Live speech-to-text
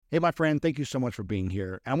Hey, my friend, thank you so much for being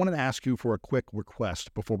here. And I wanted to ask you for a quick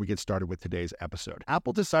request before we get started with today's episode.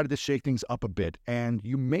 Apple decided to shake things up a bit, and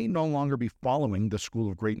you may no longer be following the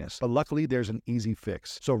School of Greatness, but luckily there's an easy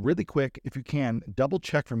fix. So really quick, if you can, double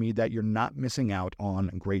check for me that you're not missing out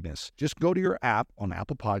on greatness. Just go to your app on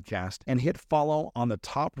Apple Podcast and hit follow on the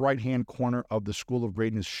top right-hand corner of the School of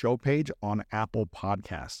Greatness show page on Apple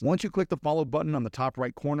Podcasts. Once you click the follow button on the top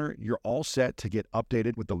right corner, you're all set to get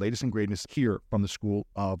updated with the latest in greatness here from the School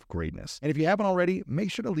of Greatness. And if you haven't already, make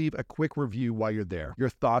sure to leave a quick review while you're there. Your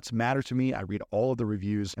thoughts matter to me. I read all of the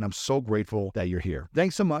reviews, and I'm so grateful that you're here.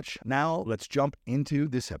 Thanks so much. Now let's jump into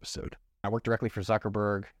this episode. I worked directly for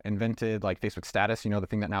Zuckerberg, invented like Facebook status, the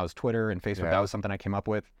thing that now is Twitter and Facebook. That was something I came up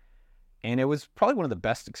with. And it was probably one of the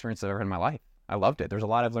best experiences I've ever had in my life. I loved it. There's a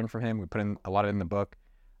lot I've learned from him. We put in a lot of it in the book,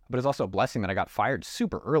 but it's also a blessing that I got fired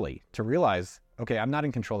super early to realize, okay, I'm not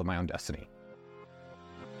in control of my own destiny.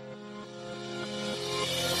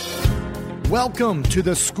 Welcome to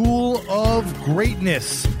the School of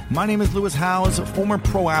Greatness. My name is Lewis Howes, former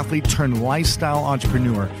pro athlete turned lifestyle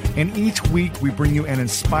entrepreneur. And each week we bring you an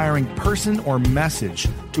inspiring person or message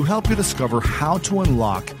to help you discover how to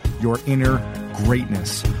unlock your inner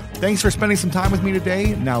greatness. Thanks for spending some time with me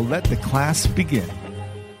today. Now let the class begin.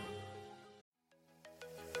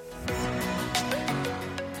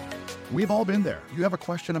 We've all been there. You have a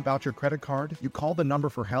question about your credit card, you call the number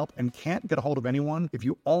for help and can't get a hold of anyone if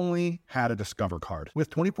you only had a Discover card. With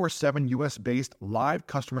 24/7 US-based live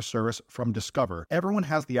customer service from Discover, everyone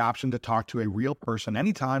has the option to talk to a real person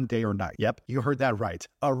anytime, day or night. Yep, you heard that right.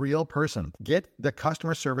 A real person. Get the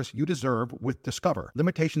customer service you deserve with Discover.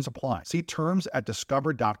 Limitations apply. See terms at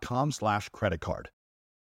discover.com/creditcard.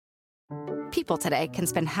 People today can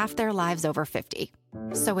spend half their lives over 50.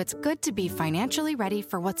 So it's good to be financially ready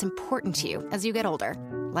for what's important to you as you get older,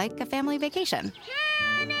 like a family vacation.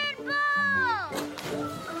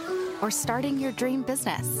 Or starting your dream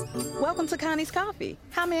business. Welcome to Connie's Coffee.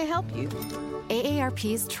 How may I help you?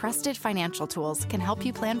 AARP's trusted financial tools can help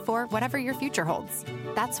you plan for whatever your future holds.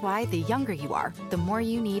 That's why the younger you are, the more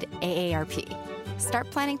you need AARP.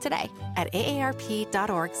 Start planning today at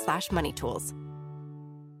aarp.org/moneytools.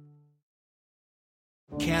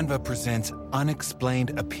 Canva presents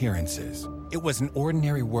Unexplained Appearances. It was an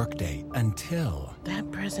ordinary workday until...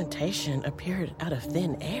 That presentation appeared out of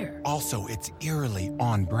thin air. Also, it's eerily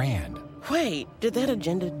on brand. Wait, did that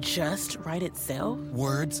agenda just write itself?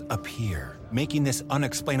 Words appear, making this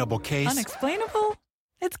unexplainable case... Unexplainable?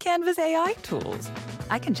 It's Canva's AI tools.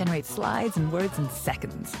 I can generate slides and words in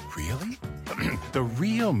seconds. Really? The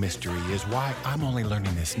real mystery is why I'm only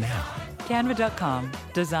learning this now. Canva.com,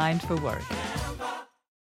 designed for work.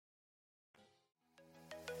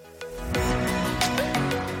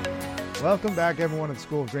 Welcome back, everyone, at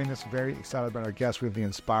School of Greatness. Very excited about our guest. We have the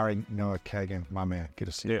inspiring Noah Kagan, my man. Good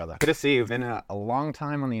to see you, brother. Good to see you. Been a long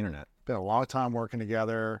time on the internet. Been a long time working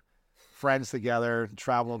together, friends together,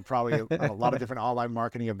 traveled probably on a lot of different online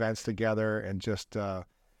marketing events together, and just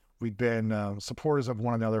we've been supporters of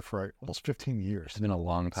one another for almost 15 years. It's been a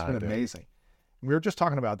long time. It's been amazing. We were just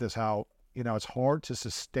talking about this, how, it's hard to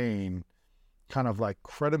sustain kind of like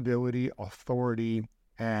credibility, authority,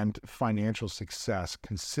 and financial success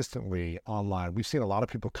consistently online. We've seen a lot of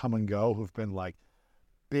people come and go who've been like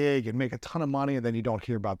big and make a ton of money, and then you don't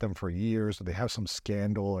hear about them for years, or they have some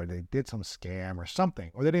scandal, or they did some scam or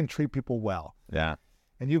something, or they didn't treat people well. Yeah.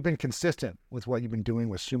 And you've been consistent with what you've been doing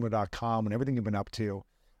with sumo.com and everything you've been up to.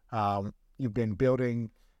 You've been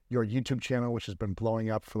building your YouTube channel, which has been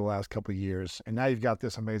blowing up for the last couple of years. And now you've got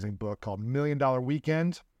this amazing book called $1 Million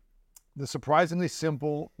Weekend, the surprisingly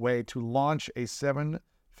simple way to launch a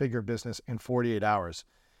 7-figure business in 48 hours.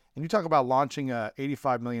 And you talk about launching a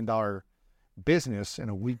 $85 million business in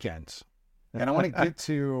a weekend. And I want to get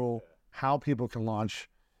to how people can launch,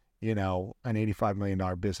 an $85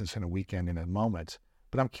 million business in a weekend in a moment.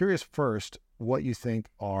 But I'm curious first what you think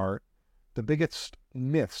are the biggest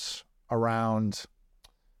myths around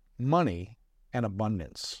money and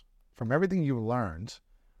abundance. From everything you learned,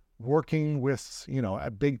 working with,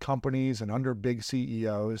 at big companies and under big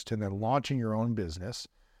CEOs, to then launching your own business,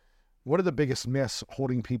 what are the biggest myths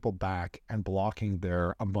holding people back and blocking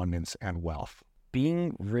their abundance and wealth?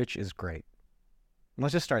 Being rich is great.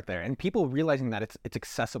 Let's just start there. And people realizing that it's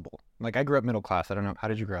accessible. Like, I grew up middle class. I don't know. How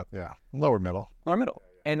did you grow up? Yeah. Lower middle. Lower middle.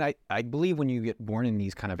 And I believe when you get born in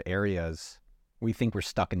these kind of areas, we think we're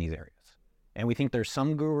stuck in these areas. And we think there's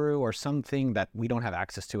some guru or something that we don't have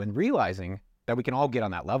access to. And realizing that we can all get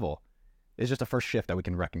on that level is just a first shift that we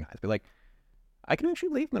can recognize. Be like, I can actually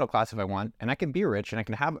leave middle class if I want, and I can be rich, and I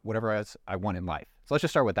can have whatever else I want in life. So let's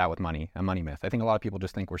just start with that, with money, a money myth. I think a lot of people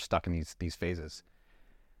just think we're stuck in these phases.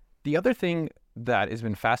 The other thing that has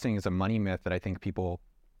been fascinating is a money myth that I think people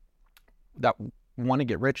that want to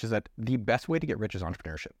get rich is that the best way to get rich is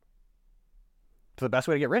entrepreneurship. It's the best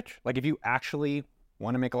way to get rich. Like if you actually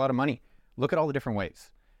want to make a lot of money, look at all the different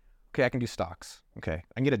ways. Okay, I can do stocks. Okay,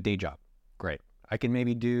 I can get a day job. Great. I can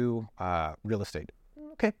maybe do real estate.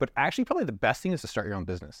 Okay, but actually probably the best thing is to start your own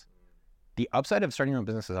business. The upside of starting your own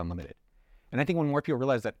business is unlimited. And I think when more people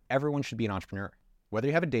realize that everyone should be an entrepreneur, whether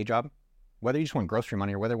you have a day job, whether you just want grocery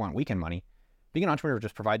money or whether you want weekend money, being an entrepreneur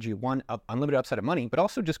just provides you one, unlimited upside of money, but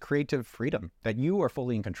also just creative freedom that you are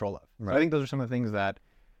fully in control of. Right. So I think those are some of the things that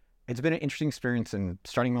it's been an interesting experience in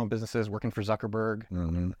starting my own businesses, working for Zuckerberg,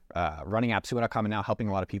 running Appsumo.com, and now helping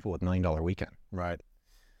a lot of people with $1 Million Weekend. Right.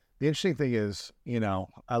 The interesting thing is,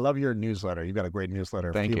 I love your newsletter. You've got a great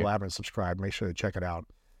newsletter. Thank if people you. haven't subscribed, make sure to check it out.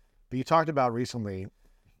 But you talked about recently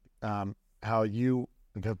how you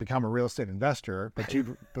have become a real estate investor, but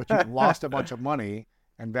you've lost a bunch of money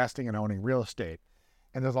investing and owning real estate.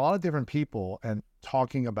 And there's a lot of different people and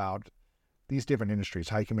talking about these different industries,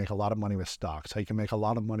 how you can make a lot of money with stocks, how you can make a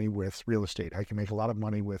lot of money with real estate, how you can make a lot of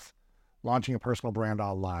money with launching a personal brand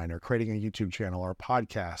online or creating a YouTube channel or a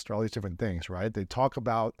podcast or all these different things, right? They talk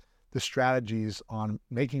about the strategies on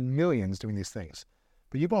making millions doing these things.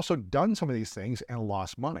 But you've also done some of these things and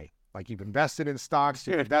lost money. Like you've invested in stocks,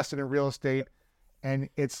 you've invested in real estate, and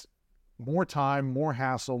it's more time, more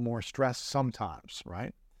hassle, more stress sometimes,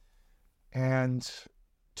 right? And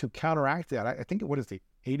to counteract that, I think,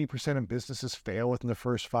 80% of businesses fail within the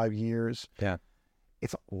first 5 years. Yeah.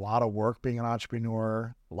 It's a lot of work being an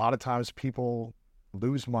entrepreneur. A lot of times people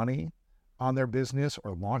lose money on their business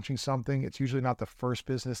or launching something. It's usually not the first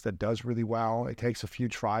business that does really well. It takes a few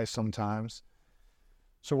tries sometimes.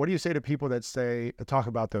 So what do you say to people that talk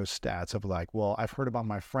about those stats of like, well, I've heard about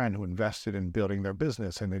my friend who invested in building their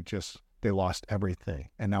business and they lost everything.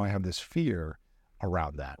 And now I have this fear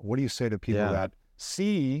around that. What do you say to people that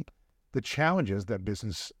see the challenges that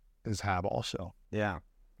businesses have also? Yeah.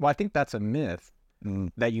 Well, I think that's a myth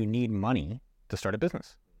that you need money to start a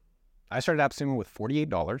business. I started AppSumo with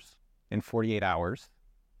 $48 in 48 hours,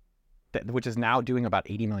 which is now doing about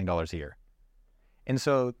 $80 million a year. And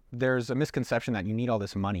so there's a misconception that you need all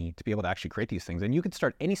this money to be able to actually create these things. And you could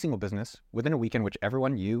start any single business within a weekend, which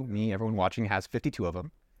everyone, you, me, everyone watching has 52 of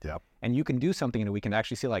them. Yep. And you can do something in a weekend to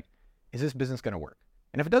actually see like, is this business going to work?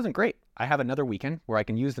 And if it doesn't, great. I have another weekend where I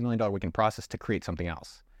can use the $1 Million Weekend process to create something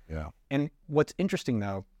else. Yeah. And what's interesting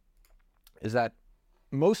though, is that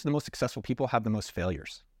most of the most successful people have the most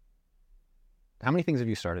failures. How many things have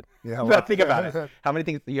you started? Yeah. Think about it. How many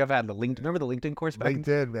things you have had? Remember the LinkedIn course back?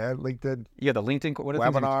 LinkedIn, man. LinkedIn. Yeah, the LinkedIn. What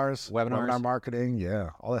webinars, webinar marketing. Yeah,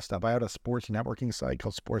 all that stuff. I had a sports networking site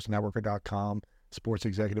called sportsnetworker.com, Sports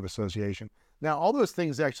Executive Association. Now, all those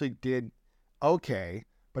things actually did okay,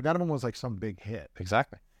 but none of them was like some big hit.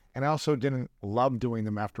 Exactly. And I also didn't love doing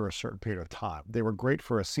them after a certain period of time. They were great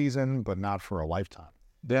for a season, but not for a lifetime.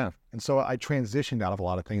 Yeah. And so I transitioned out of a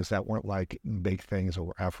lot of things that weren't like big things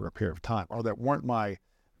or after a period of time, or that weren't my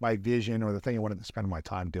vision or the thing I wanted to spend my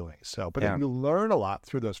time doing. So, but you learn a lot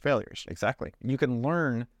through those failures. Exactly. You can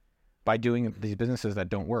learn by doing these businesses that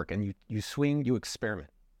don't work, and you swing, you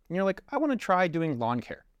experiment. And you're like, I want to try doing lawn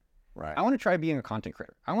care. Right. I want to try being a content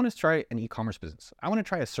creator. I want to try an e-commerce business. I want to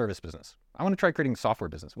try a service business. I want to try creating a software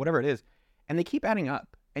business, whatever it is. And they keep adding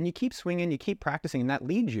up, and you keep swinging, you keep practicing, and that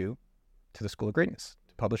leads you to the School of Greatness,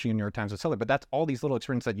 to publishing in New York Times bestseller. But that's all these little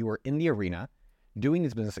experiences that you were in the arena, doing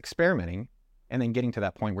this business, experimenting, and then getting to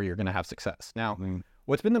that point where you're going to have success. Now,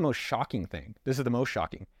 what's been the most shocking thing, this is the most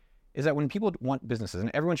shocking, is that when people want businesses, and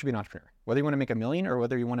everyone should be an entrepreneur, whether you want to make $1 million or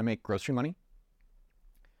whether you want to make grocery money,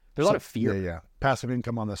 there's a lot of fear. Yeah. Passive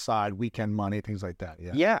income on the side, weekend money, things like that.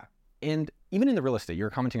 Yeah. Yeah. And even in the real estate, you're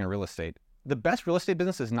commenting on real estate. The best real estate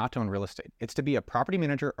business is not to own real estate. It's to be a property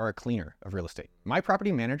manager or a cleaner of real estate. My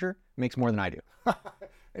property manager makes more than I do.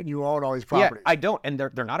 And you own all these properties. Yeah, I don't. And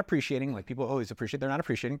they're not appreciating. Like people always appreciate. They're not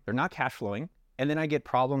appreciating. They're not cash flowing. And then I get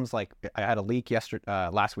problems like I had a leak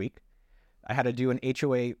last week. I had to do an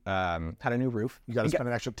HOA, had a new roof. You got to spend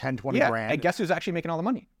an extra 10, 20 grand. And guess who's actually making all the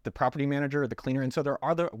money? The property manager or the cleaner. And so there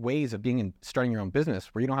are other ways of starting your own business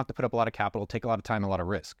where you don't have to put up a lot of capital, take a lot of time, a lot of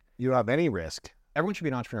risk. You don't have any risk. Everyone should be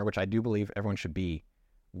an entrepreneur, which I do believe everyone should be.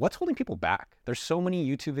 What's holding people back? There's so many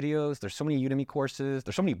YouTube videos. There's so many Udemy courses.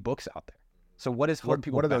 There's so many books out there. So what is holding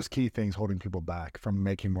people back? What are those key things holding people back from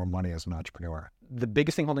making more money as an entrepreneur? The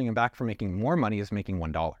biggest thing holding them back from making more money is making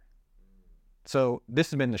 $1. So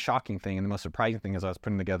this has been the shocking thing, and the most surprising thing as I was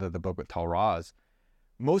putting together the book with Tal Raz,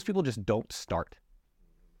 most people just don't start.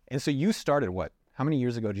 And so you started what? How many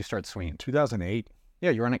years ago did you start swinging? 2008. Yeah,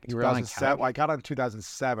 you were on Kagan. I got on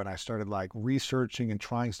 2007. I started like researching and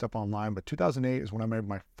trying stuff online, but 2008 is when I made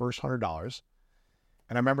my first $100.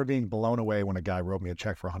 And I remember being blown away when a guy wrote me a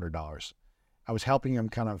check for $100. I was helping him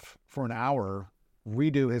kind of for an hour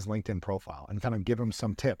redo his LinkedIn profile and kind of give him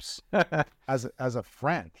some tips as a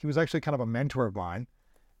friend. He was actually kind of a mentor of mine,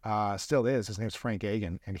 still is. His name's Frank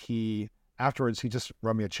Kagan. And afterwards, he just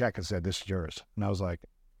wrote me a check and said, "This is yours." And I was like,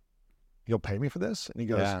 "You'll pay me for this?" And he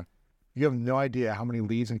goes, "You have no idea how many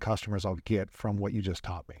leads and customers I'll get from what you just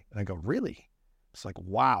taught me." And I go, "Really?" It's like,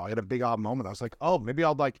 wow, I had a big aha moment. I was like, oh, maybe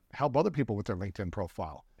I'll like help other people with their LinkedIn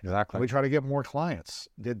profile. Exactly. Let me try to get more clients.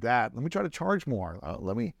 Did that. Let me try to charge more.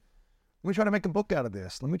 Let me try to make a book out of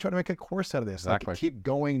this. Let me try to make a course out of this. Exactly. Like, keep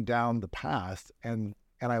going down the path. And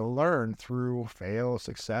I learned through fail,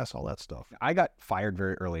 success, all that stuff. I got fired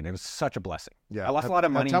very early, and it was such a blessing. Yeah. I lost a lot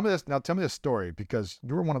of money. Tell me this story, because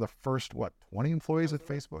you were one of the first, 20 employees at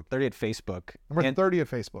Facebook? 30 at Facebook. Number 30 at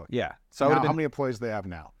Facebook. Yeah. So now, how many employees do they have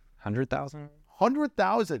now? 100,000?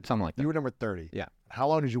 100,000. Something like that. You were number 30. Yeah. How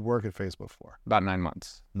long did you work at Facebook for? About 9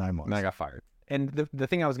 months. 9 months. And I got fired. And the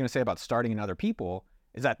thing I was going to say about starting in other people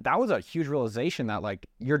is that was a huge realization that like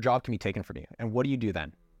your job can be taken from you. And what do you do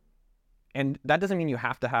then? And that doesn't mean you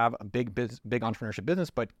have to have a big entrepreneurship business,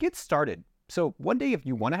 but get started. So one day, if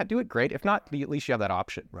you want to do it, great. If not, at least you have that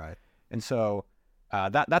option. Right. And so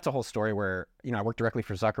that's a whole story where, I worked directly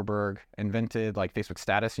for Zuckerberg, invented like Facebook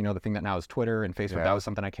status, the thing that now is Twitter and Facebook. Yeah. That was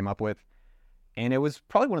something I came up with. And it was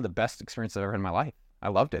probably one of the best experiences I've ever had in my life. I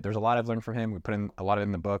loved it. There's a lot I've learned from him. We put in a lot of it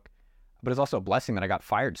in the book, but it's also a blessing that I got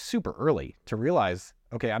fired super early to realize,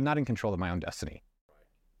 okay, I'm not in control of my own destiny.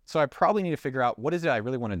 So I probably need to figure out what is it I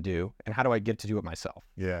really want to do and how do I get to do it myself?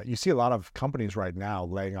 Yeah. You see a lot of companies right now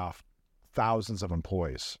laying off thousands of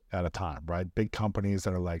employees at a time, right? Big companies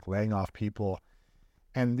that are like laying off people.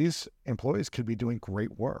 And these employees could be doing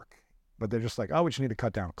great work, but they're just like, oh, we just need to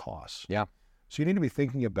cut down costs. Yeah. So you need to be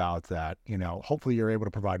thinking about that. Hopefully you're able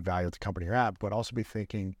to provide value to the company you're at, but also be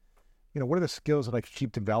thinking, what are the skills that I can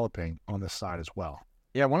keep developing on this side as well?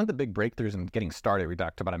 Yeah. One of the big breakthroughs in getting started, we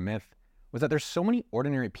talked about a myth, was that there's so many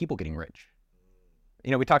ordinary people getting rich.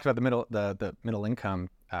 We talked about the middle income.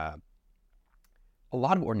 A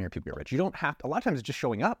lot of ordinary people get rich. You don't have to, a lot of times it's just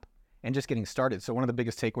showing up and just getting started. So one of the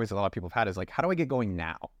biggest takeaways that a lot of people have had is like, how do I get going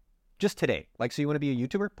now? Just today. Like, so you want to be a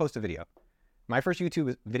YouTuber? Post a video. My first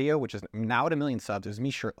YouTube video, which is now at 1 million subs, it was me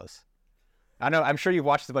shirtless. I know, I'm sure you've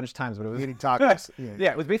watched it a bunch of times, but it was eating tacos.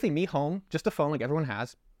 Yeah, it was basically me home, just a phone like everyone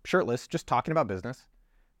has, shirtless, just talking about business.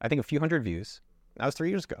 I think a few hundred views. That was 3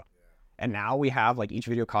 years ago. And now we have like each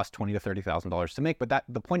video costs $20,000 to $30,000 to make. But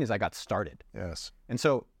the point is I got started. Yes. And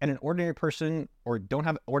so, an ordinary person or don't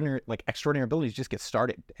have extraordinary abilities, just get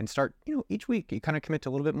started and start, each week you kind of commit to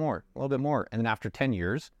a little bit more. And then after 10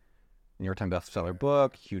 years, New York Times bestseller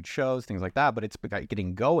book, huge shows, things like that. But it's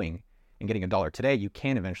getting going and getting $1 today. You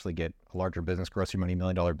can eventually get a larger business, gross your money, $1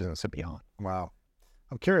 million business and beyond. Wow.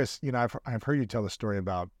 I'm curious, I've heard you tell the story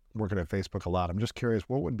about working at Facebook a lot. I'm just curious,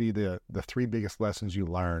 what would be the 3 biggest lessons you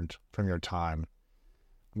learned from your time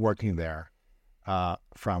working there,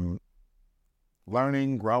 from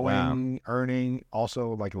learning, growing, earning,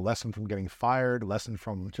 also like a lesson from getting fired, lesson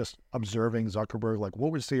from just observing Zuckerberg? Like,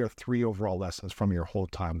 what would your 3 overall lessons from your whole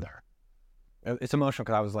time there? It's emotional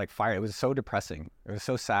because I was like fired. It was so depressing. It was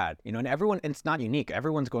so sad, and everyone, and it's not unique.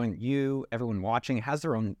 Everyone's everyone watching has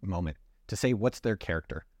their own moment to say what's their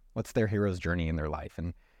character, what's their hero's journey in their life.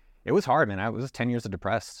 And it was hard, man. I was 10 years of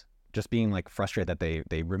depressed, just being like frustrated that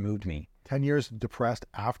they removed me. 10 years depressed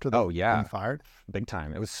after being fired? Big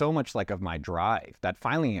time. It was so much like of my drive that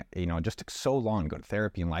finally, it just took so long to go to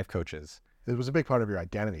therapy and life coaches. It was a big part of your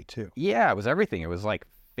identity too. Yeah, it was everything. It was like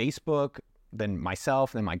Facebook, then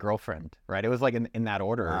myself, then my girlfriend, right? It was like in that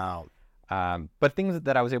order. Wow. But things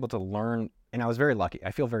that I was able to learn, and I was very lucky.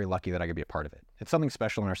 I feel very lucky that I could be a part of it. It's something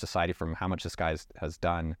special in our society from how much this guy has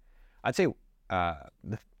done. I'd say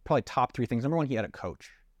the probably top 3 things. Number 1, he had a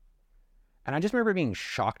coach. And I just remember being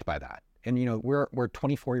shocked by that. And, we're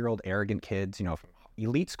 24-year-old arrogant kids, from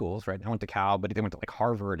elite schools, right? I went to Cal, but they went to like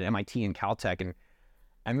Harvard, MIT, and Caltech. And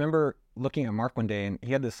I remember looking at Mark one day, and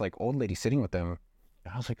he had this like old lady sitting with him.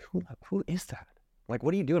 And I was like, who is that? Like,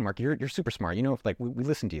 what are you doing, Mark? You're super smart. Like we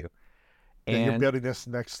listen to you. And you're building this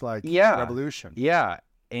next revolution. Yeah.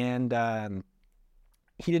 And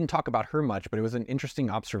he didn't talk about her much, but it was an interesting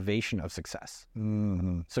observation of success.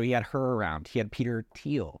 Mm-hmm. So he had her around. He had Peter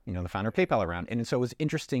Thiel, the founder of PayPal, around. And so it was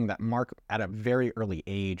interesting that Mark, at a very early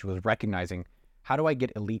age, was recognizing, how do I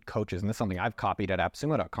get elite coaches? And this is something I've copied at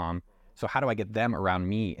appsumo.com. So how do I get them around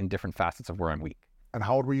me in different facets of where I'm weak? And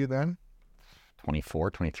how old were you then? 24,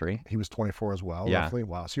 23. He was 24 as well, yeah. roughly?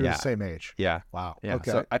 Wow. So you're the same age. Yeah. Wow. Yeah. Okay.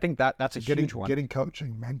 So I think that's a huge one. Getting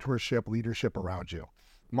coaching, mentorship, leadership around you.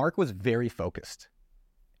 Mark was very focused.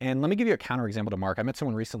 And let me give you a counterexample to Mark. I met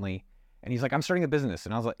someone recently, And he's like, I'm starting a business.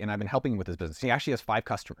 And I was like, and I've been helping him with his business. He actually has 5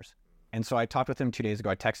 customers. And so I talked with him 2 days ago.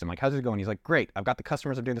 I texted him like, how's it going? He's like, great. I've got the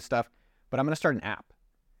customers. I'm doing this stuff, but I'm going to start an app.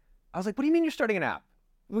 I was like, what do you mean you're starting an app?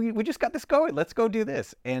 We just got this going. Let's go do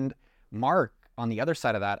this. And Mark, on the other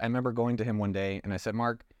side of that, I remember going to him one day and I said,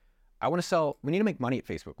 Mark, we need to make money at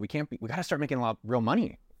Facebook. We got to start making a lot of real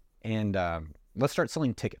money. And let's start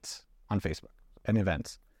selling tickets on Facebook and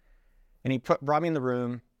events. And he brought me in the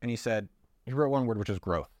room and he wrote one word, which is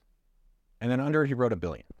growth. And then under it, he wrote 1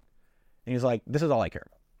 billion. And he's like, this is all I care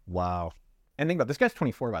about. Wow. And think about it, this guy's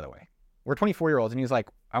 24, by the way. We're 24-year-olds. And he's like,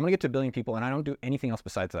 I'm going to get to 1 billion people and I don't do anything else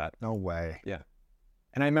besides that. No way. Yeah.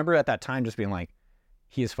 And I remember at that time just being like,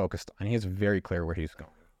 he is focused and he is very clear where he's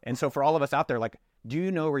going. And so for all of us out there, like, do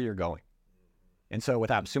you know where you're going? And so with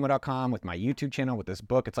AppSumo.com, with my YouTube channel, with this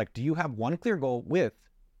book, it's like, do you have one clear goal with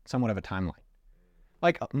somewhat of a timeline?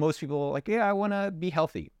 Like most people, like, yeah, I want to be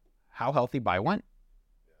healthy. How healthy by when?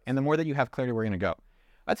 And the more that you have clarity where you're going to go.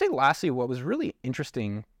 I'd say lastly, what was really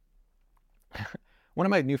interesting, one of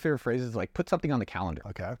my new favorite phrases is like, put something on the calendar.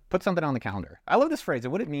 Okay. Put something on the calendar. I love this phrase.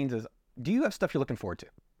 And what it means is, do you have stuff you're looking forward to?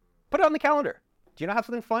 Put it on the calendar. Do you not have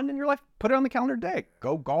something fun in your life? Put it on the calendar today.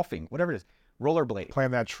 Go golfing, whatever it is. Rollerblade.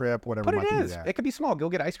 Plan that trip, whatever But it might it be. is. Yeah. It could be small. Go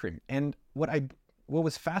get ice cream. And what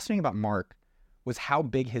was fascinating about Mark was how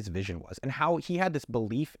big his vision was and how he had this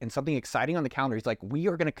belief in something exciting on the calendar. He's like, we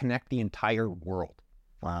are going to connect the entire world.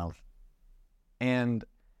 Wow. And,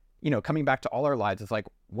 coming back to all our lives, it's like,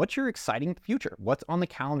 what's your exciting future? What's on the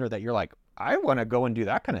calendar that you're like, I want to go and do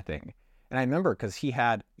that kind of thing? And I remember because he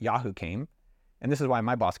had Yahoo came, and this is why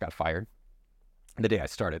my boss got fired the day I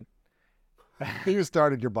started. You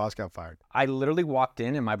started, your boss got fired. I literally walked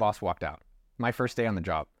in and my boss walked out my first day on the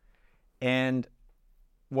job. And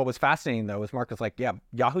what was fascinating though was Mark was like, yeah,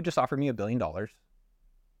 Yahoo just offered me $1 billion.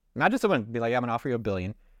 Not just someone be like, yeah, I'm gonna offer you $1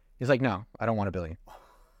 billion. He's like, no, I don't want $1 billion.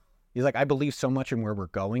 He's like, I believe so much in where we're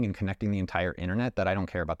going and connecting the entire internet that I don't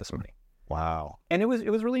care about this money. Wow. And it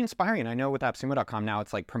was really inspiring. I know with AppSumo.com now,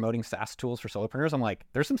 it's like promoting SaaS tools for solopreneurs. I'm like,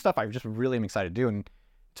 there's some stuff I just really am excited to do. And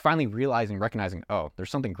it's finally recognizing, oh, there's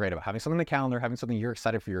something great about having something in the calendar, having something you're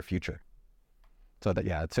excited for your future. So that,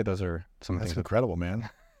 yeah, I'd say those are some That's things. incredible, man.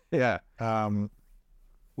 Yeah.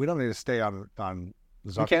 We don't need to stay on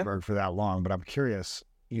Zuckerberg for that long, but I'm curious,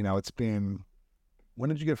 it's been, when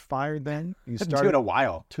did you get fired then? You It's been a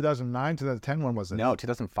while. 2009, 2010, when was it? No,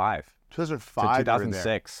 2005 2005. to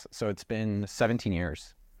 2006. So it's been 17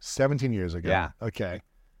 years. 17 years ago. Yeah. Okay.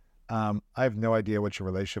 I have no idea what your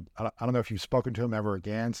relationship, I don't know if you've spoken to him ever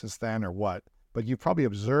again since then or what, but you probably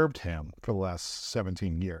observed him for the last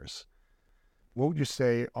 17 years. What would you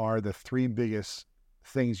say are the 3 biggest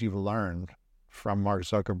things you've learned from Mark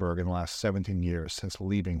Zuckerberg in the last 17 years since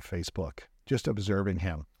leaving Facebook, just observing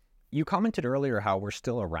him? You commented earlier how we're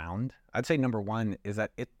still around. I'd say number one is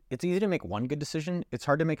that it's easy to make one good decision. It's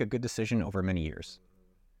hard to make a good decision over many years.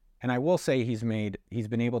 And I will say he's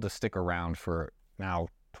been able to stick around for now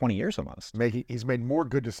 20 years almost. He's made more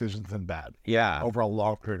good decisions than bad. Yeah. Over a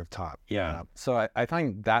long period of time. Yeah. So I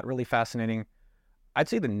find that really fascinating. I'd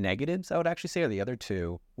say the negatives, I would actually say, are the other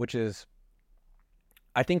 2, which is,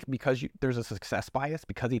 I think because there's a success bias,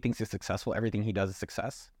 because he thinks he's successful, everything he does is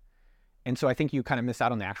success. And so I think you kind of miss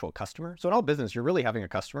out on the actual customer. So in all business, you're really having a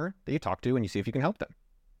customer that you talk to and you see if you can help them.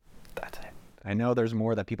 That's it. I know there's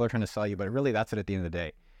more that people are trying to sell you, but really that's it at the end of the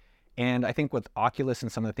day. And I think with Oculus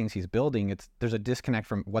and some of the things he's building, there's a disconnect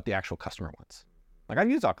from what the actual customer wants. Like, I've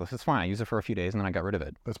used Oculus, it's fine. I used it for a few days and then I got rid of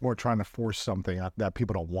it. It's more trying to force something that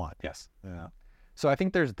people don't want. Yes. Yeah. So I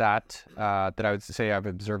think there's that I would say I've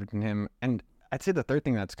observed in him. And I'd say the third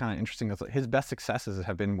thing that's kind of interesting is his best successes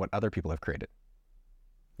have been what other people have created.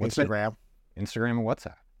 Instagram and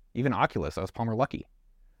WhatsApp. Even Oculus, that was Palmer Luckey.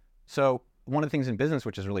 So one of the things in business,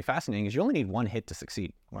 which is really fascinating, is you only need one hit to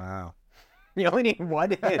succeed. Wow. You only need one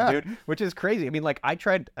hit, dude, which is crazy. I mean, like I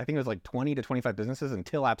tried, I think it was like 20 to 25 businesses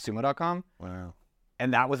until AppSumo.com. Wow.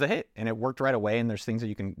 And that was a hit. And it worked right away. And there's things that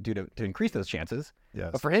you can do to increase those chances. Yes.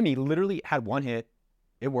 But for him, he literally had one hit.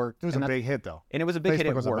 It worked. It was a big hit, though. And it was a big hit.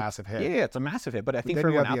 Facebook It was worked. a massive hit. Yeah, it's a massive hit. But I think then for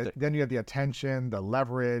you everyone have out there. then you have the attention, the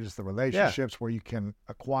leverage, the relationships where you can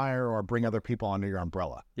acquire or bring other people under your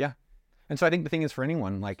umbrella. Yeah. And so I think the thing is for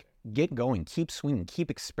anyone, like, get going, keep swinging,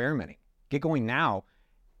 keep experimenting. Get going now,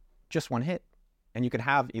 just one hit. And you could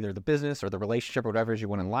have either the business or the relationship or whatever it is you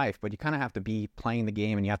want in life, but you kind of have to be playing the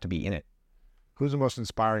game and you have to be in it. Who's the most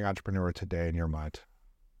inspiring entrepreneur today in your mind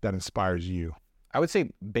that inspires you? I would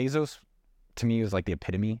say Bezos, to me, is like the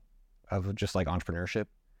epitome of just like entrepreneurship.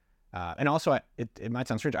 And also, it might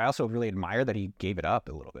sound strange, I also really admire that he gave it up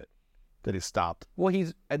a little bit. That he stopped. Well,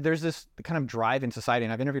 there's this kind of drive in society,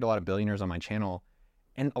 and I've interviewed a lot of billionaires on my channel,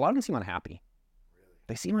 and a lot of them seem unhappy.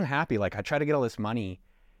 they seem unhappy. Like, I tried to get all this money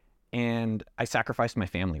and I sacrificed my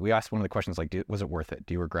family. We asked one of the questions, like, was it worth it?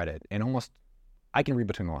 Do you regret it? And almost, I can read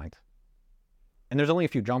between the lines. And there's only a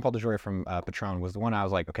few. Jean Paul DeJoy from Patron was the one I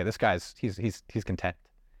was like, okay, this guy's, he's content.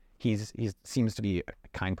 He seems to be a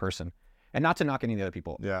kind person. And not to knock any of the other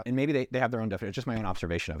people. Yeah. And maybe they have their own definition. It's just my own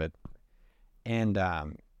observation of it. And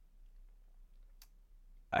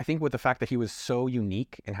I think with the fact that he was so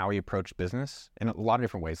unique in how he approached business in a lot of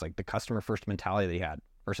different ways, like the customer first mentality that he had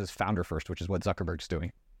versus founder first, which is what Zuckerberg's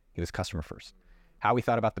doing. He was customer first. How he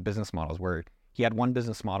thought about the business models, where he had one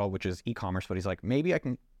business model, which is e-commerce, but he's like, maybe I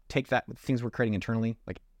can take that, things we're creating internally,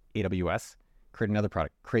 like AWS, create another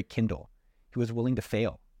product, create Kindle. He was willing to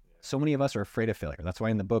fail. So many of us are afraid of failure. That's why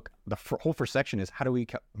in the book, the whole first section is how do we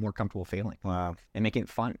get more comfortable failing and making it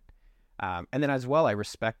fun. And then as well, I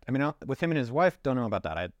respect, I mean, with him and his wife, don't know about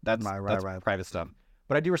that. That's private stuff.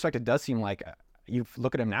 But I do respect, it does seem like, you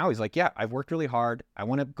look at him now, he's like, yeah, I've worked really hard. I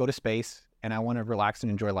want to go to space and I want to relax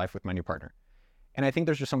and enjoy life with my new partner. And I think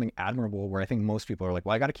there's just something admirable where I think most people are like,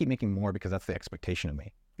 well, I got to keep making more because that's the expectation of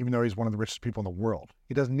me. Even though he's one of the richest people in the world,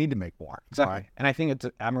 he doesn't need to make more. Exactly. Right? And I think it's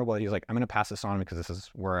admirable that he's like, I'm going to pass this on because this is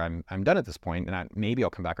where I'm done at this point, and maybe I'll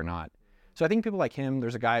come back or not. So I think people like him,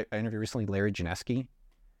 there's a guy I interviewed recently, Larry Janeski.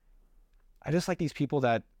 I just like these people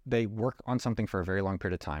that they work on something for a very long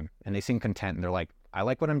period of time and they seem content and they're like, I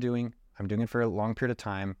like what I'm doing it for a long period of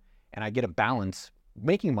time, and I get a balance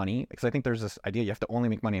making money, because I think there's this idea you have to only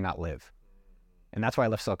make money and not live. And that's why I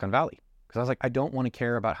left Silicon Valley. Because I was like, I don't want to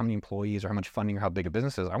care about how many employees or how much funding or how big a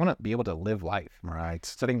business is. I want to be able to live life. Right.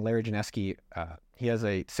 So I think Larry Janeski, he has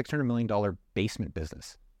a $600 million basement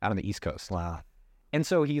business out on the East Coast. Wow. And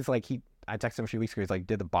so he's like, I texted him a few weeks ago, he's like,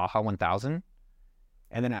 did the Baja 1000.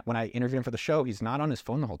 And then when I interviewed him for the show, he's not on his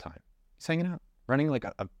phone the whole time. He's hanging out, running like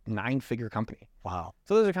a 9-figure company. Wow.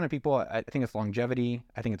 So those are kind of people, I think it's longevity.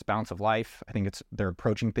 I think it's balance of life. I think it's they're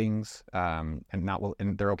approaching things and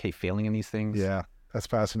they're okay failing in these things. Yeah. That's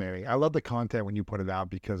fascinating. I love the content when you put it out,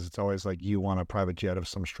 because it's always like you want a private jet of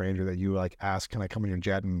some stranger that you like ask, can I come on your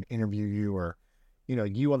jet and interview you? Or,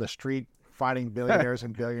 you on the street fighting billionaires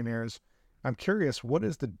and billionaires. I'm curious, what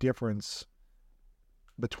is the difference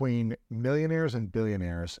between millionaires and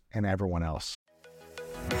billionaires and everyone else?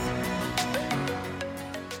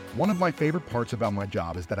 One of my favorite parts about my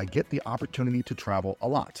job is that I get the opportunity to travel a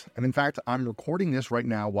lot. And in fact, I'm recording this right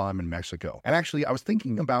now while I'm in Mexico. And actually, I was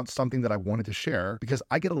thinking about something that I wanted to share because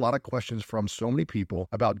I get a lot of questions from so many people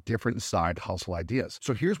about different side hustle ideas.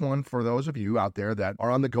 So here's one for those of you out there that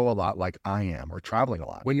are on the go a lot like I am, or traveling a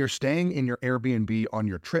lot. When you're staying in your Airbnb on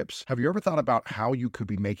your trips, have you ever thought about how you could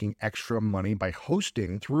be making extra money by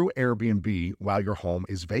hosting through Airbnb while your home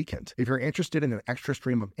is vacant? If you're interested in an extra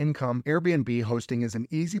stream of income, Airbnb hosting is an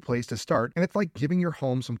easy place to start, and it's like giving your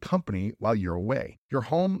home some company while you're away. Your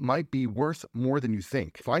home might be worth more than you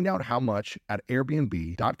think. Find out how much at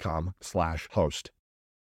airbnb.com/host.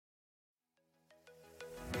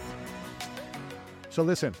 So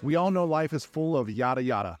listen, we all know life is full of yada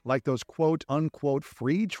yada, like those quote unquote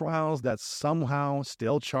free trials that somehow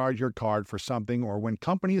still charge your card for something, or when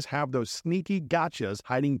companies have those sneaky gotchas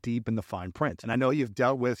hiding deep in the fine print. And I know you've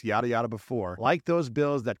dealt with yada yada before, like those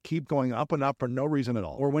bills that keep going up and up for no reason at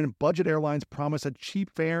all, or when budget airlines promise a cheap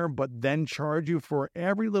fare but then charge you for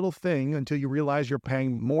every little thing until you realize you're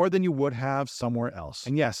paying more than you would have somewhere else.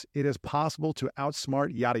 And yes, it is possible to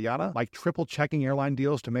outsmart yada yada, like triple checking airline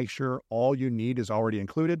deals to make sure all you need is already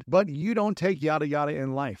included, but you don't take yada yada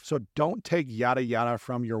in life. So don't take yada yada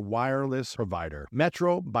from your wireless provider.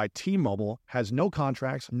 Metro by T-Mobile has no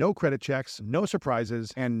contracts, no credit checks, no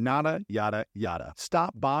surprises, and nada yada yada.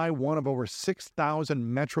 Stop by one of over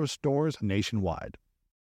 6,000 Metro stores nationwide.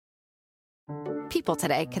 People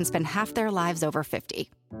today can spend half their lives over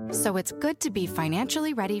 50. So it's good to be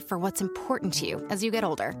financially ready for what's important to you as you get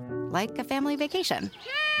older, like a family vacation.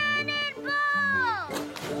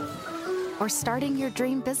 Or starting your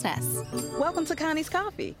dream business. Welcome to Connie's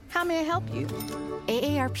Coffee. How may I help you?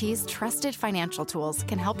 AARP's trusted financial tools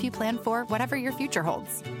can help you plan for whatever your future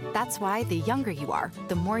holds. That's why the younger you are,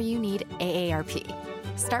 the more you need AARP.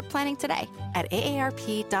 Start planning today at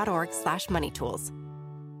aarp.org/moneytools.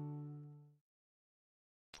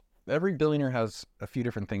 Every billionaire has a few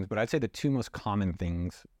different things, but I'd say the two most common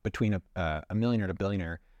things between a millionaire and a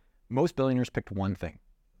billionaire, most billionaires picked one thing.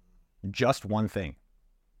 Just one thing.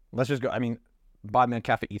 Let's just go. I mean, Bob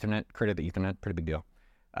Metcalfe at Ethernet created the Ethernet, pretty big deal.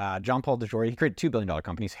 Jean Paul DeJoy, he created $2 billion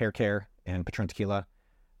companies, Hair Care and Patron Tequila.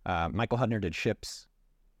 Michael Hudner did ships.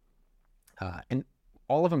 And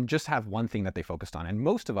all of them just have one thing that they focused on. And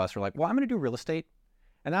most of us are like, well, I'm going to do real estate,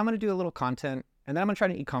 and then I'm going to do a little content, and then I'm going to try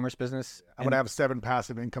an e-commerce business. I'm going to have 7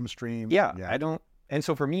 passive income streams. Yeah, I don't. And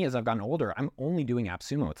so for me, as I've gotten older, I'm only doing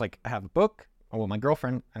AppSumo. It's like I have a book, my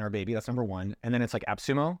girlfriend and our baby, that's number one. And then it's like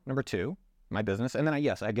AppSumo, number two, my business. And then I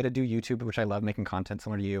get to do YouTube, which I love, making content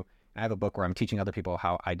similar to you. I have a book where I'm teaching other people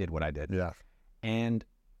how I did what I did. Yeah. And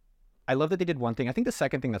I love that they did one thing. I think the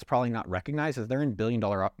second thing that's probably not recognized is they're in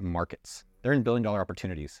billion-dollar markets. They're in billion-dollar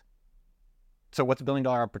opportunities. So what's a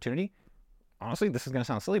billion-dollar opportunity? Honestly, this is going to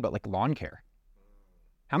sound silly, but like lawn care.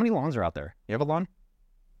 How many lawns are out there? You have a lawn?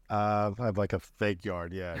 I have like a fake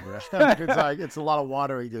yard. Yeah. It's a lot of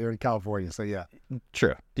water here in California. So yeah.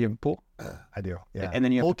 True. Do you have a pool? I do. Yeah. And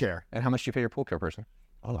then you have pool care. And how much do you pay your pool care person?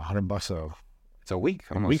 Oh, $100 It's a week.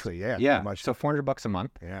 Almost. Weekly. Yeah. Yeah. Much. So $400 a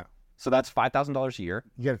month. Yeah. So that's $5,000 a year.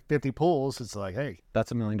 You get 50 pools. It's like, hey,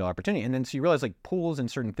 that's $1 million opportunity. And then so you realize like pools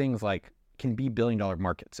and certain things like can be billion-dollar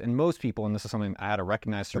markets. And most people, and this is something I had to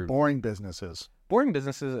recognize through boring businesses. Boring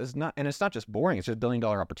businesses is not, and it's not just boring. It's just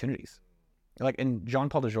billion-dollar opportunities. Like, and John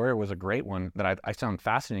Paul DeJoria was a great one that I found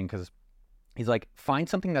fascinating because he's like, find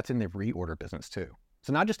something that's in the reorder business too.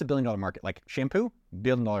 So not just a billion-dollar market, like shampoo,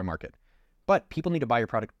 billion-dollar market, but people need to buy your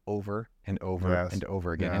product over and over and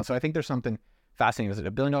over again. Yeah. And so I think there's something fascinating. Is it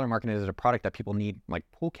a billion-dollar market? Is it a product that people need, like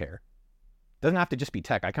pool care? Doesn't have to just be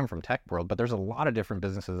tech. I come from tech world, but there's a lot of different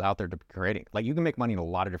businesses out there to be creating. Like you can make money in a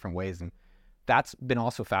lot of different ways. And that's been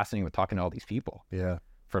also fascinating with talking to all these people. Yeah.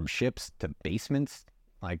 From ships to basements.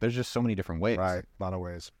 Like there's just so many different ways. Right. A lot of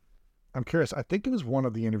ways. I'm curious. I think it was one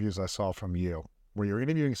of the interviews I saw from you where you're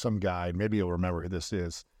interviewing some guy. Maybe you'll remember who this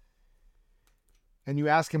is. And you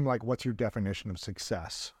ask him like, what's your definition of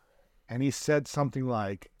success? And he said something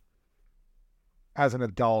like, as an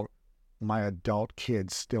adult, my adult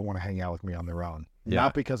kids still want to hang out with me on their own. Yeah.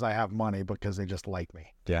 Not because I have money, because they just like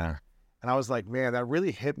me. Yeah. And I was like, man, that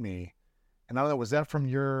really hit me. And I don't know, was that from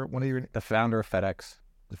the founder of FedEx?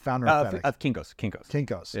 The founder of FedEx. Of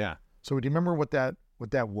Kinko's. Yeah. So do you remember what that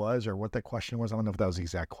was or what that question was? I don't know if that was the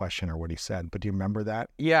exact question or what he said, but do you remember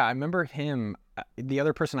that? Yeah, I remember him. The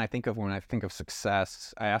other person I think of when I think of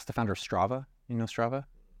success, I asked the founder of Strava. You know Strava?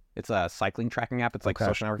 It's a cycling tracking app. It's like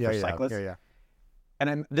social network for cyclists. Yeah.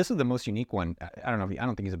 And this is the most unique one. I don't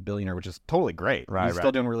think he's a billionaire, which is totally great. Right, he's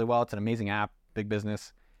still doing really well. It's an amazing app, big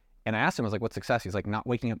business. And I asked him, I was like, what's success? He's like, not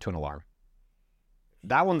waking up to an alarm.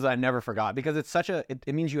 That one's I never forgot because it's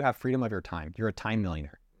it means you have freedom of your time. You're a time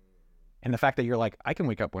millionaire. And the fact that you're like, I can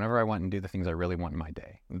wake up whenever I want and do the things I really want in my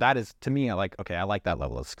day. That is, to me, I like that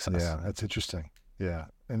level of success. Yeah, that's interesting. Yeah.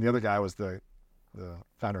 And the other guy was the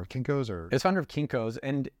founder of Kinko's It's founder of Kinko's.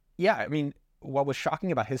 And yeah, I mean, what was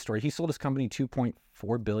shocking about his story, he sold his company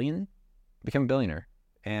 $2.4 billion, became a billionaire.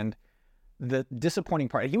 And the disappointing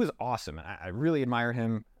part, he was awesome. And I really admire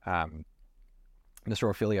him, Mr.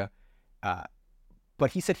 Ophelia.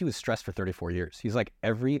 But he said he was stressed for 34 years. He's like,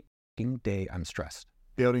 every day I'm stressed.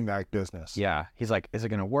 Building that business. Yeah. He's like, is it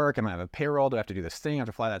going to work? Am I have a payroll? Do I have to do this thing? I have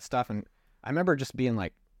to fly that stuff? And I remember just being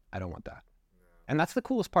like, I don't want that. And that's the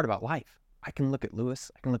coolest part about life. I can look at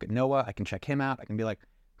Lewis. I can look at Noah. I can check him out. I can be like,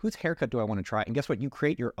 whose haircut do I want to try? And guess what? You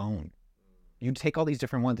create your own. You take all these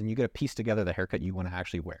different ones and you get to piece together the haircut you want to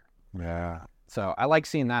actually wear. Yeah. So I like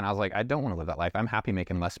seeing that. And I was like, I don't want to live that life. I'm happy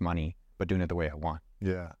making less money, but doing it the way I want.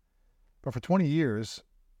 Yeah. But for 20 years,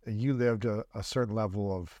 you lived a certain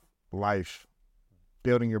level of life,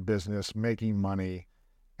 building your business, making money.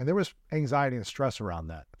 And there was anxiety and stress around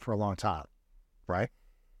that for a long time, right?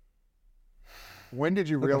 When did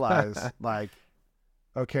you realize, like,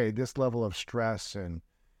 okay, this level of stress and,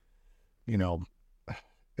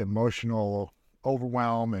 emotional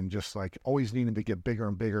overwhelm and just like always needing to get bigger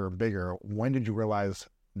and bigger and bigger, when did you realize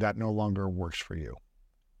that no longer works for you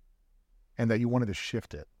and that you wanted to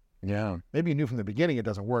shift it? Yeah. Maybe you knew from the beginning it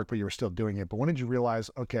doesn't work, but you were still doing it. But when did you realize,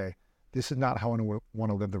 okay, this is not how I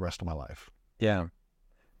want to live the rest of my life? Yeah.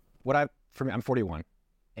 For me, I'm 41,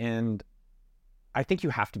 and I think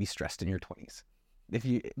you have to be stressed in your 20s.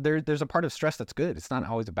 There's a part of stress that's good. It's not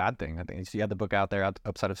always a bad thing. I think you had the book out there,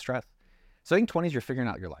 Upside of Stress. So I think 20s, you're figuring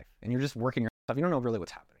out your life, and you're just working your stuff. You don't know really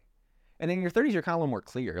what's happening. And then in your 30s, you're kind of a little more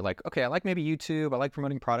clear. You're like, okay, I like maybe YouTube. I like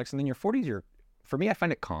promoting products. And then your 40s, for me, I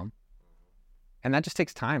find it calm. And that just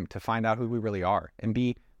takes time to find out who we really are and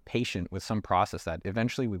be patient with some process that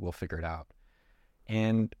eventually we will figure it out.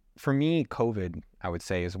 And for me, COVID, I would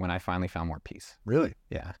say, is when I finally found more peace. Really?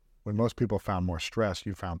 Yeah. When most people found more stress,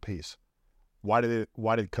 you found peace. Why did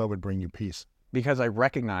COVID bring you peace? Because I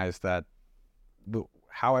recognized that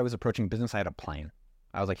how I was approaching business, I had a plan.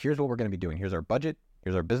 I was like, here's what we're going to be doing. Here's our budget.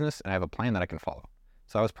 Here's our business. And I have a plan that I can follow.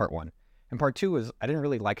 So that was part one. And part two was I didn't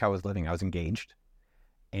really like how I was living. I was engaged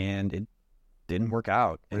and it didn't work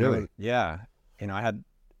out. And really? Yeah. I had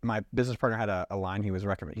my business partner had a line he was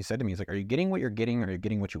recommending. He said to me, he's like, are you getting what you're getting or are you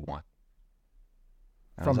getting what you want?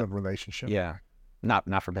 From the relationship? Yeah. Not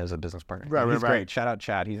for him as a business partner. Right, He's right, right. great. Shout out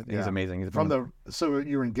Chad. He's amazing. He's So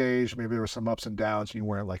you were engaged, maybe there were some ups and downs, and you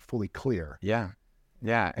weren't like fully clear. Yeah.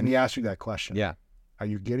 And he asked you that question. Yeah. Are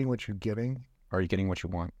you getting what you're getting? Or are you getting what you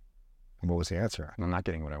want? And what was the answer? I'm not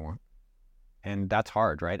getting what I want. And that's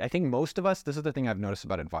hard, right? I think most of us, this is the thing I've noticed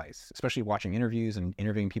about advice, especially watching interviews and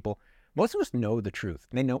interviewing people. Most of us know the truth.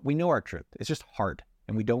 We know our truth. It's just hard,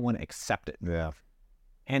 and we don't want to accept it. Yeah.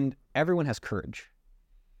 And everyone has courage.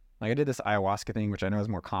 Like I did this ayahuasca thing, which I know is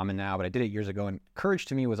more common now, but I did it years ago. And courage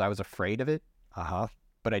to me was I was afraid of it,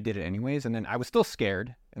 but I did it anyways. And then I was still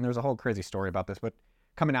scared. And there was a whole crazy story about this. But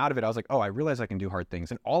coming out of it, I was like, oh, I realize I can do hard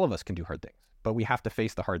things. And all of us can do hard things, but we have to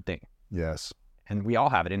face the hard thing. Yes. And we all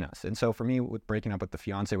have it in us. And so for me, with breaking up with the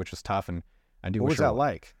fiance, which was tough, and I do. What was that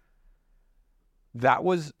like? That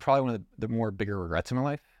was probably one of the more bigger regrets in my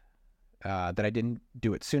life, that I didn't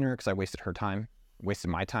do it sooner because I wasted her time,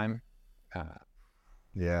 wasted my time.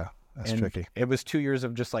 Yeah, that's and tricky. It was 2 years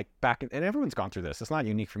of just like and everyone's gone through this. It's not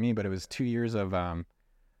unique for me, but it was 2 years of,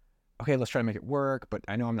 okay, let's try to make it work, but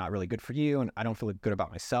I know I'm not really good for you, and I don't feel good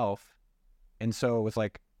about myself. And so it was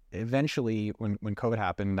like, eventually when COVID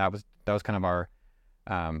happened, that was kind of our,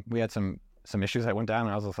 we had some issues that went down,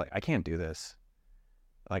 and I was just like, I can't do this.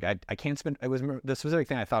 Like I can't spend, it was the specific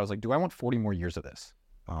thing I thought, I was like, do I want 40 more years of this?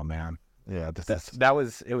 Oh man. Yeah.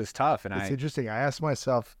 It was tough. And it's interesting. I asked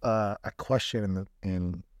myself a question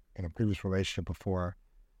in a previous relationship before.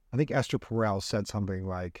 I think Esther Perel said something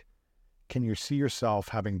like, can you see yourself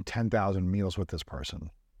having 10,000 meals with this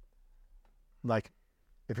person? Like,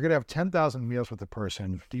 if you're going to have 10,000 meals with a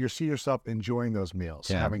person, do you see yourself enjoying those meals,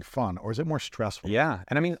 having fun, or is it more stressful? Yeah.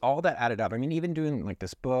 And I mean, all that added up. I mean, even doing like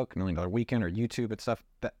this book, $1 Million Weekend, or YouTube and stuff,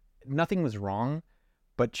 that nothing was wrong,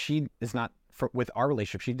 but she is not, with our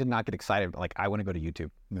relationship, she did not get excited. Like, I want to go to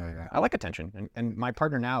YouTube. Yeah. I like attention. And my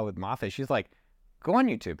partner now with Mafe, she's like, go on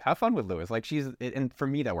YouTube, have fun with Lewis. Like and for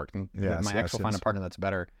me that worked. And my ex will find a partner that's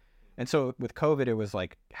better. And so with COVID, it was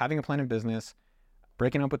like having a plan in business,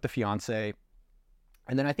 breaking up with the fiance.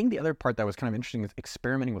 And then I think the other part that was kind of interesting is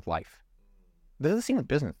experimenting with life. This is the same with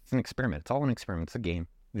business. It's an experiment. It's all an experiment. It's a game.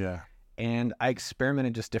 Yeah. And I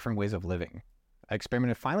experimented just different ways of living. I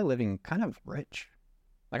experimented finally living kind of rich.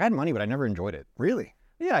 Like I had money, but I never enjoyed it. Really?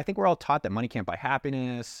 Yeah, I think we're all taught that money can't buy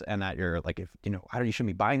happiness, and that you're like, if you shouldn't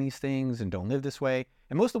be buying these things and don't live this way.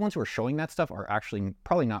 And most of the ones who are showing that stuff are actually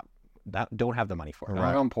probably not, that don't have the money for it.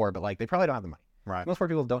 Right. I'm poor, but like they probably don't have the money. Right. Most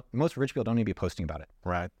rich people don't need to be posting about it.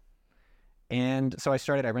 Right. And so I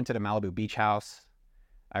rented a Malibu beach house.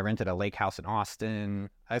 I rented a lake house in Austin.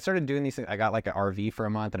 I started doing these things. I got like an RV for a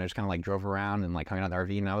month, and I just kind of like drove around and like hung out in the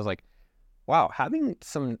RV. And I was like, wow, having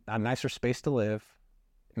a nicer space to live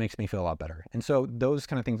makes me feel a lot better. And so those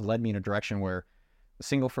kind of things led me in a direction where I was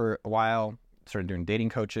single for a while, started doing dating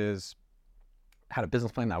coaches, had a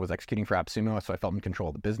business plan that I was executing for AppSumo, so I felt in control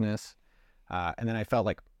of the business. And then I felt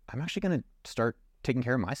like I'm actually going to start taking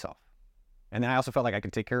care of myself. And then I also felt like I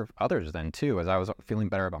could take care of others then too, as I was feeling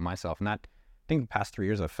better about myself. And that, I think the past 3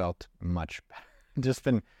 years I've felt much better, just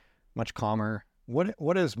been much calmer.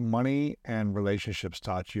 What has money and relationships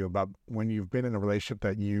taught you about when you've been in a relationship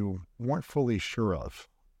that you weren't fully sure of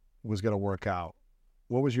was going to work out?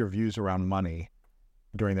 What was your views around money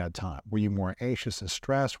during that time? Were you more anxious and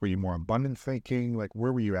stressed? Were you more abundant thinking? Like,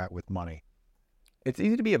 where were you at with money? It's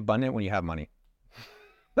easy to be abundant when you have money.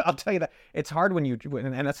 I'll tell you that. It's hard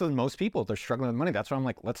and that's what most people, they're struggling with money. That's why I'm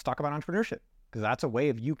like, let's talk about entrepreneurship, because that's a way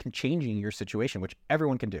of you can changing your situation, which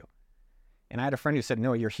everyone can do. And I had a friend who said,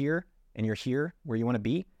 no, you're here and you're here where you want to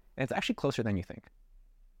be. And it's actually closer than you think.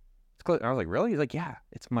 It's close. I was like, really? He's like, yeah,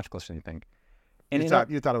 it's much closer than you think. And you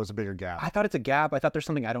thought it was a bigger gap. I thought it's a gap. I thought there's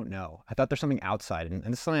something I don't know. I thought there's something outside. And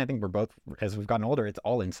this is something I think we're both, as we've gotten older, it's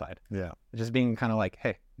all inside. Yeah. Just being kind of like,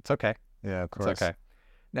 hey, it's okay. Yeah, of course. It's okay.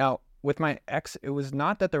 Now, with my ex, it was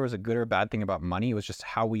not that there was a good or bad thing about money. It was just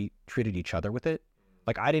how we treated each other with it.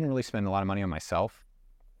 Like, I didn't really spend a lot of money on myself.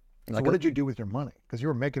 So what did you do with your money? Because you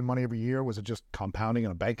were making money every year. Was it just compounding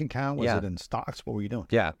in a bank account? Was it in stocks? What were you doing?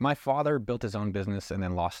 Yeah. My father built his own business and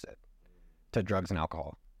then lost it to drugs and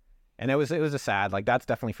alcohol. And it was a sad, like, that's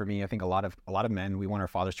definitely for me. I think a lot of men, we want our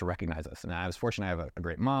fathers to recognize us. And I was fortunate I have a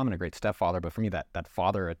great mom and a great stepfather, but for me, that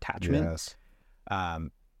father attachment. Yes.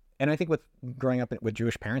 And I think with growing up with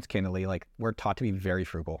Jewish parents, candidly, like, we're taught to be very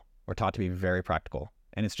frugal. We're taught to be very practical.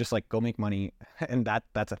 And it's just like, go make money. And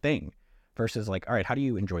that's a thing versus like, all right, how do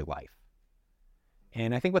you enjoy life?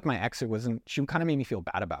 And I think with my ex, she kind of made me feel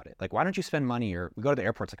bad about it. Like, why don't you spend money? Or we go to the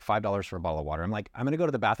airport, it's like $5 for a bottle of water. I'm like, I'm going to go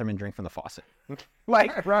to the bathroom and drink from the faucet.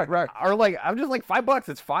 Like, right. Or like, I'm just like, $5,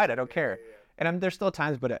 it's fine. I don't care. And there's still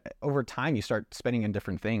times, but over time you start spending in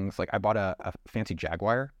different things. Like, I bought a fancy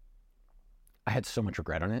Jaguar. I had so much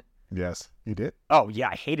regret on it. Yes, you did. Oh yeah,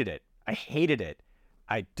 I hated it.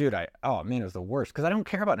 Oh man, it was the worst because I don't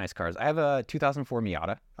care about nice cars. I have a 2004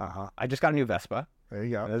 Miata. I just got a new Vespa. There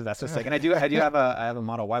you go. That's just sick. And I do have a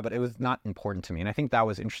Model Y, but it was not important to me. And I think that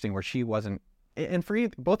was interesting where she wasn't, and for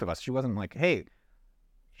both of us, she wasn't like, hey,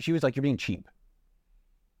 she was like, you're being cheap.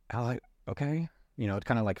 I was like, okay. It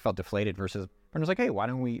kind of like felt deflated versus, and I was like, hey, why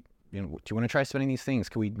don't we, do you want to try spending these things?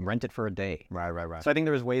 Can we rent it for a day? Right. So I think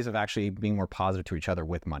there was ways of actually being more positive to each other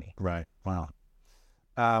with money. Right. Wow.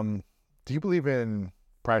 Do you believe in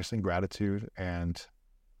practicing gratitude and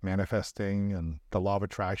manifesting and the law of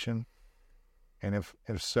attraction? And if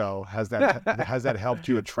so, has that helped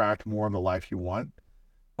you attract more of the life you want?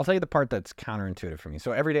 I'll tell you the part that's counterintuitive for me.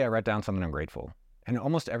 So every day I write down something I'm grateful. And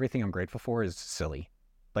almost everything I'm grateful for is silly.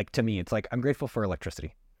 Like to me, it's like I'm grateful for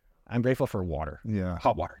electricity. I'm grateful for water. Yeah.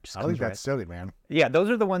 Hot water. I think that's silly, man. Yeah, those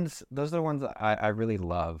are the ones that I really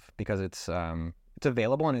love because it's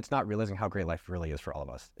available and it's not realizing how great life really is for all of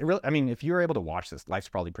us. If you were able to watch this, life's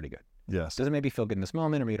probably pretty good. Yes. Doesn't maybe feel good in this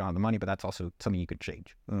moment or maybe you don't have the money, but that's also something you could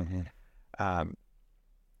change. Mm-hmm.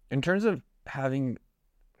 In terms of having,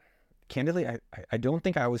 candidly, I don't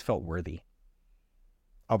think I always felt worthy.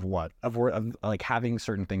 Of what? Of like having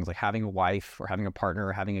certain things, like having a wife or having a partner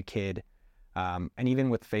or having a kid. And even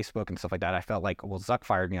with Facebook and stuff like that, I felt like, well, Zuck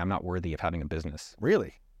fired me. I'm not worthy of having a business.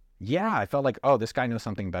 Really? Yeah. I felt like, oh, this guy knows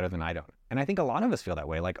something better than I don't. And I think a lot of us feel that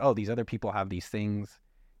way. Like, oh, these other people have these things.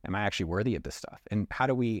 Am I actually worthy of this stuff? And how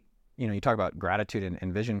do we, you talk about gratitude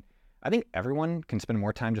and vision. I think everyone can spend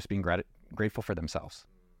more time just being grateful for themselves.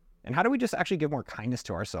 And how do we just actually give more kindness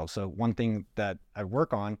to ourselves? So one thing that I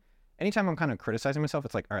work on, anytime I'm kind of criticizing myself,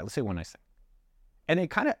 it's like, all right, let's say one nice thing. And it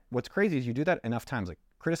kind of, what's crazy is you do that enough times, like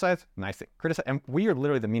criticize, nice thing, criticize. And we are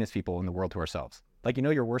literally the meanest people in the world to ourselves. Like,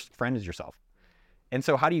 your worst friend is yourself. And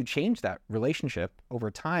so how do you change that relationship over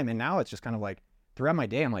time? And now it's just kind of like throughout my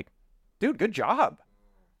day, I'm like, dude, good job.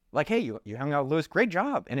 Like, hey, you hung out with Lewis, great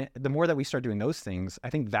job. And the more that we start doing those things, I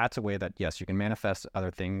think that's a way that, yes, you can manifest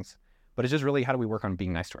other things. But it's just really how do we work on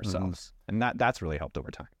being nice to ourselves? Mm-hmm. And that's really helped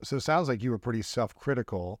over time. So it sounds like you were pretty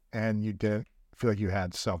self-critical and you didn't feel like you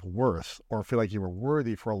had self-worth or feel like you were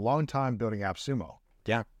worthy for a long time building AppSumo.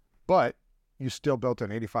 Yeah. But you still built an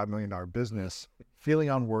 $85 million business feeling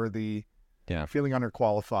unworthy, feeling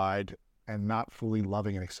underqualified, and not fully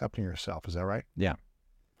loving and accepting yourself. Is that right? Yeah.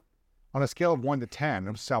 On a scale of 1 to 10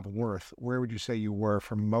 of self-worth, where would you say you were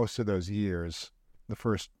for most of those years, the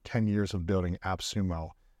first 10 years of building AppSumo?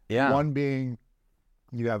 Yeah. 1 being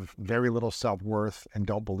you have very little self-worth and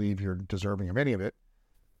don't believe you're deserving of any of it,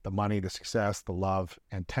 the money, the success, the love,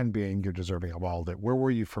 and 10 being you're deserving of all of it. Where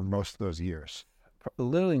were you for most of those years?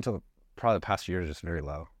 Literally probably the past year is just very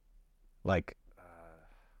low. Like,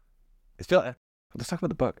 let's talk about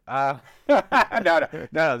the book.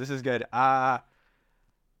 No, this is good.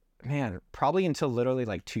 Man, probably until literally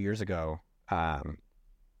like 2 years ago,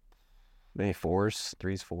 maybe 3s,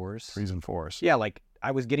 4s. 3s and 4s. Yeah, like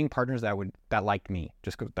I was getting partners that liked me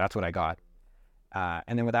just because that's what I got.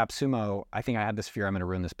 And then with AppSumo, I think I had this fear I'm going to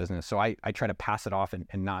ruin this business. So I try to pass it off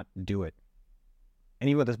and not do it. And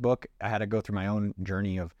even with this book, I had to go through my own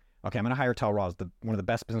journey of, okay, I'm going to hire Tal Ross, one of the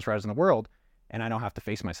best business writers in the world, and I don't have to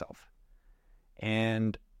face myself.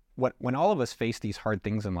 And when all of us face these hard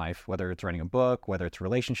things in life, whether it's writing a book, whether it's a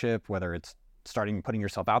relationship, whether it's putting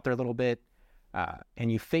yourself out there a little bit,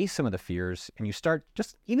 and you face some of the fears and you start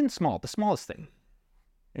just even the smallest thing.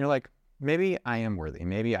 And you're like, maybe I am worthy.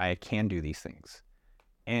 Maybe I can do these things.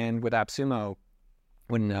 And with AppSumo,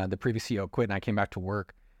 when the previous CEO quit and I came back to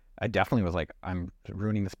work, I definitely was like, I'm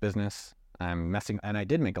ruining this business. I'm messing, and I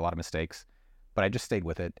did make a lot of mistakes, but I just stayed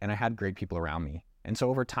with it. And I had great people around me. And so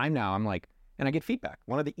over time now, I'm like, and I get feedback.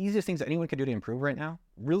 One of the easiest things that anyone can do to improve right now,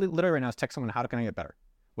 really literally right now, is text someone, how can I get better?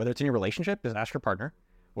 Whether it's in your relationship, just ask your partner.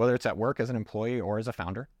 Whether it's at work as an employee or as a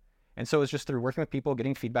founder. And so it's just through working with people,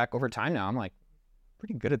 getting feedback over time now, I'm like,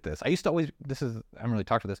 pretty good at this. I used to always, I haven't really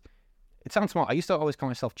talked about this. It sounds small. I used to always call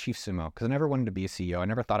myself Chief Sumo because I never wanted to be a CEO. I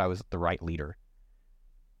never thought I was the right leader.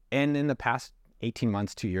 And in the past 18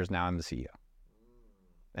 months, 2 years now, I'm the CEO.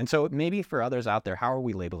 And so maybe for others out there, how are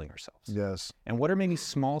we labeling ourselves? Yes. And what are maybe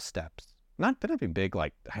small steps? Not that be big,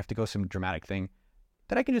 like I have to go some dramatic thing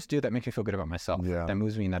that I can just do that makes me feel good about myself. Yeah. That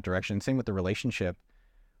moves me in that direction. Same with the relationship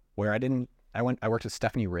where I worked with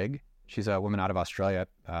Stephanie Rigg. She's a woman out of Australia,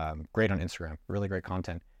 great on Instagram, really great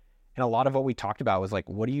content. And a lot of what we talked about was like,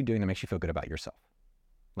 what are you doing that makes you feel good about yourself?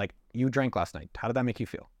 Like you drank last night. How did that make you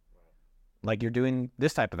feel? Like you're doing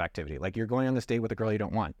this type of activity. Like you're going on this date with a girl you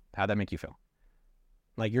don't want. How'd that make you feel?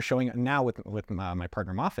 Like you're showing now with my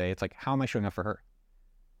partner Mafe, it's like, how am I showing up for her?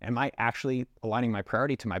 Am I actually aligning my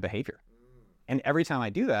priority to my behavior? And every time I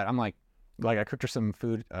do that, I'm like, Like I cooked her some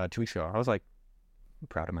food 2 weeks ago. I was like, I'm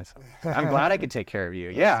proud of myself. I'm glad I could take care of you.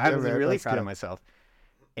 Yeah, I was really proud of myself.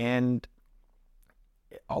 And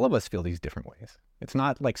all of us feel these different ways. It's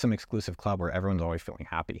not like some exclusive club where everyone's always feeling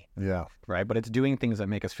happy. Yeah. Right. But it's doing things that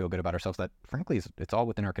make us feel good about ourselves that, frankly, it's all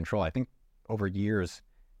within our control. I think over years,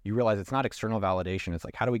 you realize it's not external validation. It's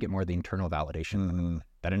like, how do we get more of the internal validation? Mm-hmm.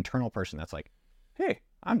 That internal person that's like, hey,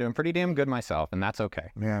 I'm doing pretty damn good myself, and that's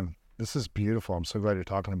okay. Man, this is beautiful. I'm so glad you're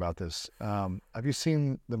talking about this. Have you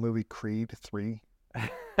seen the movie Creed 3?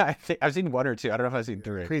 I've seen 1 or 2. I don't know if I've seen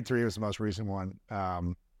 3. Creed 3 was the most recent one.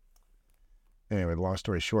 Anyway, long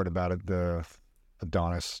story short about it, the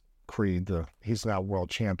Adonis Creed, he's now world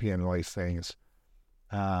champion and all these things.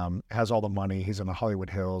 Has all the money. He's in the Hollywood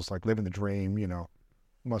Hills, like living the dream,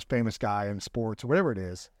 most famous guy in sports or whatever it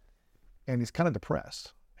is. And he's kind of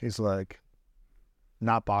depressed. He's like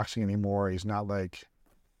not boxing anymore. He's not like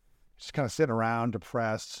just kind of sitting around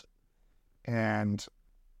depressed. And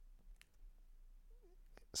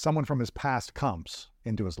someone from his past comes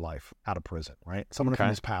into his life out of prison, right? Someone from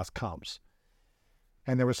his past comes.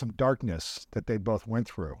 And there was some darkness that they both went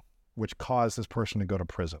through, which caused this person to go to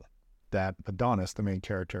prison that Adonis, the main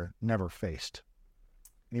character, never faced.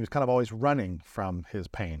 And he was kind of always running from his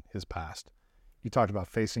pain, his past. You talked about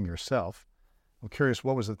facing yourself. I'm curious,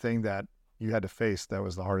 what was the thing that you had to face that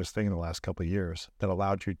was the hardest thing in the last couple of years that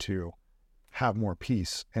allowed you to have more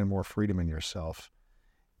peace and more freedom in yourself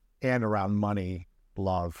and around money,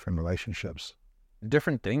 love, and relationships?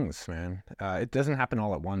 Different things, man. It doesn't happen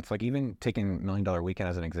all at once. Like even taking $1 Million Weekend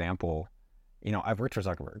as an example, I've worked for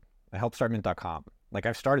Zuckerberg. I helped start Mint.com. Like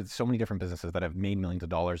I've started so many different businesses that have made millions of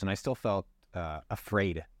dollars, and I still felt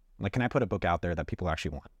afraid. Like, can I put a book out there that people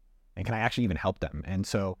actually want? And can I actually even help them? And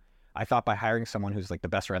so I thought by hiring someone who's like the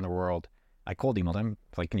best writer in the world, I cold emailed him.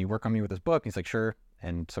 It's like, can you work on me with this book? He's like, sure.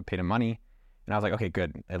 And so paid him money. And I was like, okay,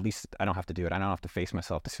 good. At least I don't have to do it. I don't have to face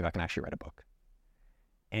myself to see if I can actually write a book.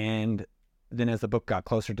 And then as the book got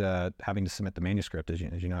closer to having to submit the manuscript, as you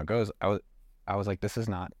know how it goes, I was like, this is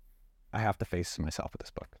not, I have to face myself with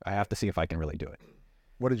this book. I have to see if I can really do it.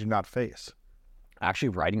 What did you not face? Actually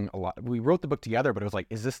writing a lot. We wrote the book together, but it was like,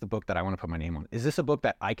 is this the book that I want to put my name on? Is this a book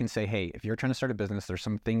that I can say, hey, if you're trying to start a business, there's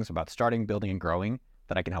some things about starting, building, and growing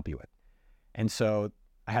that I can help you with. And so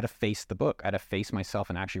I had to face the book. I had to face myself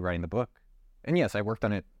in actually writing the book. And yes, I worked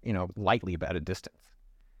on it, lightly, but at a distance.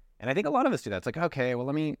 And I think a lot of us do that. It's like, okay, well,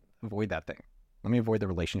 let me avoid that thing. Let me avoid the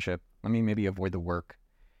relationship. Let me maybe avoid the work.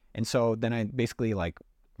 And so then I basically I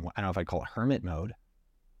don't know if I'd call it hermit mode,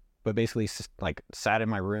 but basically like sat in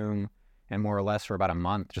my room and more or less for about a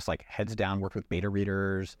month, just like heads down, worked with beta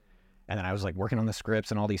readers. And then I was like working on the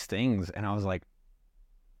scripts and all these things. And I was like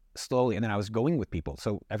slowly, and then I was going with people.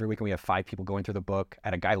 So every weekend we have 5 people going through the book. I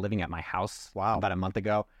had a guy living at my house about a month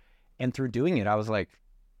ago. And through doing it, I was like,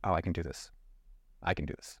 oh, I can do this. I can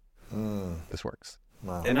do this. This works.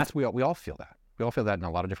 Wow. And we all feel that. We all feel that in a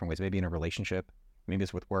lot of different ways. Maybe in a relationship, maybe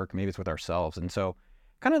it's with work, maybe it's with ourselves. And so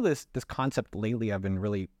kind of this concept lately I've been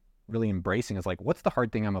really, really embracing is like, what's the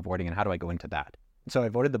hard thing I'm avoiding and how do I go into that? And so I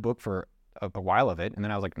avoided the book for a while of it. And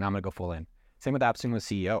then I was like, no, I'm going to go full in. Same with Absent with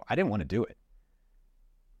CEO. I didn't want to do it.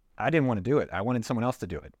 I wanted someone else to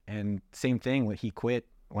do it. And same thing when he quit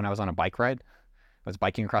when I was on a bike ride. I was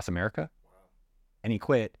biking across America. And he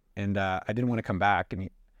quit. And I didn't want to come back. And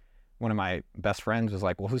one of my best friends was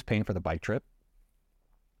like, well, who's paying for the bike trip?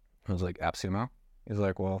 I was like, AppSumo. He's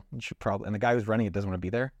like, well, you should probably, and the guy who's running it doesn't want to be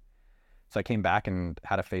there. So I came back and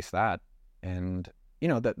had to face that. And,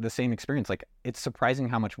 the same experience, like it's surprising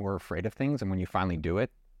how much we're afraid of things. And when you finally do it,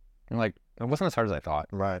 you're like, it wasn't as hard as I thought.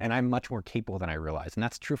 Right. And I'm much more capable than I realized. And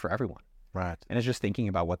that's true for everyone. Right. And it's just thinking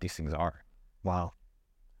about what these things are. Wow.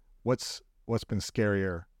 What's been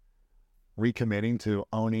scarier? Recommitting to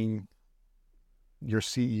owning your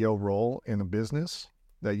CEO role in a business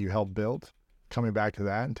that you helped build, coming back to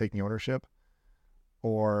that and taking ownership,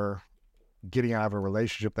 or getting out of a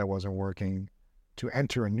relationship that wasn't working to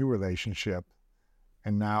enter a new relationship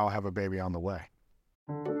and now have a baby on the way?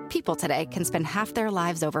 People today can spend half their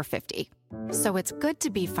lives over 50. So it's good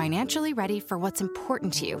to be financially ready for what's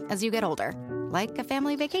important to you as you get older, like a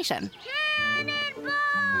family vacation.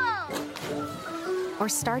 Or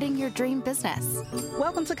starting your dream business.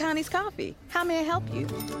 Welcome to Connie's Coffee. How may I help you?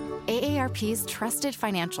 AARP's trusted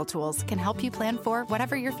financial tools can help you plan for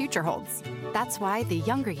whatever your future holds. That's why the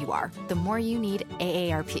younger you are, the more you need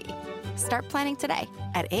AARP. Start planning today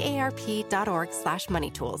at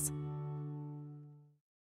aarp.org/moneytools.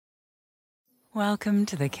 Welcome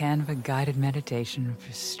to the Canva guided meditation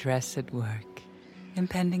for stress at work.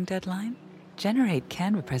 Impending deadline? Generate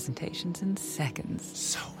Canva presentations in seconds.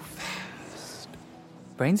 So fast.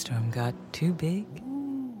 Brainstorm got too big?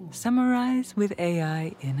 Summarize with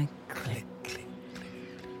AI in a click.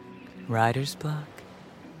 Writer's block.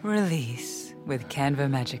 Release with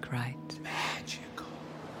Canva Magic Write. Magical.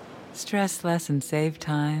 Stress less and save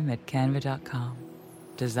time at canva.com.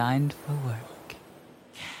 Designed for work.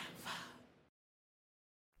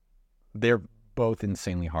 They're both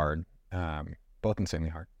insanely hard. Both insanely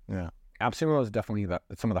hard. Yeah. AppSumo is definitely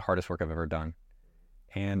some of the hardest work I've ever done.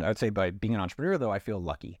 And I would say by being an entrepreneur, though, I feel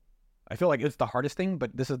lucky. I feel like it's the hardest thing,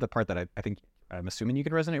 but this is the part that I think I'm assuming you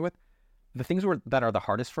can resonate with. The things that are the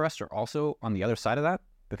hardest for us are also, on the other side of that,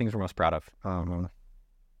 the things we're most proud of.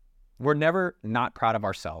 We're never not proud of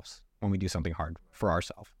ourselves when we do something hard for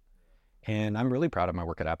ourselves. And I'm really proud of my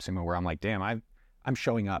work at AppSumo, where I'm like, damn, I'm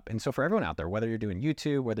showing up. And so for everyone out there, whether you're doing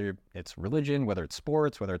YouTube, whether it's religion, whether it's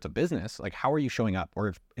sports, whether it's a business, like, how are you showing up,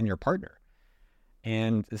 or in your partner?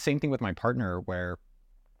 And the same thing with my partner, where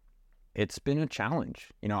it's been a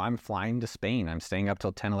challenge. You know, I'm flying to Spain. I'm staying up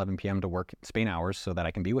till 10, 11 p.m. to work Spain hours so that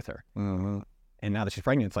I can be with her. Mm-hmm. And now that she's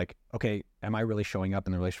pregnant, it's like, okay, am I really showing up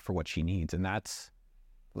in the relationship for what she needs? And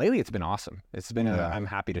lately it's been awesome. It's been I'm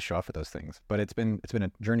happy to show up for those things, but it's been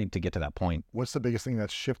a journey to get to that point. What's the biggest thing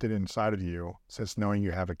that's shifted inside of you since knowing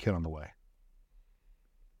you have a kid on the way?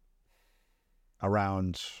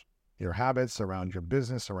 Around your habits, around your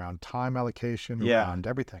business, around time allocation, around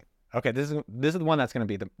everything. Okay, this is the one that's going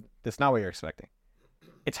to be it's not what you're expecting.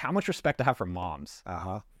 It's how much respect I have for moms.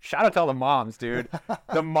 Shout out to all the moms, dude.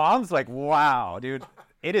 The moms, like, wow, dude,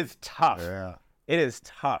 it is tough. Yeah, it is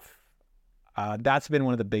tough. That's been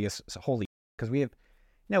one of the biggest. Because we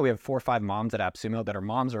have 4 or 5 moms at AppSumo that are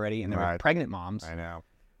moms already, and they're pregnant moms. I know.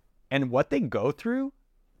 And what they go through,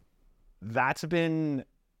 that's been.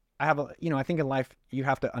 I think in life you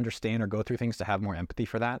have to understand or go through things to have more empathy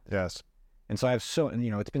for that. Yes. And so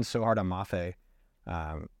it's been so hard on Mafe.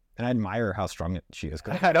 And I admire how strong she is,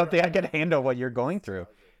 because I don't think I can handle what you're going through.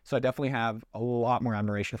 So I definitely have a lot more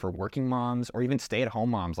admiration for working moms, or even stay-at-home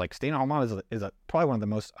moms. Like, stay-at-home mom is probably one of the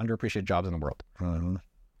most underappreciated jobs in the world. Mm-hmm.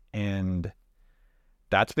 And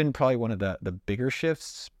that's been probably one of the bigger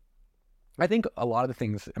shifts. I think a lot of the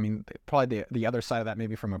things, I mean, probably the other side of that,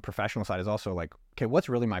 maybe from a professional side, is also like, okay, what's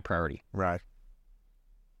really my priority? Right.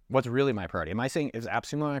 What's really my priority? Am I saying, is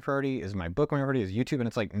AppSumo my priority? Is my book my priority? Is YouTube? And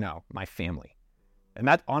it's like, no, my family. And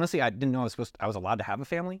that, honestly, I didn't know I was allowed to have a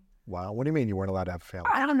family. Wow. What do you mean you weren't allowed to have a family?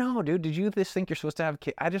 I don't know, dude. Did you just think you're supposed to have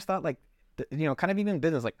kids? I just thought, like, kind of even in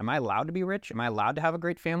business, like, am I allowed to be rich? Am I allowed to have a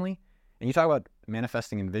great family? And you talk about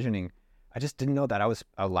manifesting and visioning. I just didn't know that I was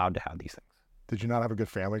allowed to have these things. Did you not have a good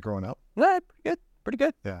family growing up? Yeah, pretty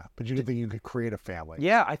good. Yeah, but you didn't think you could create a family.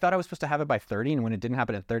 Yeah, I thought I was supposed to have it by 30, and when it didn't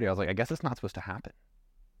happen at 30, I was like, I guess it's not supposed to happen.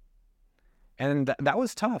 And that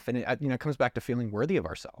was tough, and it comes back to feeling worthy of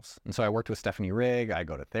ourselves. And so I worked with Stephanie Rigg, I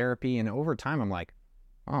go to therapy, and over time I'm like,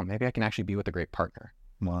 oh, maybe I can actually be with a great partner.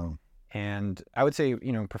 Wow. And I would say,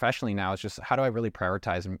 professionally now, it's just, how do I really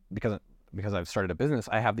prioritize? Because I've started a business,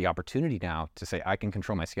 I have the opportunity now to say I can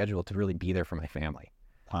control my schedule to really be there for my family.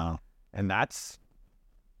 Wow. And that's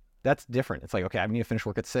different. It's like, okay, I need to finish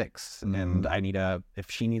work at 6, and I need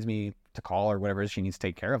if she needs me to call or whatever she needs to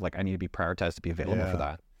take care of, like, I need to be prioritized to be available for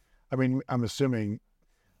that. I mean, I'm assuming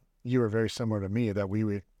you were very similar to me,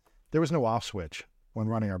 that there was no off switch when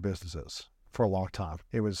running our businesses for a long time.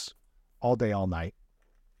 It was all day, all night,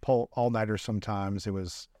 all-nighters sometimes. It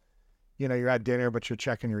was, you're at dinner, but you're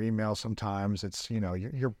checking your email sometimes. It's,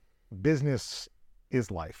 your business is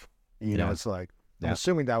life. It's like, I'm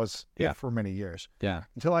assuming that was it for many years. Yeah.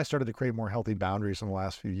 Until I started to create more healthy boundaries in the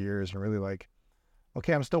last few years, and really like,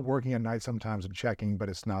 okay, I'm still working at night sometimes, I'm checking, but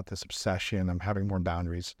it's not this obsession. I'm having more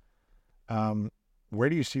boundaries. Where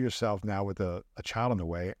do you see yourself now with a child on the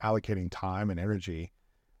way, allocating time and energy?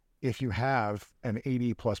 If you have an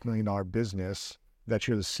 $80+ million business that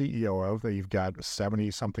you're the CEO of, that you've got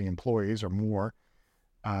 70 something employees or more,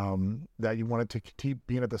 that you want it to keep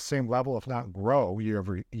being at the same level, if not grow year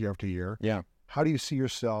after year. Yeah. How do you see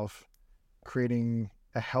yourself creating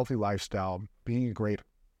a healthy lifestyle, being a great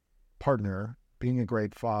partner, being a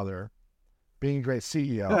great father, being a great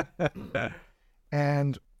CEO,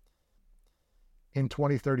 and in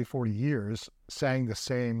 20, 30, 40 years, saying the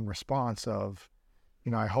same response of,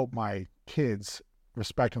 I hope my kids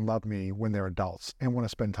respect and love me when they're adults and want to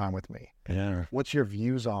spend time with me. Yeah. What's your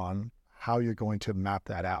views on how you're going to map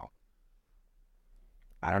that out?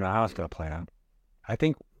 I don't know how it's going to play out. I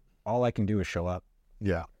think all I can do is show up.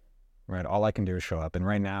 Yeah. Right. All I can do is show up. And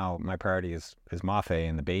right now, my priority is Mafe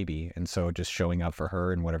and the baby. And so just showing up for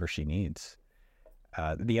her and whatever she needs.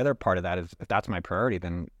 The other part of that is, if that's my priority,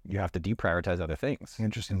 then you have to deprioritize other things.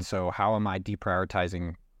 Interesting. And so how am I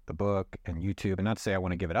deprioritizing the book and YouTube? And not to say I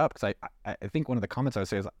want to give it up, because I think one of the comments I would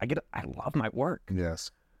say is, I love my work.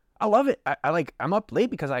 Yes. I love it. I'm up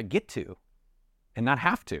late because I get to and not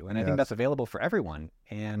have to. And I think that's available for everyone.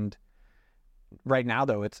 And right now,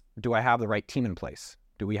 though, it's, do I have the right team in place?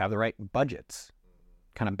 Do we have the right budgets,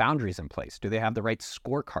 kind of boundaries in place? Do they have the right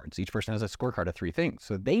scorecards? Each person has a scorecard of 3 things,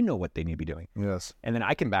 so they know what they need to be doing. Yes. And then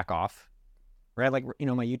I can back off, right? Like, you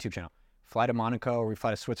know, my YouTube channel, fly to Monaco, or we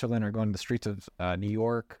fly to Switzerland, or go into the streets of New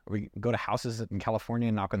York, or we go to houses in California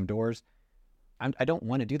and knock on doors. I don't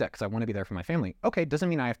want to do that because I want to be there for my family. Okay, doesn't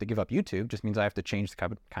mean I have to give up YouTube, just means I have to change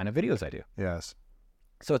the kind of videos I do. Yes.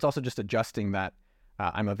 So it's also just adjusting that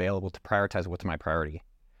I'm available to prioritize what's my priority.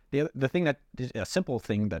 The thing that, a simple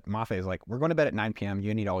thing that Mafe is like, we're going to bed at 9 p.m.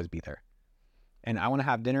 You need to always be there. And I want to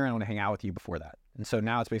have dinner and I want to hang out with you before that. And so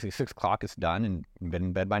now it's basically 6 o'clock, it's done, and been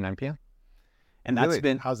in bed by 9 p.m. And that's really?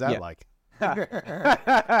 been... How's that like?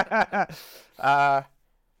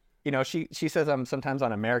 You know, she says I'm sometimes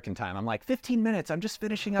on American time. I'm like, 15 minutes. I'm just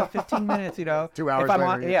finishing up 15 minutes, you know. 2 hours if I'm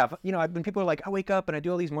later. on, you know, when people are like, I wake up and I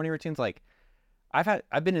do all these morning routines, like,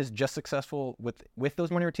 I've been as just successful with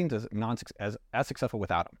those morning routines as successful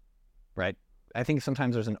without them, right? I think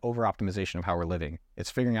sometimes there's an over-optimization of how we're living.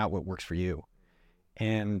 It's figuring out what works for you.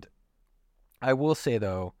 And I will say,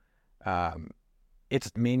 though,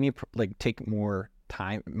 it's made me like take more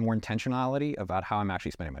time, more intentionality about how I'm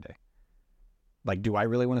actually spending my day. Like, do I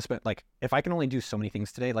really want to spend, like, if I can only do so many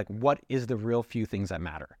things today, like, what is the real few things that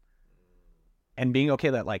matter? And being okay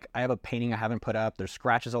that, like, I have a painting I haven't put up, there's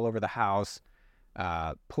scratches all over the house,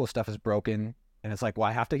 pool stuff is broken, and it's like, well,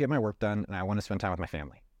 I have to get my work done, and I want to spend time with my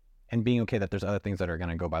family. And being okay that there's other things that are going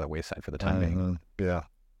to go by the wayside for the time being. Yeah.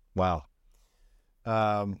 Wow.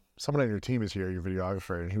 Someone on your team is here, your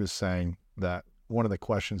videographer, and he was saying that one of the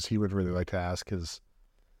questions he would really like to ask is,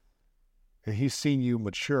 he's seen you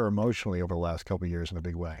mature emotionally over the last couple of years in a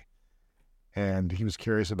big way. And he was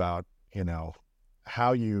curious about, you know,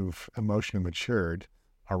 how you've emotionally matured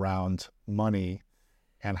around money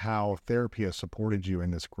and how therapy has supported you in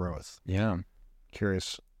this growth. Yeah.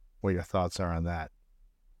 Curious what your thoughts are on that.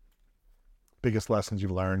 Biggest lessons you've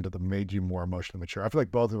learned that made you more emotionally mature. I feel like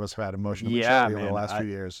both of us have had emotional maturity over the last few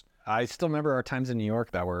years. I still remember our times in New York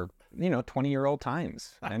that were, you know, 20-year-old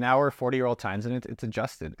times. And now we're 40-year-old times, and it's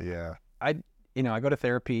adjusted. Yeah. I go to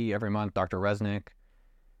therapy every month, Dr. Resnick,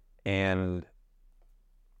 and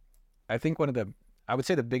I think I would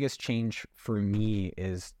say the biggest change for me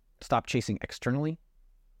is stop chasing externally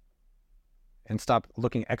and stop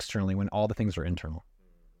looking externally when all the things are internal.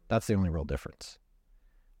 That's the only real difference.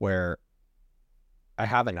 Where I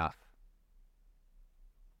have enough.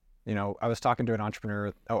 You know, I was talking to an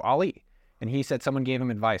entrepreneur, Ali, and he said someone gave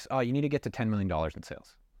him advice. Oh, you need to get to $10 million in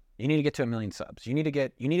sales. You need to get to 1 million subs. You need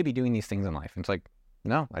to be doing these things in life. And it's like,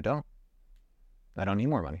 no, I don't need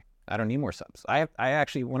more money. I don't need more subs. I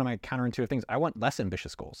actually, one of my counterintuitive things, I want less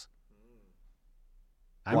ambitious goals.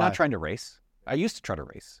 I'm not trying to race. I used to try to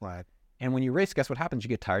race. Right. And when you race, guess what happens? You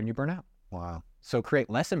get tired and you burn out. Wow. So create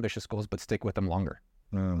less ambitious goals, but stick with them longer.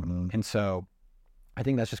 Mm-hmm. And so I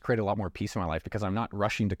think that's just created a lot more peace in my life because I'm not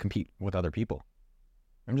rushing to compete with other people.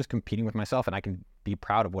 I'm just competing with myself, and I can be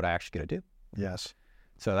proud of what I actually get to do. Yes.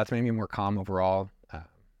 So that's made me more calm overall.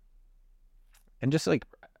 And just like,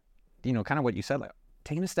 you know, kind of what you said, like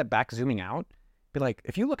taking a step back, zooming out, be like,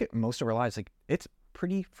 if you look at most of our lives, like it's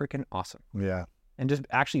pretty freaking awesome. Yeah. And just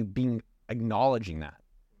actually acknowledging that.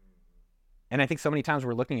 And I think so many times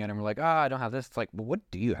we're looking at it and we're like, I don't have this. It's like, well, what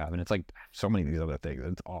do you have? And it's like, so many of these other things.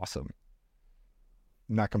 It's awesome.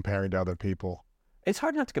 Not comparing to other people. It's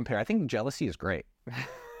hard not to compare. I think jealousy is great.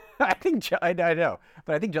 I know,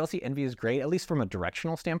 but I think jealousy, envy is great, at least from a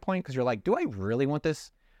directional standpoint, because you're like, do I really want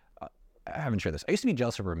this? I haven't shared this. I used to be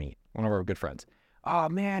jealous of Ramit, one of our good friends. Oh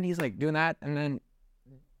man, he's like doing that. And then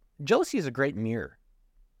jealousy is a great mirror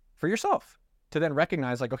for yourself to then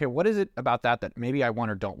recognize like, okay, what is it about that maybe I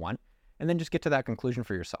want or don't want? And then just get to that conclusion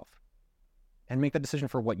for yourself and make the decision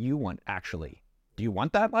for what you want actually. Do you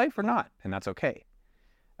want that life or not? And that's okay.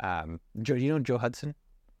 Joe, you know Joe Hudson?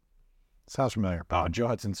 Sounds familiar. Oh, Joe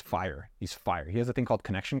Hudson's fire. He's fire. He has a thing called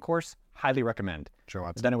Connection Course. Highly recommend. Joe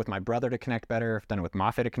Hudson. I've done it with my brother to connect better. I've done it with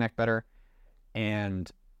Mafe to connect better. And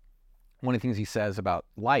one of the things he says about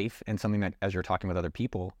life and something that as you're talking with other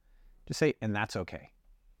people, just say, and that's okay.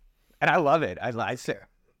 And I love it. I say,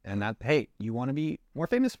 and that, hey, you want to be more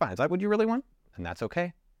famous? Fine. Is that what you really want? And that's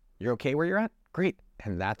okay. You're okay where you're at? Great.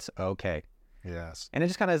 And that's okay. Yes. And it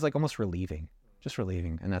just kind of is like almost relieving. Just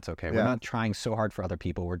relieving, and that's okay. Yeah. We're not trying so hard for other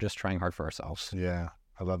people. We're just trying hard for ourselves. Yeah,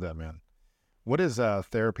 I love that, man. What has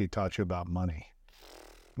therapy taught you about money?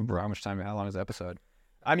 How long is the episode?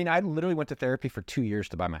 I mean, I literally went to therapy for 2 years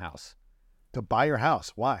to buy my house. To buy your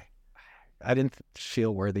house? Why? I didn't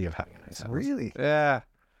feel worthy of having a house. Really? Yeah.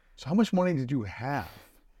 So how much money did you have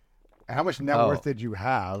And how much net worth did you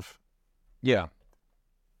have? Yeah.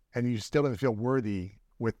 And you still didn't feel worthy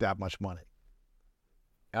with that much money?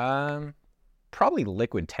 Probably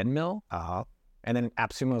liquid 10 mil. And then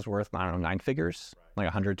AppSumo was worth, I don't know, 9 figures, like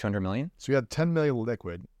 100, 200 million. So you had 10 million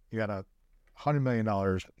liquid. You had $100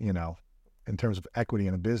 million, you know, in terms of equity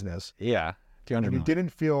in a business. Yeah. 200 and you million. didn't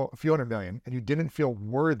feel a few hundred million, and you didn't feel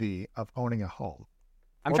worthy of owning a home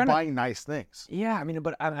I'm or trying buying nice things. Yeah, I mean,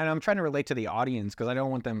 but I'm trying to relate to the audience because I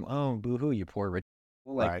don't want them, oh, boo-hoo, you poor rich.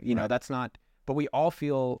 Like, Right, you know, that's not, but we all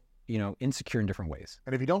feel, you know, insecure in different ways.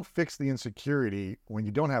 And if you don't fix the insecurity when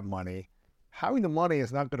you don't have money, having the money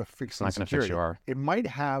is not going to fix the It's not going to fix insecurity. your It might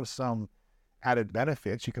have some added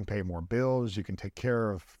benefits. You can pay more bills. You can take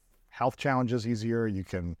care of health challenges easier. You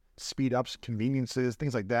can speed up conveniences,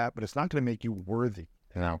 things like that. But it's not going to make you worthy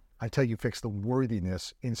until you fix the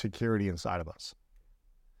worthiness insecurity inside of us.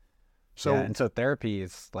 So, yeah, and so therapy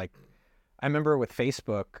is like, I remember with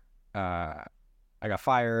Facebook, I got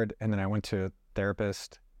fired and then I went to a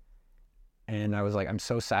therapist and I was like, I'm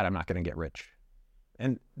so sad I'm not going to get rich.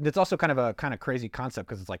 And it's also kind of a crazy concept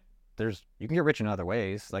because it's like, you can get rich in other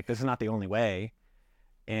ways. Like, this is not the only way.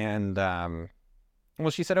 And, well,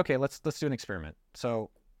 she said, okay, let's do an experiment. So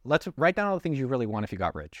let's write down all the things you really want if you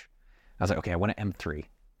got rich. I was like, okay, I want an M3.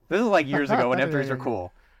 This is like years ago when M3s were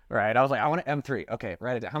cool. Right. I was like, I want an M3. Okay,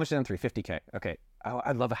 write it down. How much is M3? 50K. Okay.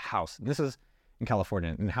 I'd love a house. This is in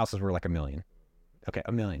California, and houses were like $1 million. Okay,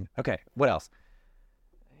 $1 million. Okay, what else?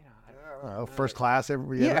 First class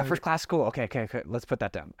every Yeah, first class, cool. Okay. Let's put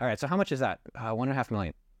that down. All right, so how much is that? $1.5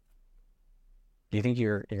 million. Do you think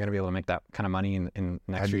you're going to be able to make that kind of money in the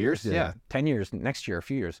next few years? Yeah. 10 years, next year, a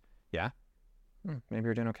few years. Yeah. Maybe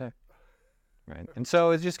you're doing okay. Right. And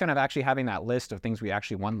so it's just kind of actually having that list of things we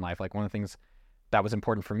actually want in life. Like, one of the things that was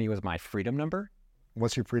important for me was my freedom number.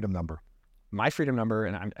 What's your freedom number? My freedom number,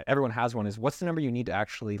 and everyone has one, is what's the number you need to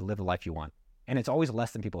actually live the life you want? And it's always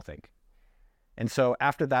less than people think. And so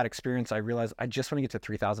after that experience, I realized I just want to get to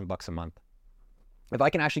 $3,000 a month. If I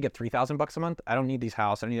can actually get $3,000 a month, I don't need these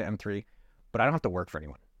houses, I don't need an M3, but I don't have to work for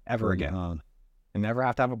anyone ever again. I never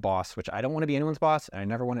have to have a boss, which I don't want to be anyone's boss, and I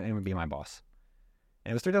never want anyone to be my boss.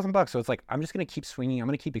 And it was $3,000. So it's like, I'm just going to keep swinging. I'm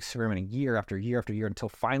going to keep experimenting year after year after year until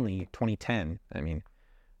finally 2010,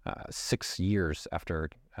 6 years after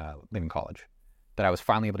leaving college, that I was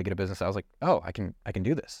finally able to get a business. I was like, oh, I can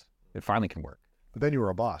do this. It finally can work. But then you were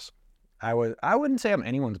a boss. I wouldn't say I'm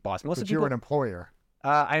anyone's boss. Most of you were an employer.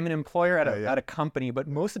 I'm an employer at a company, but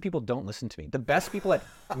most of the people don't listen to me.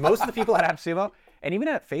 Most of the people at AppSumo, and even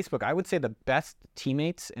at Facebook, I would say the best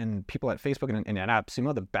teammates and people at Facebook and at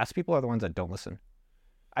AppSumo, the best people are the ones that don't listen.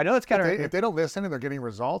 I know it's kind of... If they don't listen and they're getting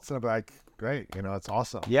results, then I'll be like, great, it's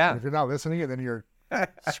awesome. Yeah. And if you're not listening, and then you're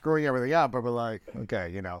screwing everything up, but we're like,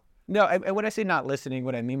 okay, No, and when I say not listening,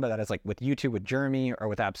 what I mean by that is like with YouTube, with Jeremy, or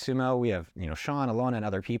with AppSumo, we have, Sean, Alona, and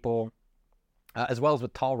other people, as well as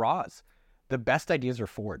with Tal Raz. The best ideas are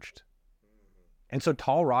forged. And so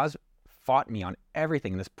Tal Raz fought me on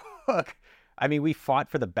everything in this book. I mean, we fought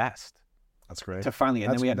for the best. That's great. To finally,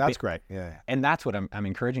 and then we had... That's great, yeah. And that's what I'm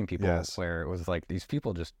encouraging people, where it was like, these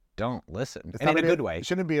people just don't listen. And in a good way. It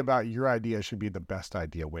shouldn't be about your idea, it should be the best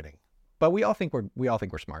idea winning. But we all think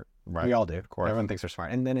we're smart. Right. We all do. Of course. Everyone thinks they're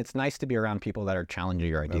smart. And then it's nice to be around people that are challenging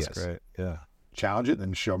your ideas. That's great. Yeah. Challenge it,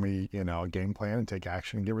 then show me, a game plan and take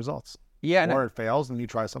action and get results. Yeah. Or it fails and you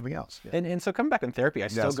try something else. Yeah. And so coming back in therapy, I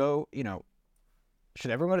still go,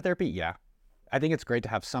 should everyone go to therapy? Yeah. I think it's great to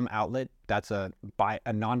have some outlet that's a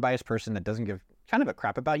non-biased person that doesn't give kind of a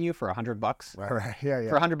crap about you for $100. Right. Yeah.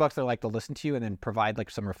 For $100, they're like, they'll listen to you and then provide like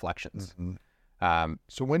some reflections. Mm-hmm.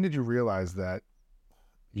 So when did you realize that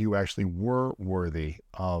you actually were worthy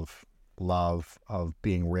of love, of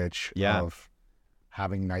being rich, of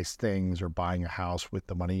having nice things or buying a house with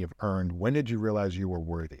the money you've earned? When did you realize you were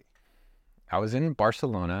worthy? I was in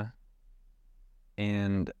Barcelona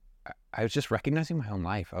and I was just recognizing my own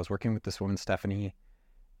life. I was working with this woman, Stephanie,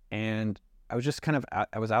 and I was just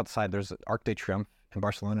I was outside. There's Arc de Triomphe in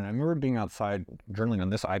Barcelona. And I remember being outside journaling on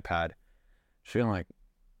this iPad, feeling like,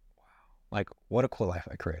 wow, like what a cool life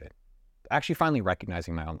I created. Actually finally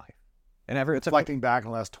recognizing my own life. And it's reflecting back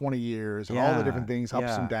on the last 20 years and all the different things,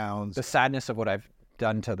 ups and downs. The sadness of what I've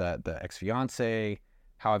done to the ex-fiance,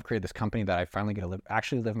 how I've created this company that I finally get to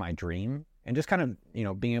actually live my dream. And just kind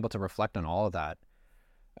of, being able to reflect on all of that,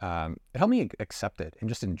 it helped me accept it and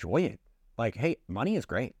just enjoy it. Like, hey, money is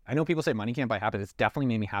great. I know people say money can't buy happiness. It's definitely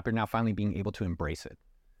made me happier now, finally being able to embrace it.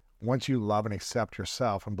 Once you love and accept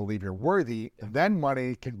yourself and believe you're worthy, then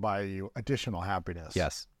money can buy you additional happiness.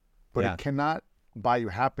 Yes. But it cannot buy you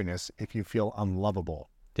happiness if you feel unlovable.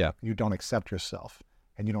 Yeah. You don't accept yourself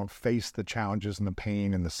and you don't face the challenges and the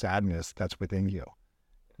pain and the sadness that's within you.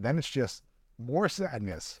 then it's just more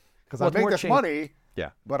sadness because Well, I it's make more this money,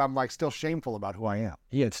 Yeah. but I'm like still shameful about who I am.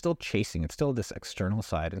 Yeah, it's still chasing. It's still this external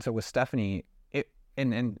side. And so with Stephanie,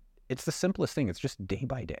 and it's the simplest thing. It's just day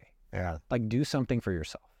by day. Yeah. Like, do something for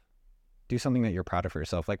yourself. Do something that you're proud of for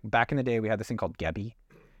yourself. Like, back in the day, we had this thing called Gebby.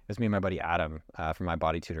 It was me and my buddy Adam from my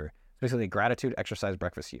body tutor. It's basically gratitude, exercise,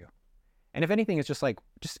 breakfast, you. And if anything, it's just like,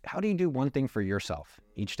 how do you do one thing for yourself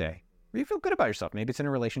each day where you feel good about yourself? Maybe it's in a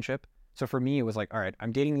relationship. So for me, it was like, all right,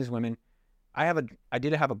 I'm dating these women. I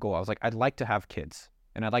did have a goal. I was like, I'd like to have kids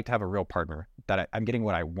and I'd like to have a real partner that I'm getting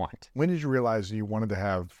what I want. When did you realize you wanted to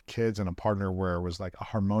have kids and a partner where it was like a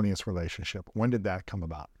harmonious relationship? When did that come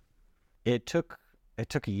about? It took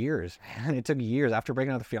years, man. It took years. After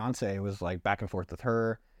breaking up with the fiance, it was like back and forth with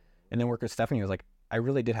her. And then working with Stephanie, it was like, I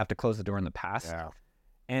really did have to close the door in the past. Yeah.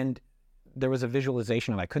 And there was a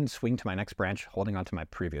visualization of I couldn't swing to my next branch holding on to my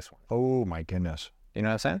previous one. Oh my goodness. You know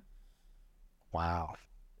what I'm saying? Wow.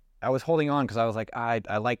 I was holding on because I was like, I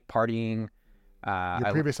like partying.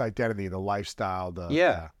 Your previous identity, the lifestyle,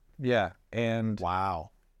 Yeah. And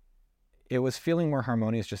wow. it was feeling more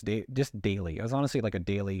harmonious just daily. It was honestly like a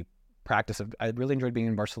daily practice I really enjoyed being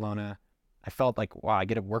in Barcelona. I felt like, wow, I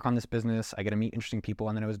get to work on this business. I get to meet interesting people.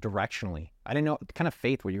 And then it was directionally. I didn't know kind of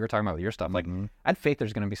faith, what you were talking about with your stuff. Like I had faith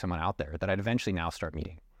there's going to be someone out there that I'd eventually now start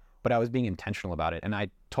meeting. But I was being intentional about it. And I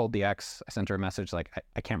told the ex, I sent her a message like,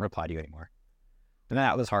 I can't reply to you anymore. And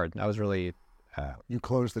that was hard. That was really... you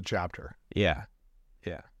closed the chapter. Yeah.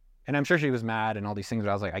 And I'm sure she was mad and all these things, but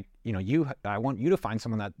I was like, I want you to find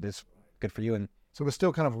someone that is good for you. And so it was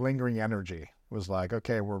still kind of lingering energy. It was like,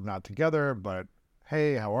 okay, we're not together, but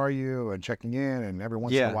hey, how are you? And checking in, and every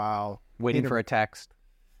once in a while, waiting for a text.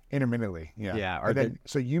 Intermittently, yeah. Yeah.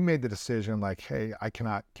 So you made the decision like, hey, I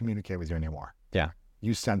cannot communicate with you anymore. Yeah.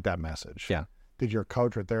 You sent that message. Yeah. Did your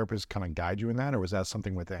coach or therapist kind of guide you in that, or was that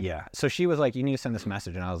something within? Yeah. So she was like, you need to send this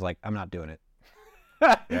message. And I was like, I'm not doing it.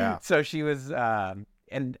 Yeah. So she was,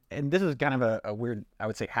 and this is kind of a weird, I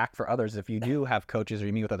would say, hack for others. If you do have coaches or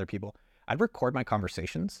you meet with other people, I'd record my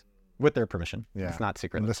conversations with their permission. Yeah. It's not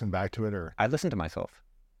secret. And listen back to it, or I listen to myself.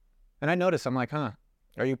 And I noticed, I'm like, are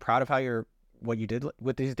you proud of what you did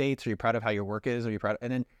with these dates? Are you proud of how your work is? Are you proud?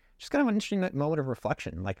 And then just kind of an interesting moment of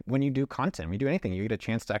reflection. Like when you do content, when you do anything, you get a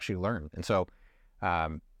chance to actually learn. And so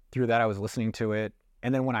through that, I was listening to it.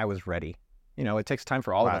 And then when I was ready, it takes time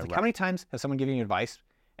for all of us. Like, how many times has someone given you advice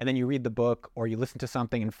and then you read the book or you listen to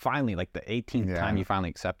something and finally, like the 18th time, you finally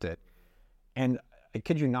accept it? And I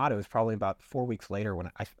kid you not, it was probably about 4 weeks later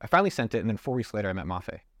when I finally sent it. And then 4 weeks later, I met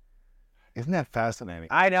Mafe. Isn't that fascinating?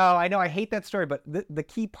 I know. I hate that story, but the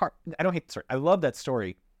key part, I don't hate the story. I love that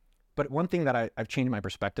story. But one thing that I've changed my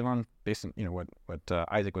perspective on based on, what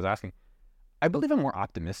Isaac was asking, I believe I'm more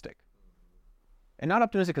optimistic. And not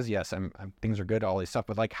optimistic because, yes, things are good, all this stuff,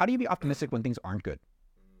 but like, how do you be optimistic when things aren't good?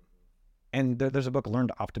 And there's a book, Learn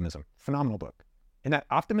to Optimism, phenomenal book. And that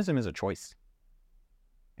optimism is a choice.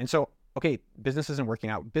 And so, okay, business isn't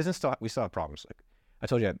working out. We still have problems. Like I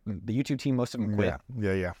told you, the YouTube team, most of them quit.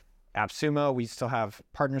 Yeah. AppSumo, we still have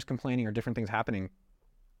partners complaining or different things happening.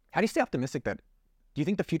 How do you stay optimistic do you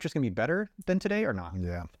think the future's going to be better than today or not?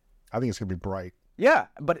 Yeah. I think it's going to be bright. Yeah,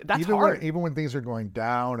 but that's hard. Even when things are going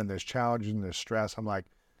down and there's challenges and there's stress, I'm like,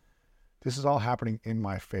 this is all happening in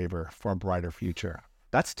my favor for a brighter future.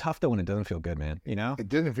 That's tough though when it doesn't feel good, man. It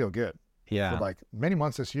didn't feel good. Yeah. For like many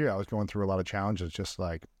months this year, I was going through a lot of challenges, just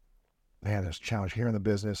like, man, there's a challenge here in the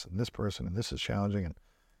business and this person and this is challenging and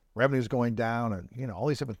revenue's going down and, all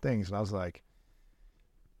these different things. And I was like,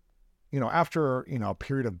 after, a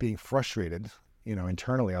period of being frustrated,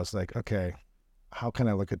 internally, I was like, okay, how can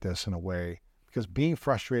I look at this in a way? Because being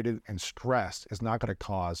frustrated and stressed is not going to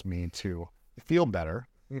cause me to feel better.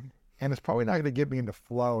 Mm-hmm. And it's probably not going to get me into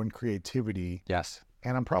flow and creativity. Yes.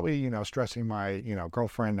 And I'm probably, stressing my,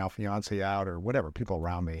 girlfriend, now fiance out or whatever, people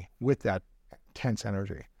around me with that tense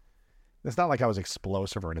energy. It's not like I was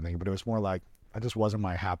explosive or anything, but it was more like I just wasn't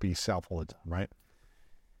my happy self all the time, right?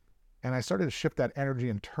 And I started to shift that energy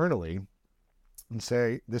internally and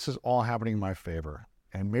say, this is all happening in my favor.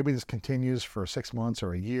 And maybe this continues for 6 months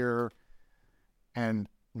or a year. And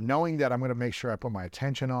knowing that I'm going to make sure I put my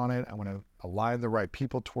attention on it, I'm going to align the right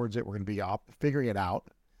people towards it. We're going to be figuring it out.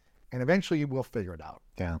 And eventually we'll figure it out.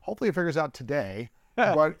 Yeah. Hopefully it figures out today.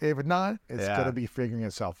 But if not, it's going to be figuring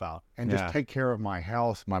itself out. And just take care of my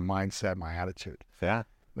health, my mindset, my attitude. Yeah.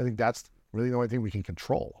 I think that's really the only thing we can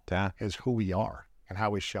control is who we are and how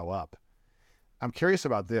we show up. I'm curious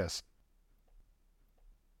about this.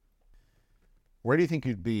 Where do you think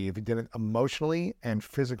you'd be if you didn't emotionally and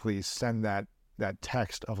physically send that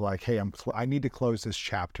text of like, hey, I need to close this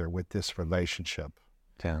chapter with this relationship?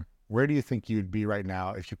 Yeah. where do you think you'd be right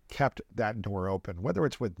now if you kept that door open, whether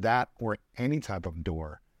it's with that or any type of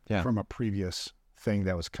door from a previous thing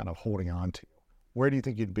that was kind of holding on to you? Where do you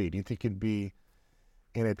think you'd be? Do you think you'd be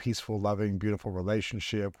in a peaceful, loving, beautiful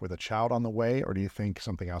relationship with a child on the way, or do you think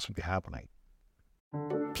something else would be happening?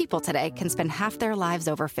 People today can spend half their lives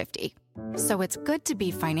over 50. So it's good to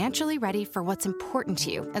be financially ready for what's important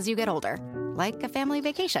to you as you get older, like a family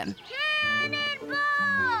vacation.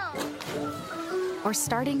 Or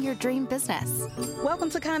starting your dream business.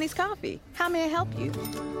 Welcome to Connie's Coffee. How may I help you?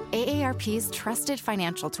 AARP's trusted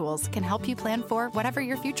financial tools can help you plan for whatever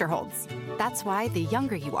your future holds. That's why the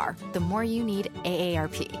younger you are, the more you need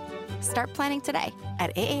AARP. Start planning today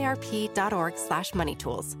at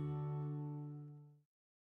aarp.org/moneytools.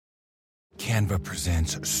 Canva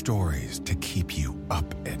presents stories to keep you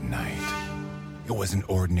up at night. It was an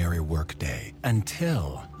ordinary workday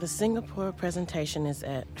until The Singapore presentation is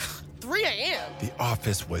at 3 a.m. the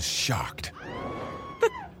office was shocked.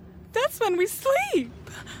 That's when we sleep.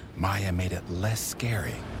 Maya made it less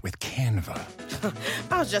scary with Canva.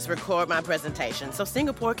 I'll just record my presentation so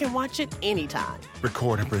Singapore can watch it anytime.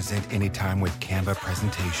 Record and present anytime with Canva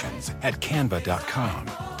presentations at canva.com.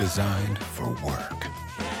 Designed for work.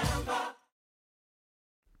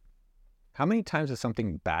 How many times has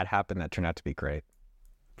something bad happened that turned out to be great?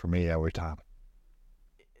 For me, every time.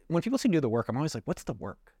 When people say do the work, I'm always like, what's the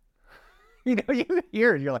work? You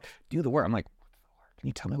hear it, you're like, do the work. I'm like, what's the work? Can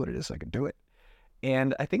you tell me what it is so I can do it?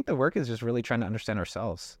 And I think the work is just really trying to understand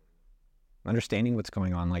ourselves, understanding what's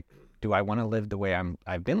going on. Like, do I want to live the way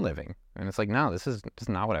I've been living? And it's like, no, this is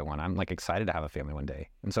not what I want. I'm like excited to have a family one day.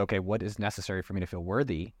 And so, okay, what is necessary for me to feel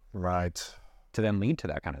worthy? Right. To then lead to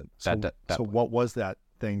that kind of, So what was that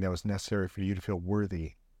thing that was necessary for you to feel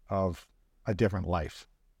worthy of a different life?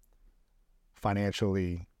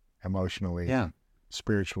 Financially, emotionally,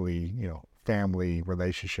 spiritually, family,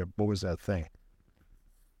 relationship. What was that thing?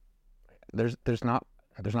 There's not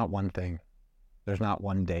one thing. There's not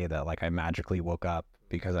one day that like I magically woke up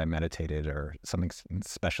because I meditated or something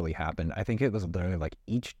specially happened. I think it was literally like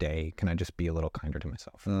each day, can I just be a little kinder to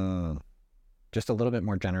myself? Just a little bit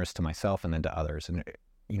more generous to myself and then to others. And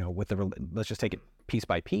let's just take it piece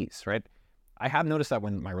by piece, right? I have noticed that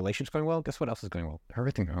when my relationship's going well, guess what else is going well?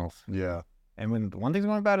 Everything else. Yeah. And when one thing's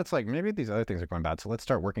going bad, it's like, maybe these other things are going bad. So let's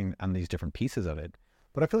start working on these different pieces of it.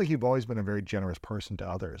 But I feel like you've always been a very generous person to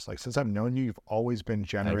others. Like since I've known you, you've always been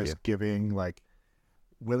generous, giving, like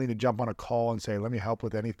willing to jump on a call and say, let me help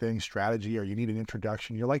with anything, strategy, or you need an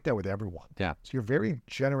introduction. You're like that with everyone. Yeah. So you're very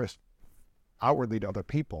generous outwardly to other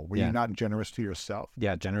people. Were you not generous to yourself?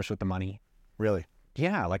 Yeah, generous with the money. Really?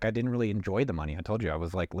 Yeah, like I didn't really enjoy the money. I told you I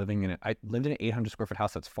was like I lived in an 800 square foot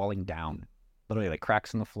house that's falling down, literally like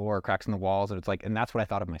cracks in the floor, cracks in the walls, and it's like, and that's what I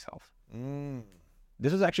thought of myself.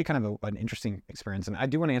 This was actually kind of an interesting experience, and I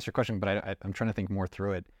do want to answer your question, but I'm trying to think more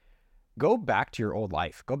through it. Go back to your old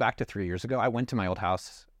life. Go back to 3 years ago. I went to my old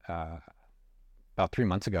house about 3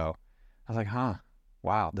 months ago. I was like,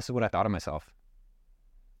 wow, this is what I thought of myself.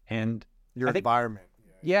 And your environment.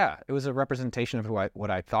 Yeah, it was a representation of what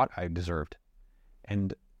I thought I deserved.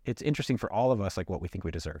 And it's interesting for all of us, like what we think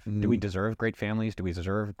we deserve. Do we deserve great families? Do we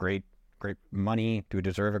deserve great money? Do we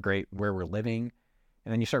deserve a great where we're living?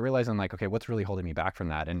 And then you start realizing like, okay, what's really holding me back from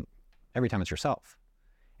that? And every time it's yourself.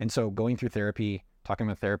 And so going through therapy, talking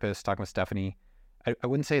with a therapist, talking with Stephanie, I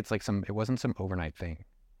wouldn't say it wasn't some overnight thing.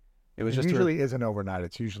 It was usually isn't overnight.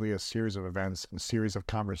 It's usually a series of events, a series of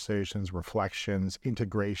conversations, reflections,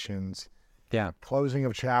 integrations, closing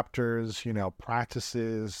of chapters,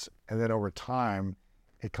 practices, and then over time,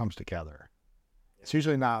 it comes together. It's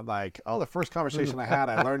usually not like, the first conversation I had,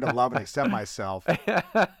 I learned to love and accept myself.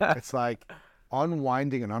 It's like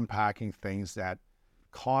unwinding and unpacking things that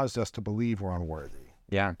caused us to believe we're unworthy.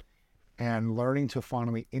 Yeah. And learning to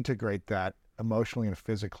finally integrate that emotionally and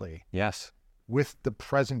physically. Yes. With the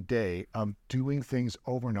present day of doing things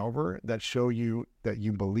over and over that show you that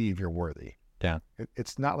you believe you're worthy. Yeah.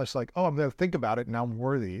 It's not just like, I'm going to think about it and I'm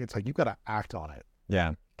worthy. It's like, you got to act on it.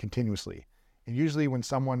 Yeah. Continuously. And usually when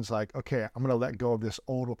someone's like, okay, I'm going to let go of this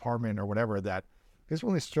old apartment or whatever that is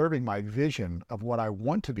really serving my vision of what I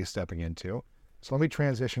want to be stepping into. So let me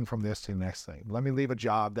transition from this to the next thing. Let me leave a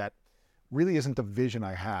job that really isn't the vision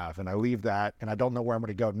I have. And I leave that and I don't know where I'm going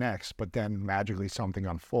to go next, but then magically something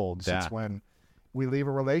unfolds. Yeah. It's when we leave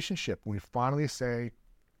a relationship. We finally say,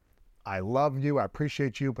 I love you, I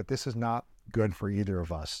appreciate you, but this is not good for either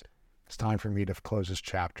of us. It's time for me to close this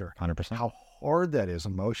chapter. 100%. How hard that is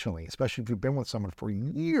emotionally, especially if you've been with someone for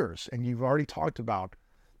years and you've already talked about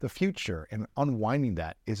the future, and unwinding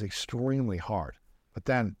that is extremely hard. But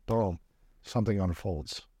then, boom, something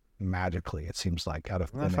unfolds magically, it seems like, out of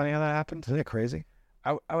Isn't that funny how that happens? Isn't it crazy?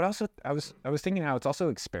 I would also, I was thinking how it's also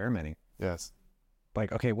experimenting. Yes.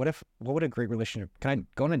 Like, okay, what would a great relationship, can I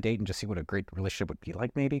go on a date and just see what a great relationship would be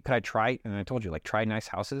like maybe? Could I try, and I told you, like, try nice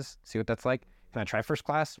houses, see what that's like. Can I try first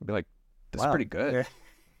class? Be like, this is pretty good.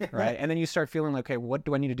 Yeah. Right? And then you start feeling like, okay, what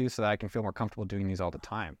do I need to do so that I can feel more comfortable doing these all the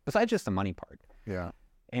time? Besides just the money part. Yeah.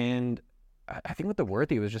 And I think with the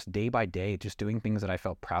worthy, it was just day by day, just doing things that I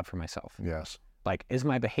felt proud for myself. Yes. Like, is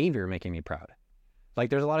my behavior making me proud? Like,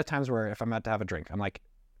 there's a lot of times where if I'm about to have a drink, I'm like,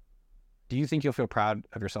 do you think you'll feel proud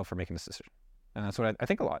of yourself for making this decision? And that's what I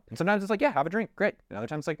think a lot. And sometimes it's like, yeah, have a drink, great. And other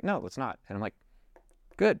times it's like, no, let's not. And I'm like,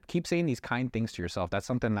 good. Keep saying these kind things to yourself. That's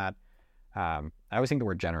something that I always think the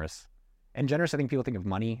word generous. And generous, I think people think of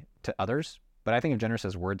money to others, but I think of generous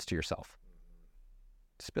as words to yourself.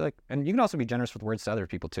 Just be like, and you can also be generous with words to other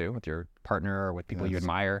people too, with your partner or with people you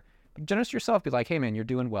admire. But generous to yourself, be like, hey man, you're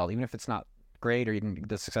doing well. Even if it's not great or you didn't get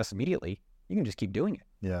the success immediately, you can just keep doing it.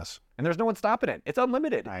 Yes. And there's no one stopping it. It's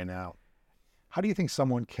unlimited. I know. How do you think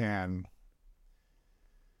someone can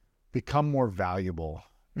become more valuable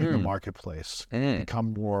in the marketplace,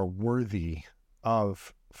 become more worthy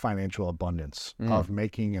of financial abundance, of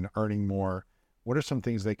making and earning more? What are some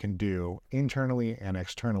things they can do internally and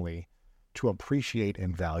externally to appreciate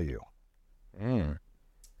and value?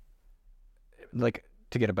 Like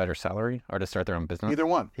to get a better salary or to start their own business? Either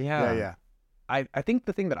one. Yeah. I think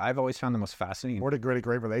the thing that I've always found the most fascinating, or to create a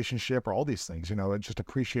great relationship, or all these things, just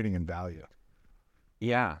appreciating and value.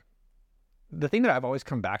 Yeah. The thing that I've always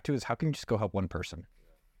come back to is how can you just go help one person?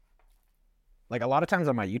 Like a lot of times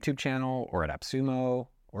on my YouTube channel or at AppSumo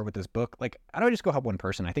or with this book, like how do I just go help one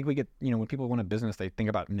person? I think we get, when people want a business, they think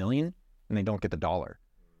about million and they don't get the dollar.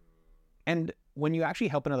 And when you actually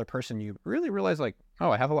help another person, you really realize like,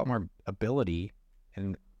 oh, I have a lot more ability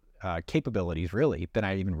and capabilities really than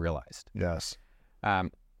I even realized. Yes.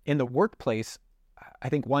 In the workplace, I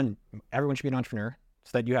think everyone should be an entrepreneur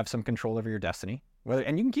so that you have some control over your destiny.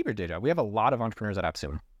 And you can keep your day job. We have a lot of entrepreneurs at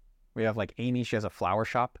AppSumo. We have like Amy, she has a flower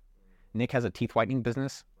shop. Nick has a teeth whitening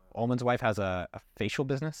business. Ullman's wife has a facial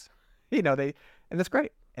business. And that's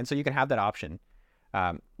great. And so you can have that option.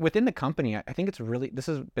 Within the company, I think this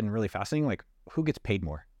has been really fascinating. Like who gets paid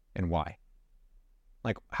more and why?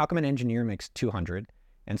 Like how come an engineer makes 200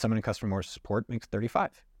 and someone in customer support makes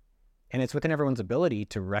 35? And it's within everyone's ability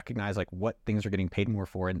to recognize like what things are getting paid more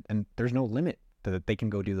for. And there's no limit that they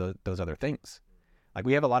can go do those other things. Like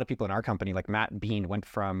we have a lot of people in our company, like Matt Bean went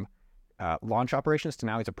from launch operations to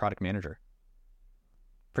now he's a product manager.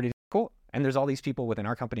 Pretty cool. And there's all these people within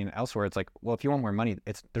our company and elsewhere. It's like, well, if you want more money,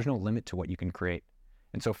 there's no limit to what you can create.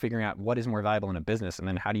 And so figuring out what is more valuable in a business and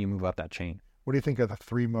then how do you move up that chain? What do you think are the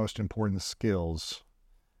 3 most important skills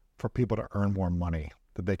for people to earn more money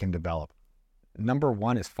that they can develop? Number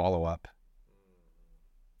 1 is follow up.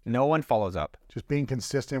 No one follows up. Just being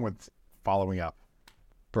consistent with following up.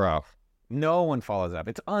 Bro. No one follows up.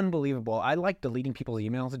 It's unbelievable. I like deleting people's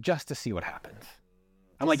emails just to see what happens.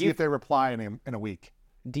 I'm like, see if they reply in a week.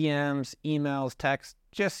 DMs, emails, texts,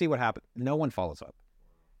 just see what happens. No one follows up.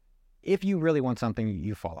 If you really want something,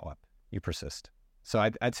 you follow up. You persist. So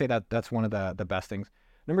I'd say that's one of the best things.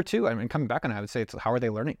 Number 2, coming back on it, I would say it's how are they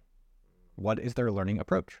learning? What is their learning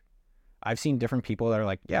approach? I've seen different people that are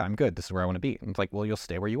like, yeah, I'm good. This is where I want to be. And it's like, well, you'll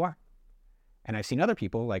stay where you are. And I've seen other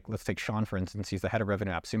people, like let's take Sean, for instance. He's the head of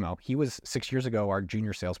revenue at AppSumo. He was 6 years ago our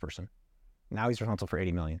junior salesperson. Now he's responsible for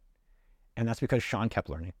 80 million. And that's because Sean kept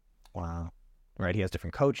learning. Wow. Right? He has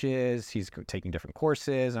different coaches. He's taking different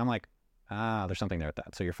courses. And I'm like, there's something there with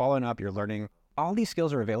that. So you're following up, you're learning. All these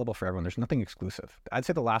skills are available for everyone. There's nothing exclusive. I'd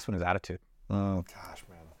say the last one is attitude. Oh, gosh,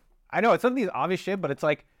 man. I know it's some of these obvious shit, but it's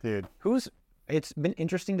like, dude, it's been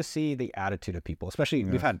interesting to see the attitude of people, especially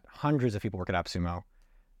we've had hundreds of people work at AppSumo.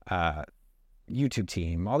 YouTube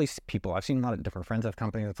team, all these people. I've seen a lot of different friends of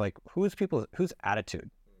companies. It's like, whose attitude?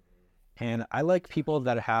 And I like people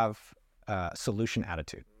that have solution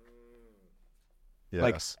attitude. Yes.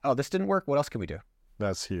 Like, oh, this didn't work. What else can we do?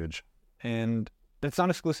 That's huge. And that's not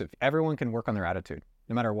exclusive. Everyone can work on their attitude,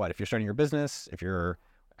 no matter what. If you're starting your business, if you're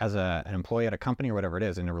as an employee at a company or whatever it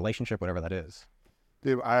is, in a relationship, whatever that is.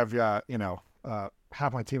 Dude, I have,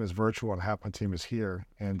 half my team is virtual and half my team is here.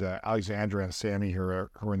 And Alexandra and Sammy who are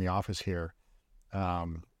in the office here.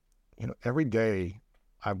 Every day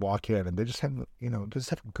I walk in and they just have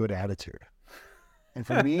a good attitude. And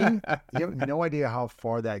for me, you have no idea how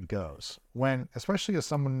far that goes. Especially as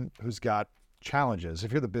someone who's got challenges.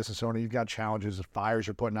 If you're the business owner, you've got challenges of fires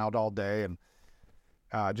you're putting out all day and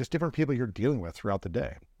just different people you're dealing with throughout the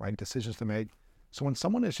day, right? Decisions to make. So when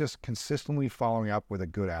someone is just consistently following up with a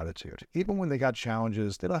good attitude, even when they got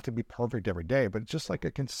challenges, they don't have to be perfect every day, but just like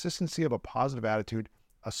a consistency of a positive attitude,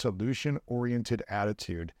 a solution-oriented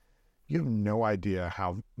attitude, You have no idea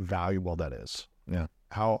how valuable that is. Yeah.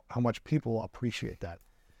 How much people appreciate that.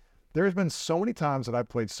 There's been so many times that I've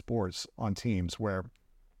played sports on teams where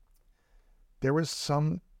there was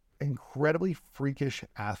some incredibly freakish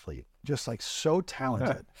athlete, just like so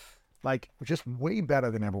talented, like just way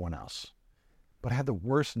better than everyone else, but had the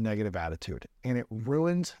worst negative attitude, and it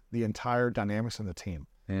ruined the entire dynamics of the team.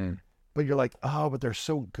 But you're like, oh, but they're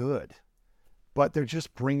so good. But they're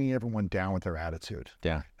just bringing everyone down with their attitude.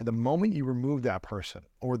 Yeah. And the moment you remove that person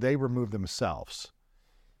or they remove themselves,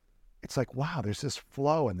 it's like, wow, there's this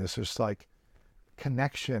flow and there's this like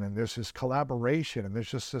connection and there's this collaboration and there's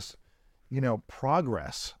just this,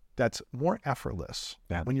 progress that's more effortless.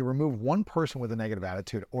 Yeah. When you remove one person with a negative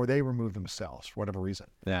attitude or they remove themselves for whatever reason.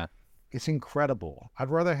 Yeah. It's incredible. I'd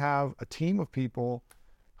rather have a team of people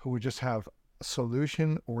who would just have a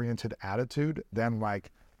solution-oriented attitude than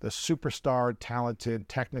like the superstar, talented,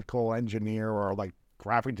 technical engineer or like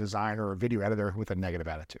graphic designer or video editor with a negative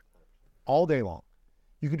attitude. All day long.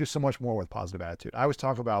 You can do so much more with positive attitude. I always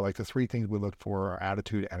talk about like the 3 things we look for are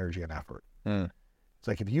attitude, energy, and effort. It's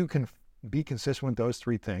like if you can be consistent with those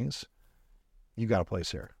 3 things, you got a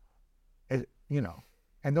place here. And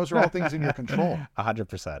those are all things in your control.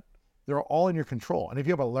 100%. They're all in your control. And if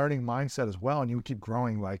you have a learning mindset as well and you keep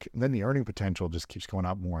growing, then the earning potential just keeps going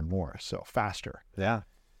up more and more. So faster. Yeah.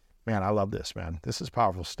 Man, I love this, man. This is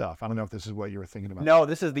powerful stuff. I don't know if this is what you were thinking about. No,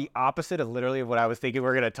 this is the opposite of literally what I was thinking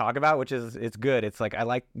we're going to talk about, which is, it's good. It's like, I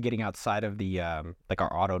like getting outside of the, like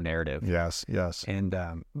our auto narrative. Yes. And,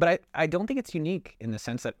 but I don't think it's unique in the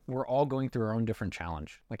sense that we're all going through our own different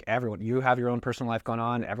challenge. Like everyone, you have your own personal life going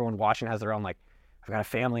on. Everyone watching has their own, like, I've got a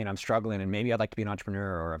family and I'm struggling and maybe I'd like to be an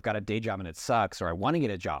entrepreneur, or I've got a day job and it sucks, or I want to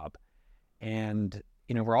get a job. And,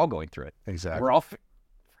 we're all going through it. Exactly. We're all,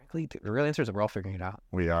 frankly, the real answer is that we're all figuring it out.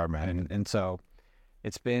 We are, man. And so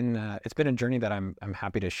it's been a journey that I'm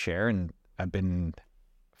happy to share, and I've been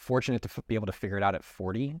fortunate to be able to figure it out at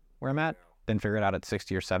 40 where I'm at, then figure it out at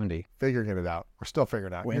 60 or 70. Figuring it out. We're still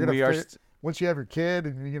figuring it out. When once you have your kid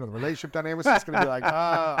and the relationship dynamics, it's going to be like,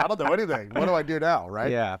 I don't know anything. What do I do now, right?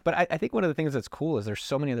 Yeah, but I think one of the things that's cool is there's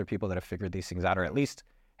so many other people that have figured these things out, or at least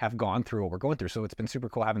have gone through what we're going through. So it's been super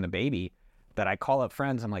cool having the baby that I call up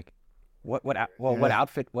friends. I'm like, what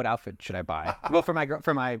outfit should I buy? Well, for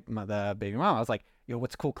the baby mom, I was like,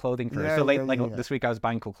 what's cool clothing for her? This week I was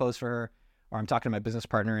buying cool clothes for her. Or I'm talking to my business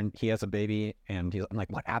partner and he has a baby and I'm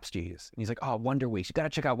like, what apps do you use? And he's like, oh, Wonder Weeks. You got to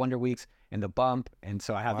check out Wonder Weeks and The Bump. And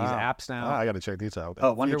so I have these apps now. I got to check these out.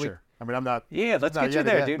 Oh, Wonder Week. I mean, I'm not. Yeah, let's get you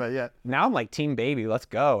there, dude. But yet. Now I'm like team baby. Let's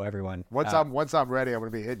go, everyone. Once I'm ready, I'm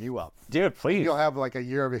going to be hitting you up. Dude, please. You'll have like a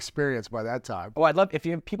year of experience by that time. Oh, I'd love, if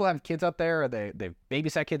people have kids out there or they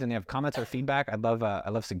babysat kids and they have comments or feedback, I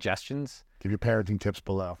love suggestions. Give your parenting tips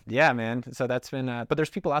below. Yeah, man. So that's been, but there's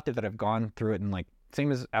people out there that have gone through it, and like, same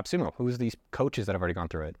as AppSumo, who's these coaches that have already gone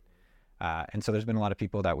through it. And so there's been a lot of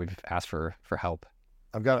people that we've asked for help.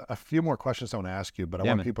 I've got a few more questions I want to ask you, but I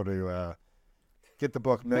want people to get the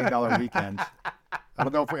book $1 Million Weekend. I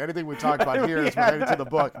don't know if anything we talked about here is related to the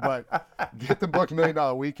book, but get the book $1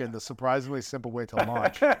 Million Weekend, the surprisingly simple way to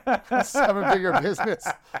launch a 7-figure business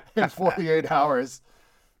in 48 hours,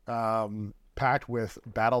 packed with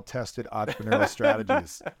battle-tested entrepreneurial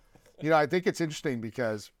strategies. I think it's interesting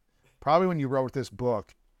because probably when you wrote this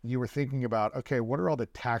book, you were thinking about, okay, what are all the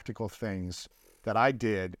tactical things that I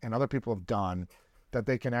did and other people have done that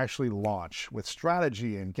they can actually launch with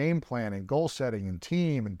strategy and game plan and goal setting and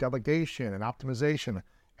team and delegation and optimization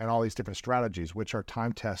and all these different strategies, which are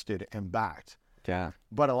time tested and backed. Yeah.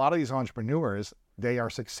 But a lot of these entrepreneurs, they are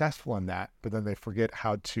successful in that, but then they forget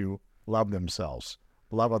how to love themselves,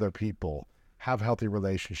 love other people, have healthy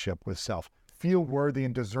relationship with self, feel worthy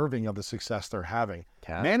and deserving of the success they're having,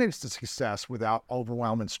 manage the success without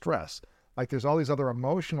overwhelm and stress. Like there's all these other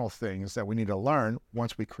emotional things that we need to learn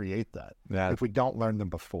once we create that, if we don't learn them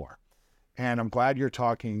before. And I'm glad you're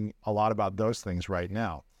talking a lot about those things right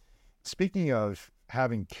now. Speaking of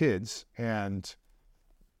having kids and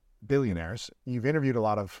billionaires, you've interviewed a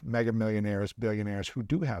lot of mega millionaires, billionaires who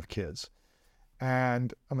do have kids.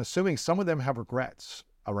 And I'm assuming some of them have regrets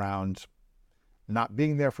around not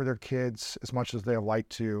being there for their kids as much as they have liked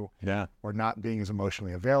to, or not being as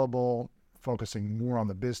emotionally available, focusing more on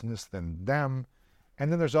the business than them.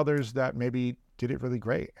 And then there's others that maybe did it really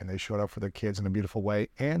great and they showed up for their kids in a beautiful way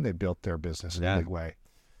and they built their business in a big way.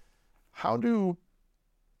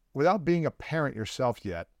 Without being a parent yourself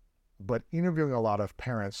yet, but interviewing a lot of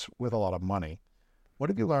parents with a lot of money, what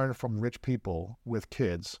have you learned from rich people with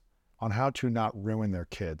kids on how to not ruin their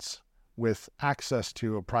kids with access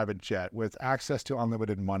to a private jet, with access to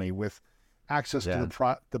unlimited money, with access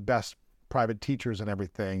to the best private teachers and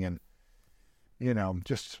everything, and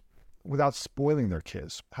just without spoiling their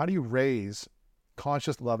kids? How do you raise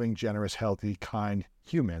conscious, loving, generous, healthy, kind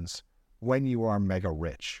humans when you are mega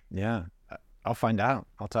rich? Yeah, I'll find out.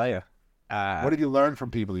 I'll tell you. What have you learned from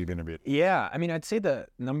people you've interviewed? Yeah, I mean, I'd say the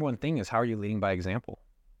number one thing is how are you leading by example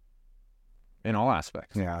in all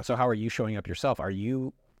aspects? Yeah. So how are you showing up yourself? Are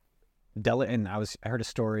you and I heard a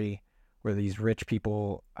story where these rich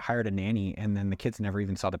people hired a nanny and then the kids never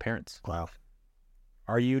even saw the parents. Wow.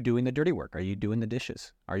 Are you doing the dirty work? Are you doing the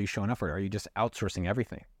dishes? Are you showing up for it? Are you just outsourcing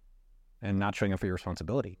everything and not showing up for your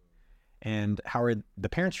responsibility? And how are the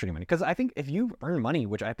parents treating money? Because I think if you earn money,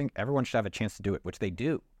 which I think everyone should have a chance to do it, which they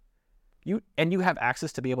do, you have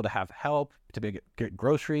access to be able to have help, get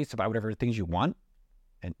groceries, to buy whatever things you want,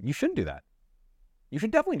 and you shouldn't do that. You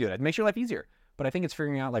should definitely do that. It makes your life easier. But I think it's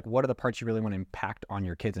figuring out like what are the parts you really want to impact on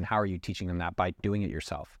your kids and how are you teaching them that by doing it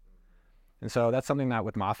yourself. And so that's something that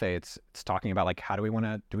with Mafe, it's talking about like how do we want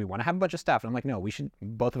to have a bunch of staff? And I'm like, no,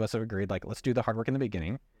 both of us have agreed, like let's do the hard work in the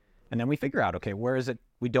beginning. And then we figure out, okay, where is it?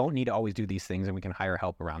 We don't need to always do these things and we can hire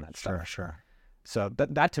help around that stuff. Sure. So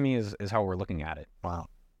that to me is how we're looking at it. Wow.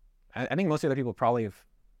 I think most of the other people probably have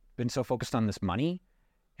been so focused on this money.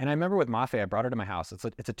 And I remember with Mafe, I brought her to my house. It's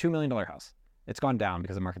a $2 million house. It's gone down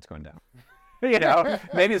because the market's going down. You know,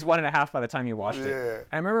 maybe it's 1.5 by the time you watched it.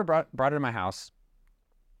 I remember brought her to my house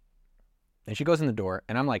and she goes in the door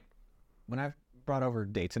and I'm like, when I've brought over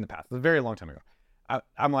dates in the past, it was a very long time ago,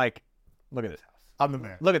 I'm like, look at this house. I'm the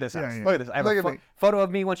man. Look at this house. Yeah. Look at this. I have a photo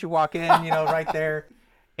of me once you walk in, you know, right there.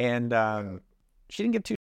 And she didn't give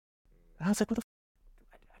two. I was like, what the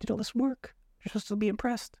I did all this work. You're supposed to be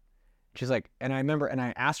impressed. She's like, and I remember, and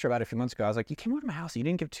I asked her about it a few months ago. I was like, you came over to my house. You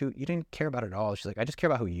didn't care about it at all. She's like, I just care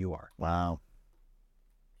about who you are. Wow.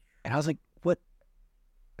 And I was like, what?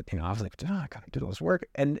 You know, I was like, I gotta do all this work.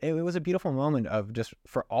 And it was a beautiful moment of just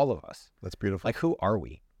for all of us. That's beautiful. Like, who are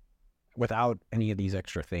we without any of these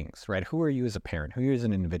extra things, right? Who are you as a parent? Who are you as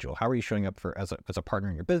an individual? How are you showing up as a partner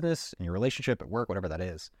in your business, in your relationship, at work, whatever that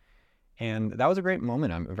is? And that was a great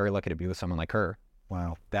moment. I'm very lucky to be with someone like her.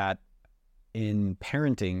 Wow. That in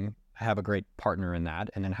parenting, I have a great partner in that.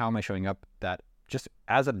 And then how am I showing up that just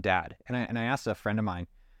as a dad? And I asked a friend of mine,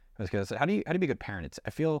 because how do you be a good parent? I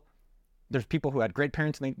feel there's people who had great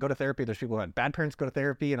parents and they go to therapy. There's people who had bad parents go to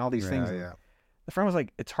therapy and all these things. Yeah. The friend was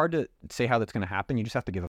like, it's hard to say how that's going to happen. You just have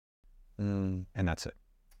to give a and that's it.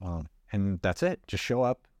 And that's it. Just show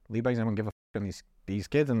up, lead by example, and give a on these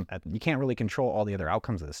kids. And you can't really control all the other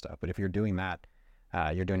outcomes of this stuff. But if you're doing that,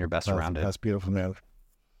 you're doing your best around it. That's beautiful, man.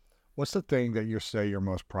 What's the thing that you say you're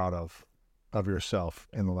most proud of yourself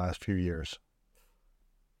in the last few years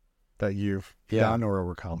that you've done or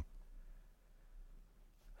overcome?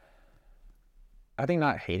 I think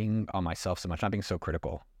not hating on myself so much, not being so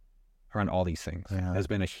critical around all these things has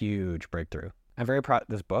been a huge breakthrough. I'm very proud of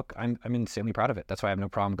this book. I'm insanely proud of it. That's why I have no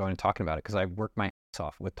problem going and talking about it, because I worked my ass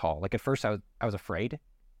off with Tall. Like at first I was afraid,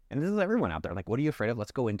 and this is everyone out there. Like, what are you afraid of?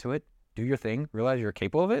 Let's go into it, do your thing, realize you're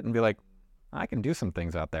capable of it, and be like, I can do some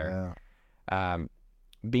things out there. Yeah.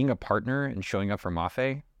 Being a partner and showing up for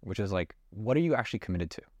Mafe, which is like, what are you actually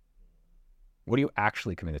committed to? What are you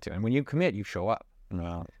actually committed to? And when you commit, you show up.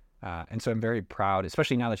 Wow. And so I'm very proud,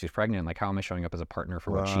 especially now that she's pregnant, like how am I showing up as a partner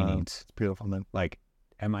for what she needs? It's beautiful, man. Like,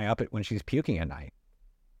 am I up when she's puking at night,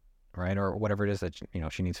 right? Or whatever it is that, you know,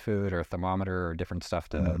 she needs food or a thermometer or different stuff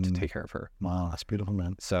to take care of her. Wow, that's beautiful,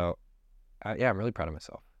 man. So, yeah, I'm really proud of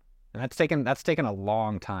myself. And that's taken a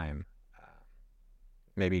long time,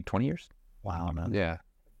 maybe 20 years. Wow, man. Yeah,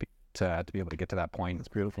 to be able to get to that point. That's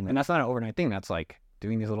beautiful, man. And that's not an overnight thing. That's like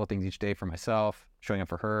doing these little things each day for myself, showing up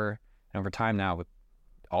for her. And over time now with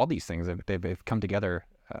all these things, they've come together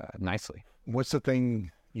nicely. What's the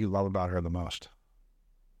thing you love about her the most?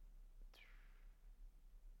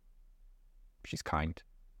 She's kind.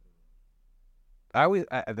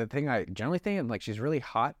 The thing I generally think, I'm like, she's really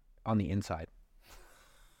hot on the inside.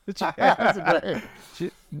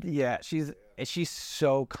 She's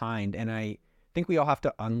so kind, and I think we all have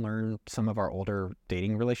to unlearn some of our older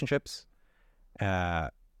dating relationships.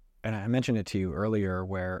 And I mentioned it to you earlier,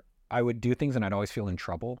 where I would do things and I'd always feel in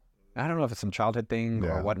trouble. I don't know if it's some childhood thing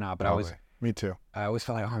or whatnot, but Me too. I always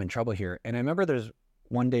felt like, oh, I'm in trouble here. And I remember there's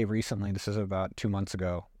one day recently, this is about 2 months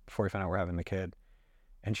ago, before we found out we're having the kid,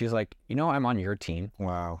 and she's like, you know, I'm on your team.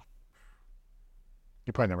 Wow.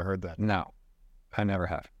 You probably never heard that. No, I never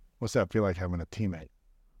have. What's that feel like having a teammate?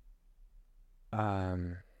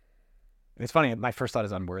 It's funny. My first thought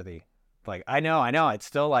is unworthy. Like, I know. It's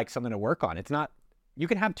still like something to work on. It's not, you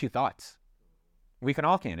can have two thoughts. We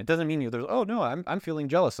all can. It doesn't mean there's, oh no, I'm feeling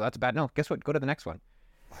jealous, so that's bad. No, guess what? Go to the next one.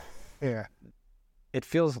 Yeah. It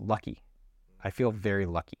feels lucky. I feel very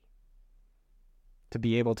lucky to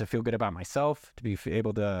be able to feel good about myself, to be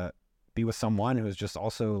able to be with someone who is just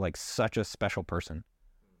also like such a special person.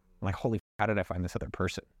 I'm like, holy, how did I find this other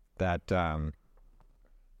person that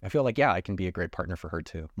I feel like, yeah, I can be a great partner for her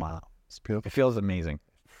too. Wow. It's beautiful. It feels amazing.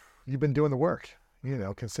 You've been doing the work,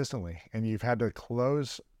 consistently, and you've had to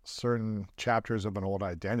close certain chapters of an old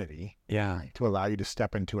identity to allow you to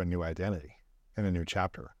step into a new identity and a new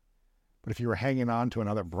chapter. But if you were hanging on to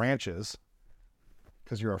another branches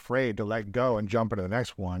because you're afraid to let go and jump into the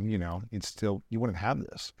next one, you wouldn't have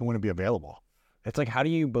this. It wouldn't be available. It's like, how do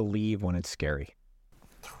you believe when it's scary?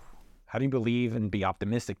 How do you believe and be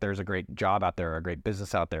optimistic there's a great job out there, a great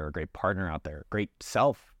business out there, a great partner out there, a great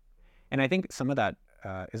self? And I think some of that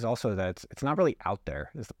is also that it's not really out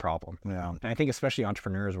there is the problem. Yeah. And I think especially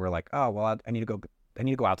entrepreneurs, we're like, oh, well, I need to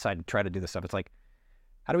go outside and try to do this stuff. It's like,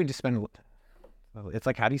 how do we just spend? It's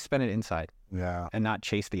like, how do you spend it inside? Yeah. And not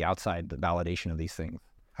chase the outside, the validation of these things.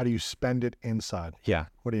 How do you spend it inside? Yeah.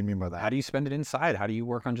 What do you mean by that? How do you spend it inside? How do you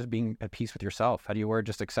work on just being at peace with yourself? How do you work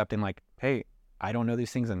just accepting like, hey, I don't know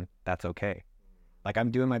these things and that's okay. Like,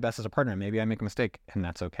 I'm doing my best as a partner. Maybe I make a mistake and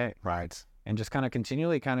that's okay. Right. And just kind of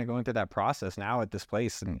continually kind of going through that process now at this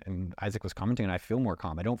place. And Isaac was commenting and I feel more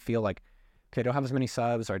calm. I don't feel like, okay, I don't have as many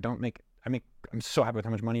subs or I'm so happy with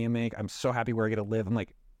how much money I make. I'm so happy where I get to live. I'm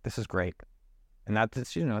like, this is great. And that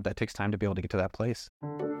takes time to be able to get to that place.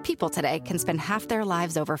 People today can spend half their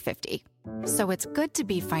lives over 50. So it's good to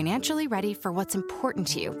be financially ready for what's important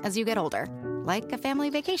to you as you get older, like a family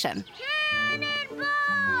vacation.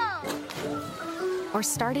 Or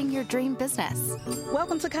starting your dream business.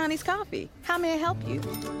 Welcome to Connie's Coffee. How may I help you?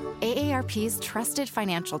 AARP's trusted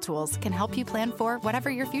financial tools can help you plan for whatever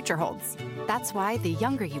your future holds. That's why the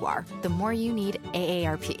younger you are, the more you need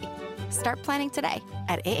AARP. Start planning today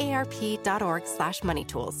at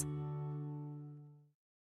aarp.org/moneytools.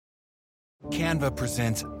 Canva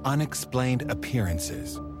presents Unexplained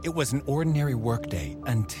Appearances. It was an ordinary workday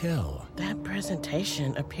until... That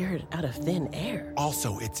presentation appeared out of thin air.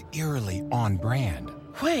 Also, it's eerily on brand.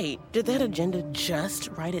 Wait, did that agenda just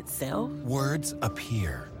write itself? Words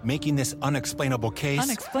appear, making this unexplainable case...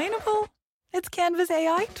 Unexplainable? It's Canva's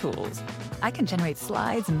AI tools. I can generate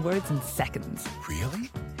slides and words in seconds. Really?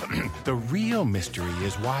 The real mystery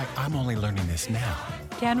is why I'm only learning this now.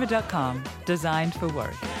 Canva.com, designed for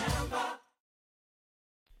work.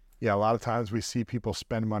 Yeah, a lot of times we see people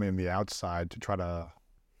spend money on the outside to try to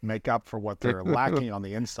make up for what they're lacking on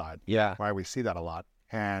the inside. Yeah. Right? We see that a lot.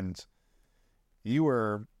 And you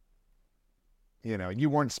were, you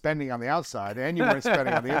weren't spending on the outside and you weren't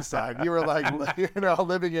spending on the inside. You were like,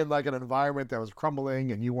 living in like an environment that was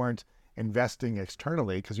crumbling and you weren't investing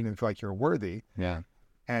externally because you didn't feel like you were worthy. Yeah.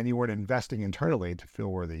 And you weren't investing internally to feel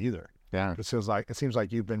worthy either. Yeah. It seems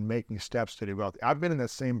like you've been making steps to do both. I've been in the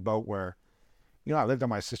same boat where, I lived on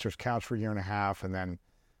my sister's couch for a year and a half, and then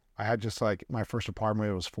I had just like my first apartment.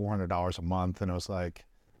 It was $400 a month, and it was like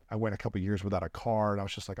I went a couple of years without a car, and I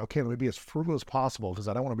was just like, okay, let me be as frugal as possible because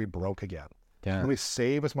I don't want to be broke again. Yeah. Let me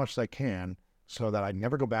save as much as I can so that I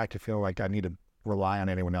never go back to feel like I need to rely on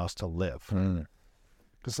anyone else to live. Because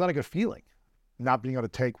it's not a good feeling, not being able to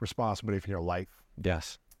take responsibility for your life.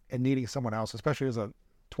 Yes. And needing someone else, especially as a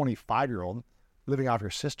 25-year-old living off your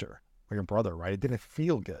sister or your brother, right? It didn't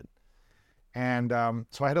feel good. And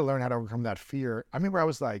so I had to learn how to overcome that fear. I remember I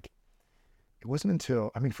was like, it wasn't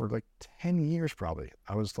until, for like 10 years probably,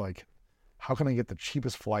 I was like, how can I get the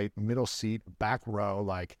cheapest flight, middle seat, back row,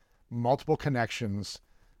 like multiple connections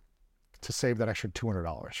to save that extra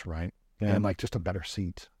 $200, right? Yeah. And like just a better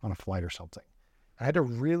seat on a flight or something. I had to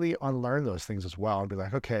really unlearn those things as well and be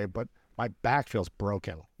like, okay, but my back feels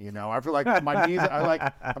broken. I feel like my knees,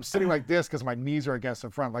 I'm sitting like this because my knees are against the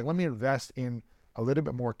front. Like, let me invest in a little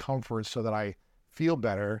bit more comfort so that I feel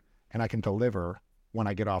better and I can deliver when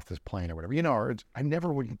I get off this plane or whatever. I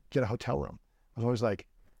never would get a hotel room. I was always like,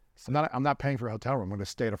 I'm not paying for a hotel room. I'm going to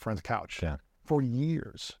stay at a friend's couch for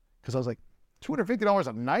years. Because I was like, $250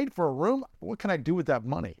 a night for a room? What can I do with that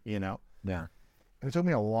money? Yeah. And it took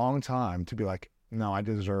me a long time to be like, no, I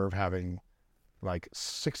deserve having like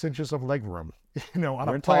 6 inches of leg room, on You're a a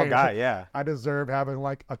plane. tall guy, yeah. I deserve having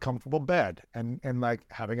like a comfortable bed and like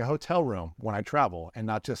having a hotel room when I travel and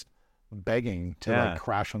not just begging to like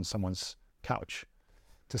crash on someone's couch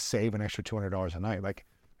to save an extra $200 a night. Like,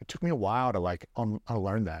 it took me a while to like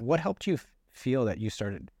unlearn that. What helped you feel that you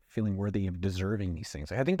started feeling worthy of deserving these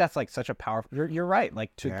things? I think that's like such a powerful, you're right.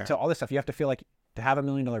 Like to all this stuff, you have to feel like to have $1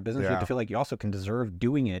 million business, you have to feel like you also can deserve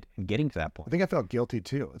doing it and getting to that point. I think I felt guilty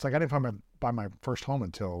too. It's like I didn't buy my first home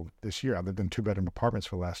until this year. I lived in 2-bedroom apartments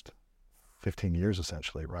for the last 15 years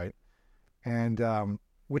essentially, right? And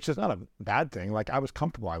which is not a bad thing. Like, I was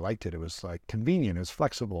comfortable. I liked it. It was like convenient. It was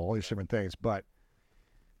flexible, all these different things. But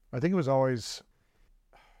I think it was always,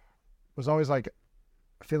 was always like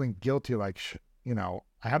feeling guilty, like,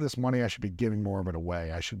 I have this money, I should be giving more of it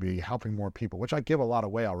away. I should be helping more people, which I give a lot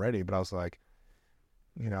away already. But I was like,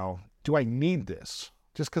 do I need this?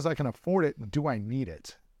 Just because I can afford it, do I need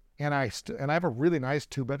it? And I have a really nice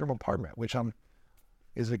 2-bedroom apartment, which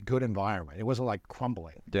is a good environment. It wasn't like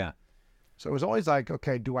crumbling. Yeah. So it was always like,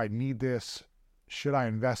 okay, do I need this? Should I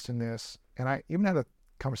invest in this? And I even had a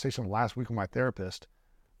conversation last week with my therapist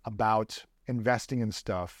about investing in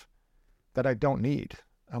stuff that I don't need.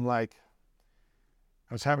 I'm like,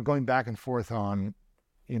 I was going back and forth on,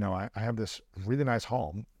 I have this really nice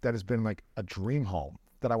home that has been like a dream home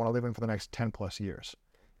that I want to live in for the next 10 plus years.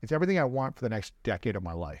 It's everything I want for the next decade of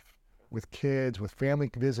my life, with kids, with family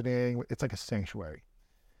visiting. It's like a sanctuary.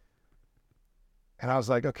 And I was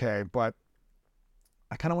like, okay, but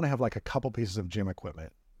I kind of want to have like a couple pieces of gym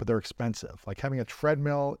equipment, but they're expensive. Like having a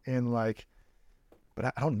treadmill but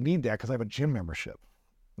I don't need that because I have a gym membership.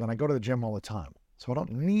 Then I go to the gym all the time. So I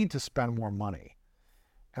don't need to spend more money.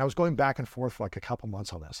 And I was going back and forth for like a couple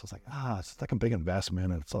months on this. I was like, it's like a big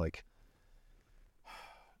investment. And it's like,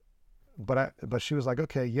 but she was like,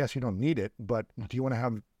 okay, yes, you don't need it, but do you want to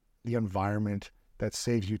have the environment that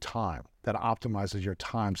saves you time, that optimizes your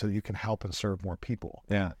time so that you can help and serve more people?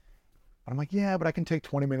 Yeah. I'm like, yeah, but I can take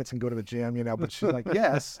 20 minutes and go to the gym, but she's like,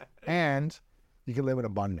 yes, and you can live in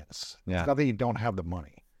abundance. Yeah. It's not that you don't have the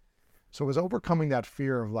money. So it was overcoming that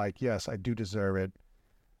fear of like, yes, I do deserve it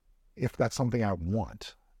if that's something I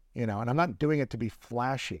want, and I'm not doing it to be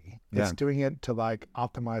flashy. Yeah. It's doing it to like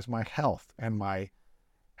optimize my health and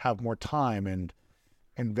have more time and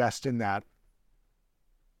invest in that,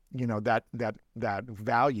 that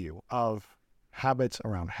value of habits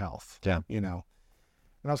around health. Yeah.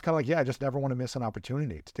 And I was kind of like, yeah, I just never want to miss an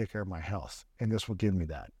opportunity to take care of my health. And this will give me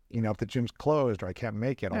that. If the gym's closed or I can't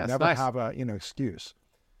make it, I'll never have a, excuse.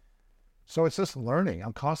 So it's just learning.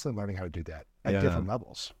 I'm constantly learning how to do that at different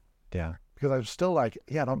levels. Yeah. Because I'm still like,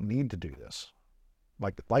 I don't need to do this.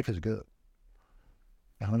 Like, life is good.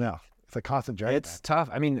 I don't know. It's a constant journey. It's tough.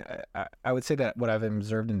 I mean, I would say that what I've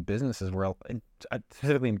observed in business is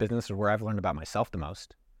specifically in business is where I've learned about myself the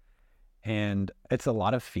most. And it's a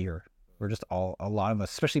lot of fear. We're just a lot of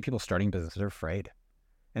us, especially people starting businesses, are afraid.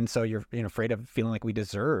 And so you're afraid of feeling like we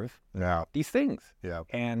deserve these things. Yeah.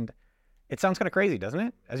 And it sounds kind of crazy, doesn't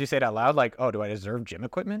it? As you say it out loud, like, oh, do I deserve gym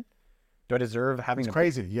equipment? Do I deserve having It's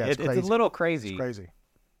crazy. Yeah, it's crazy. It's a little crazy. It's crazy.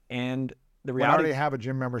 And the When I reality... already have a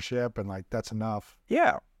gym membership and like, that's enough.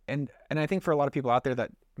 Yeah. And I think for a lot of people out there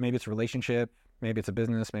that maybe it's a relationship, maybe it's a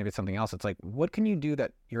business, maybe it's something else. It's like, what can you do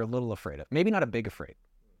that you're a little afraid of? Maybe not a big afraid,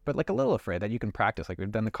 but like a little afraid that you can practice. Like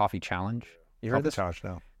we've done the coffee challenge. You heard this? Challenge,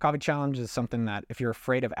 no. Coffee challenge is something that if you're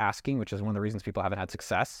afraid of asking, which is one of the reasons people haven't had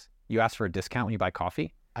success, you ask for a discount when you buy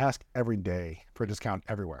coffee. I ask every day for a discount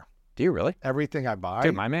everywhere. Do you really? Everything I buy.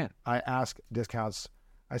 Dude, my man. I ask discounts.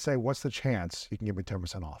 I say, what's the chance you can give me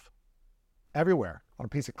 10% off? Everywhere. On a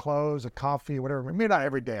piece of clothes, a coffee, whatever. Maybe not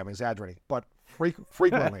every day, I'm exaggerating, but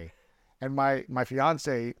frequently. And my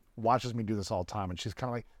fiance watches me do this all the time, and she's kind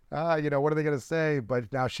of like, what are they going to say?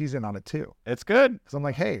 But now she's in on it too. It's good. Because I'm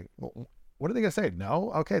like, hey, what are they going to say?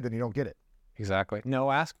 No? Okay, then you don't get it. Exactly. No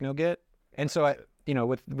ask, no get. And so,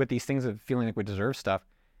 with these things of feeling like we deserve stuff,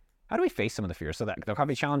 how do we face some of the fears? So that the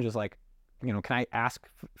coffee challenge is like, can I ask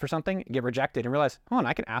for something, get rejected, and realize, hold on,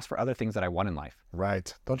 I can ask for other things that I want in life.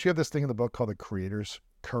 Right. Don't you have this thing in the book called The Creator's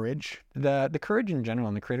Courage? The courage in general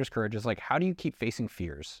and the creator's courage is like, how do you keep facing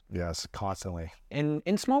fears? Yes, constantly.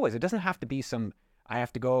 In small ways. It doesn't have to be I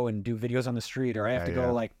have to go and do videos on the street, or I have to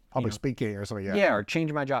go like public speaking or something. Yeah, or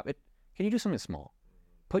change my job. Can you do something small?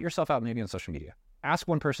 Put yourself out maybe on social media. Ask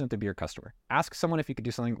one person to be your customer. Ask someone if you could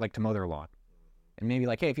do something like to mow their lawn. And maybe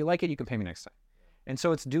like, hey, if you like it, you can pay me next time. And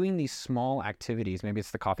so it's doing these small activities. Maybe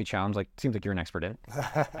it's the coffee challenge, like seems like you're an expert in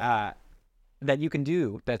it, that you can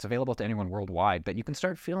do that's available to anyone worldwide, that you can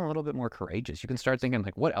start feeling a little bit more courageous. You can start thinking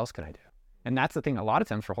like, what else could I do? And that's the thing a lot of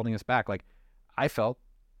times for holding us back. Like I felt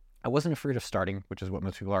I wasn't afraid of starting, which is what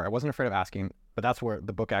most people are. I wasn't afraid of asking, but that's where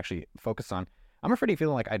the book actually focused on. I'm afraid of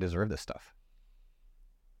feeling like I deserve this stuff.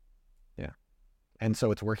 Yeah. And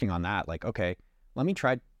so it's working on that. Like, okay, let me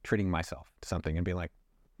try treating myself to something and be like,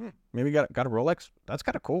 maybe got a Rolex. That's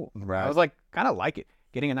kind of cool. Right. I was like, kind of like it.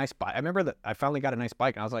 Getting a nice bike. I remember that I finally got a nice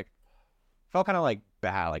bike and I was like, felt kind of like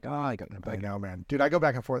bad. Like, oh, I got a bike. I know, man. Dude, I go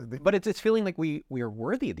back and forth. But it's feeling like we are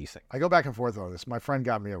worthy of these things. I go back and forth on this. My friend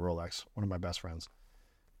got me a Rolex, one of my best friends,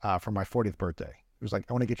 for my 40th birthday. He was like,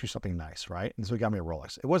 I want to get you something nice, right? And so he got me a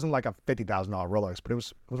Rolex. It wasn't like a $50,000 Rolex, but it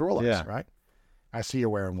was a Rolex, right? I see you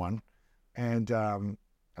wearing one. And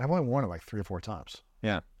I've only worn it like 3 or 4 times.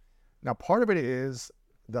 Yeah. Now, part of it is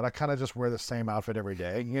that I kind of just wear the same outfit every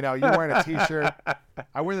day. You know, you're wearing a t-shirt.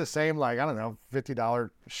 I wear the same, like, I don't know, $50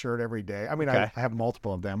 shirt every day. I mean, Okay. I have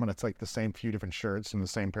multiple of them, and it's like the same few different shirts and the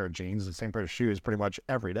same pair of jeans, the same pair of shoes pretty much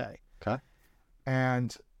every day. Okay.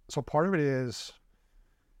 And so part of it is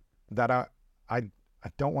that I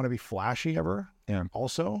don't want to be flashy ever. Yeah.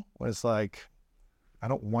 Also, it's like, I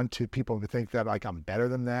don't want people to think that like I'm better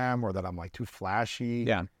than them or that I'm like too flashy.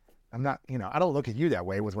 Yeah. I'm not, you know, I don't look at you that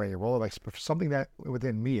way with wearing your Rolex, but for something that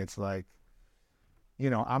within me, it's like, you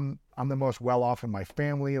know, I'm the most well off in my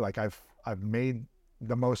family. Like I've made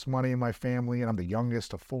the most money in my family, and I'm the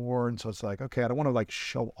youngest of 4. And so it's like, okay, I don't want to like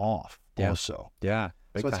show off also. Yeah.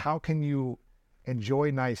 So it's how can you enjoy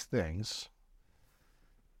nice things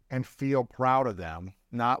and feel proud of them,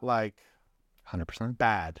 not like 100%.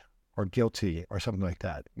 bad or guilty or something like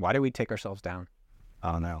that. Why do we take ourselves down?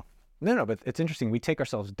 I don't know. No, but it's interesting. We take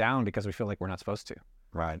ourselves down because we feel like we're not supposed to.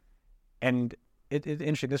 Right. And it's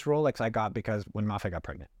interesting. This Rolex I got because when Mafia got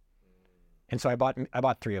pregnant. And so I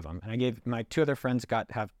bought 3 of them. And I gave my 2 other friends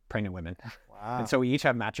have pregnant women. Wow. And so we each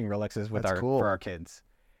have matching Rolexes with That's cool. for our kids.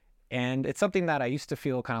 And it's something that I used to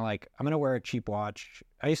feel kind of like, I'm going to wear a cheap watch.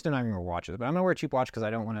 I used to not even wear watches, but I'm going to wear a cheap watch because I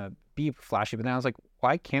don't want to be flashy. But then I was like,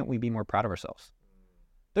 why can't we be more proud of ourselves?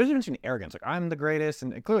 There's a difference between arrogance. Like, I'm the greatest.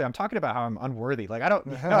 And clearly I'm talking about how I'm unworthy. Like, I don't,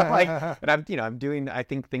 you know, like, but I'm doing, I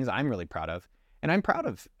think, things I'm really proud of. And I'm proud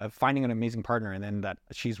of finding an amazing partner, and then that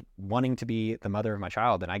she's wanting to be the mother of my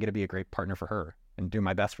child, and I get to be a great partner for her and do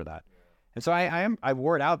my best for that. And so I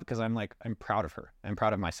wore it out because I'm proud of her. I'm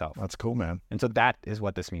proud of myself. That's cool, man. And so that is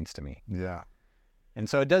what this means to me. Yeah. And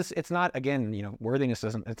so it's not, again, you know, worthiness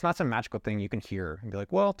it's not some magical thing you can hear and be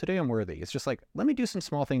like, well, today I'm worthy. It's just like, let me do some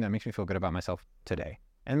small thing that makes me feel good about myself today.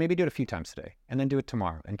 And maybe do it a few times today, and then do it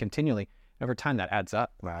tomorrow, and continually. Over time, that adds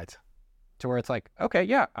up. Right. To where it's like, okay,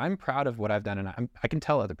 yeah, I'm proud of what I've done, and I can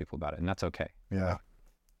tell other people about it, and that's okay. Yeah.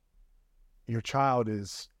 Your child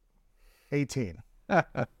is 18,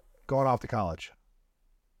 going off to college.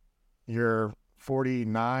 You're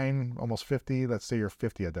 49, almost 50. Let's say you're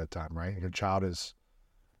 50 at that time, right? Your child is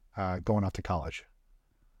going off to college.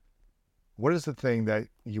 What is the thing that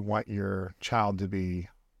you want your child to be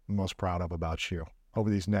most proud of about you over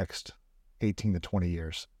these next 18 to 20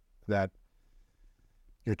 years that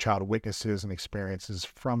your child witnesses and experiences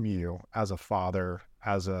from you as a father,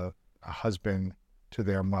 as a husband to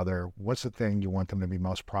their mother? What's the thing you want them to be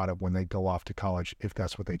most proud of when they go off to college, if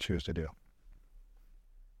that's what they choose to do?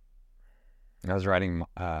 I was writing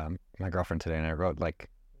my girlfriend today, and I wrote, like,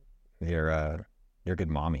 you're a good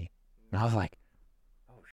mommy. And I was like,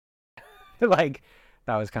 oh, shit. Like,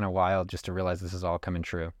 that was kind of wild just to realize this is all coming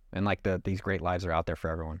true. And like these great lives are out there for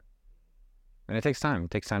everyone. And it takes time.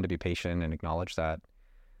 It takes time to be patient and acknowledge that.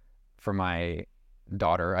 For my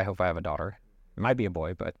daughter, I hope I have a daughter. It might be a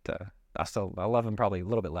boy, but I love him probably a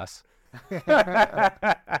little bit less.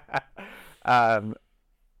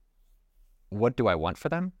 What do I want for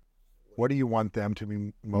them? What do you want them to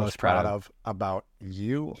be most proud of about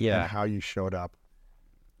you and how you showed up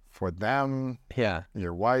for them,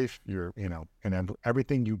 your wife, and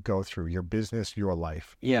everything you go through, your business, your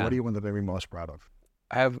life? Yeah. What do you want them to be most proud of?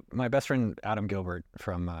 I have my best friend, Adam Gilbert,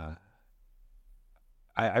 from,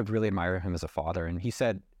 I really admire him as a father. And he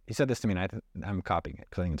said this to me, and I'm copying it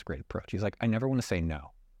because I think it's a great approach. He's like, I never want to say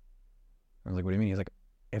no. I was like, what do you mean? He's like,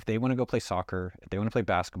 if they want to go play soccer, if they want to play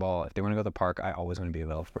basketball, if they want to go to the park, I always want to be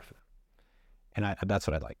available for them. And that's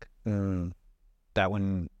what I like. That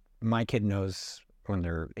when my kid knows when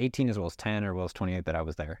they're 18 as well as 10 or as well as 28 that I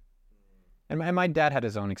was there. And my dad had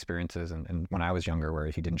his own experiences and when I was younger where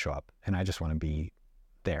he didn't show up. And I just want to be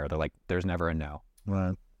there. They're like, there's never a no.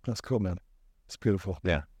 Right. That's cool, man. It's beautiful.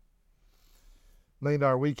 Yeah. $1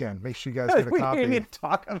 Million Weekend. Make sure you guys get a copy. We need to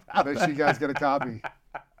talk about Make sure you guys get a copy.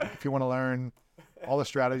 If you want to learn all the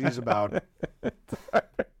strategies about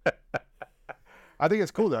I think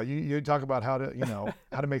it's cool though. You talk about how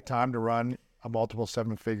to make time to run a multiple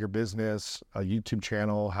 7-figure business, a YouTube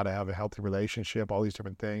channel, how to have a healthy relationship, all these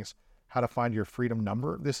different things, how to find your freedom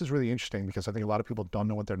number. This is really interesting because I think a lot of people don't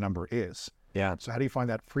know what their number is. Yeah. So how do you find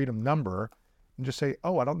that freedom number and just say,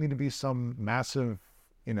 oh, I don't need to be some massive,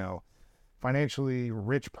 financially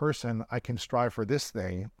rich person. I can strive for this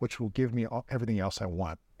thing, which will give me everything else I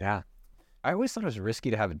want. Yeah. I always thought it was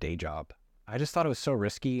risky to have a day job. I just thought it was so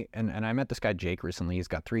risky. And I met this guy, Jake, recently. He's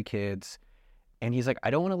got 3 kids. And he's like, I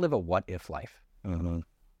don't want to live a what-if life. Mm-hmm.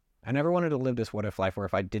 I never wanted to live this what-if life where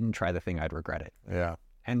if I didn't try the thing, I'd regret it. Yeah.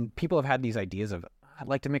 And people have had these ideas of, I'd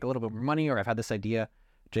like to make a little bit more money, or I've had this idea.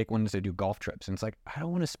 Jake wanted to do golf trips. And it's like, I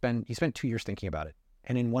don't want to he spent 2 years thinking about it.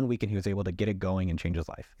 And in 1 weekend, he was able to get it going and change his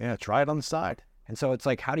life. Yeah, try it on the side. And so it's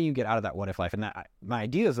like, how do you get out of that what if life? And that my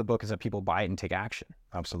idea of the book is that people buy it and take action.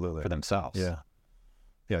 Absolutely. For themselves. Yeah.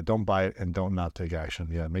 Yeah. Don't buy it and don't not take action.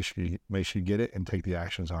 Yeah. Make sure you get it and take the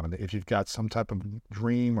actions on it. If you've got some type of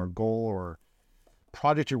dream or goal or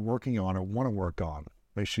project you're working on or want to work on,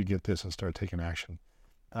 make sure you get this and start taking action.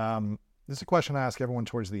 This is a question I ask everyone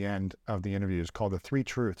towards the end of the interview. It's called the 3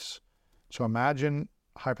 truths. So imagine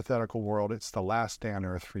hypothetical world. It's the last day on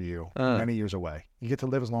earth for you, many years away. You get to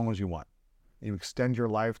live as long as you want. You extend your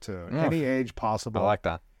life to any age possible. I like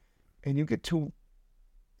that. And you get to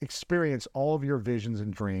experience all of your visions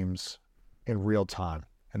and dreams in real time.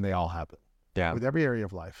 And they all happen. Yeah. With every area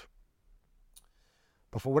of life.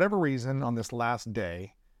 But for whatever reason, on this last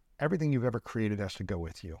day, everything you've ever created has to go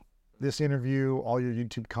with you. This interview, all your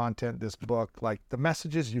YouTube content, this book, like the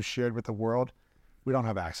messages you shared with the world, we don't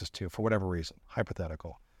have access to for whatever reason,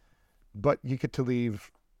 hypothetical. But you get to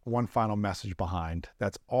leave one final message behind.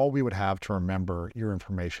 That's all we would have to remember your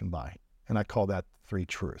information by. And I call that 3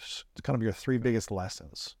 truths. It's kind of your 3 biggest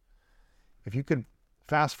lessons. If you could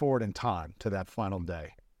fast forward in time to that final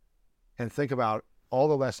day and think about all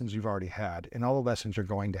the lessons you've already had and all the lessons you're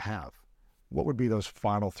going to have, what would be those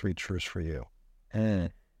final 3 truths for you?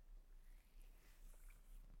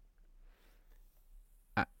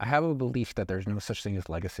 I have a belief that there's no such thing as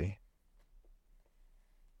legacy.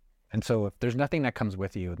 And so if there's nothing that comes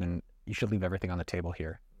with you, then you should leave everything on the table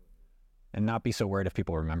here and not be so worried if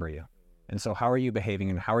people remember you. And so how are you behaving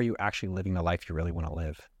and how are you actually living the life you really want to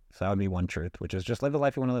live? So that would be one truth, which is just live the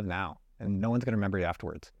life you want to live now and no one's going to remember you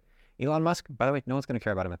afterwards. Elon Musk, by the way, no one's going to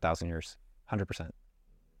care about him in 1,000 years, 100%.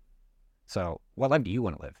 So what life do you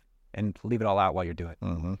want to live? And leave it all out while you're doing it.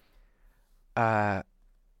 Mm-hmm.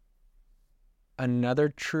 Another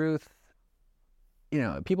truth,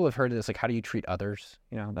 people have heard of this, like, how do you treat others?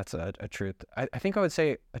 That's a truth. I think I would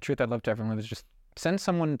say a truth I'd love to everyone was just send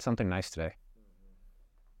someone something nice today.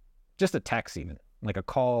 Just a text even, like a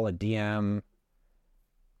call, a DM,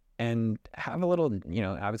 and have a little,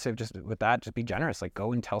 I would say just with that, just be generous. Like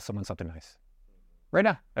go and tell someone something nice. Right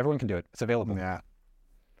now, everyone can do it. It's available. Yeah.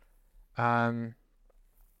 I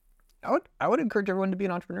would encourage everyone to be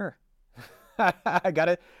an entrepreneur.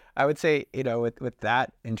 I would say, with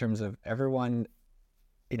that in terms of everyone,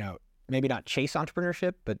 maybe not chase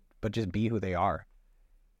entrepreneurship, but just be who they are.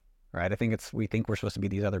 Right. I think we think we're supposed to be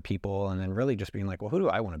these other people and then really just being like, well, who do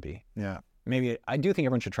I want to be? Yeah. Maybe I do think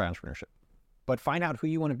everyone should try entrepreneurship, but find out who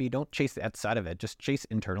you want to be. Don't chase that side of it. Just chase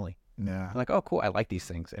internally. Yeah. Like, oh, cool. I like these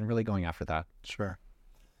things and really going after that. Sure.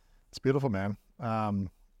 It's beautiful, man.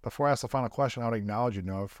 Before I ask the final question, I would acknowledge you,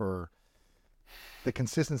 Noah, for the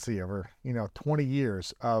consistency over, 20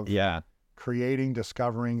 years of creating,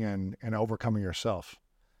 discovering, and overcoming yourself.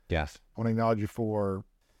 Yes. I want to acknowledge you for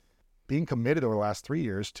being committed over the last 3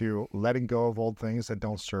 years to letting go of old things that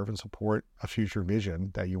don't serve and support a future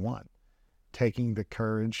vision that you want. Taking the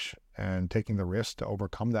courage and taking the risk to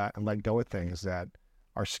overcome that and let go of things that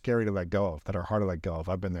are scary to let go of, that are hard to let go of.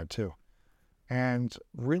 I've been there too. And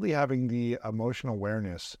really having the emotional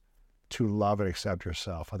awareness to love and accept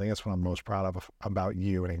yourself. I think that's what I'm most proud of about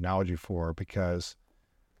you and acknowledge you for, because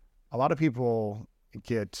a lot of people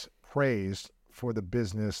get praised for the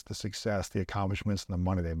business, the success, the accomplishments, and the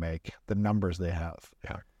money they make, the numbers they have.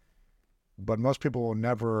 Yeah. But most people will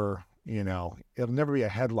never, it'll never be a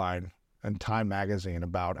headline in Time magazine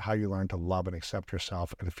about how you learn to love and accept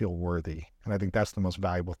yourself and feel worthy. And I think that's the most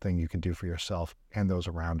valuable thing you can do for yourself and those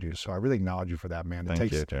around you. So I really acknowledge you for that, man. It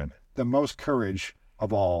takes the most courage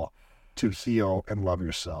of all to heal and love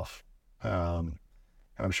yourself. And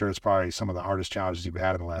I'm sure it's probably some of the hardest challenges you've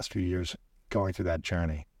had in the last few years going through that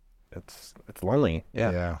journey. It's lonely.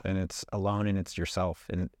 Yeah. And it's alone and it's yourself.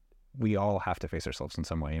 And we all have to face ourselves in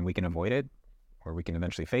some way, and we can avoid it or we can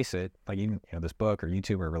eventually face it. Like even, this book or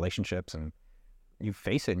YouTube or relationships, and you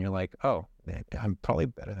face it and you're like, oh, I'm probably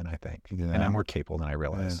better than I think. Yeah. And I'm more capable than I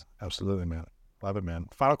realize. Yeah, absolutely, man. Love it, man.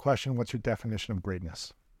 Final question. What's your definition of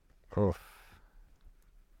greatness? Oh.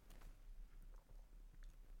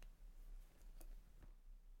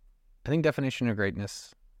 I think definition of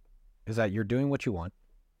greatness is that you're doing what you want.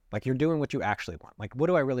 Like you're doing what you actually want. Like, what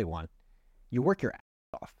do I really want? You work your ass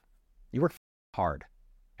off. You work hard,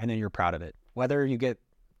 and then you're proud of it. Whether you get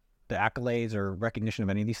the accolades or recognition of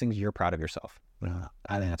any of these things, you're proud of yourself.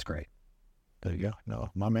 I think that's great. There you go. No,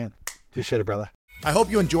 my man. Appreciate it, brother. I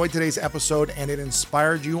hope you enjoyed today's episode and it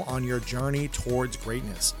inspired you on your journey towards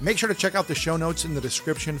greatness. Make sure to check out the show notes in the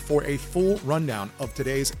description for a full rundown of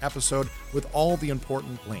today's episode with all the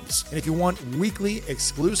important links. And if you want weekly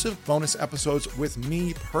exclusive bonus episodes with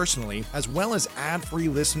me personally, as well as ad-free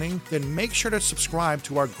listening, then make sure to subscribe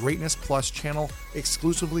to our Greatness Plus channel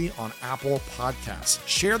exclusively on Apple Podcasts.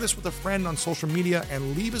 Share this with a friend on social media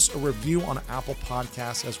and leave us a review on Apple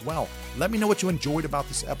Podcasts as well. Let me know what you enjoyed about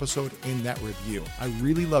this episode in that review. I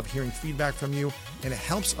really love hearing feedback from you, and it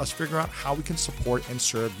helps us figure out how we can support and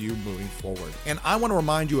serve you moving forward. And I want to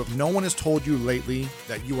remind you, if no one has told you lately,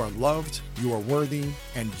 that you are loved, you are worthy,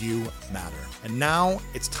 and you matter. And now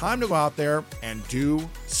it's time to go out there and do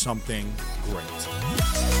something great.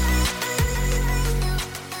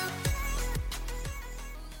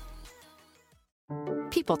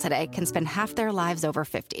 People today can spend half their lives over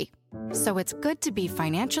 50. So it's good to be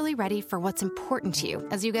financially ready for what's important to you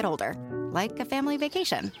as you get older, like a family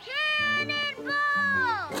vacation.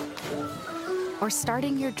 Or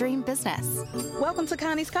starting your dream business. Welcome to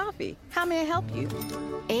Connie's Coffee. How may I help you?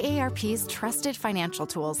 AARP's trusted financial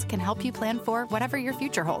tools can help you plan for whatever your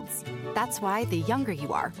future holds. That's why the younger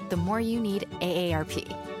you are, the more you need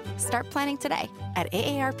AARP. Start planning today at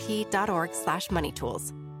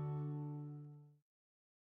aarp.org/moneytools.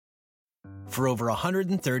 For over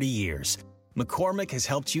 130 years, McCormick has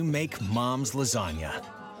helped you make Mom's lasagna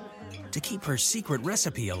to keep her secret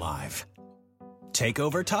recipe alive. Take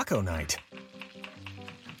over taco night,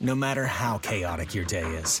 no matter how chaotic your day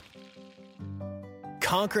is.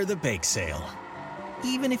 Conquer the bake sale,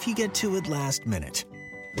 even if you get to it last minute.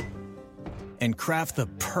 And craft the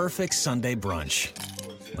perfect Sunday brunch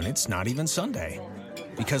when it's not even Sunday.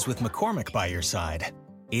 Because with McCormick by your side,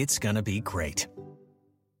 it's gonna be great.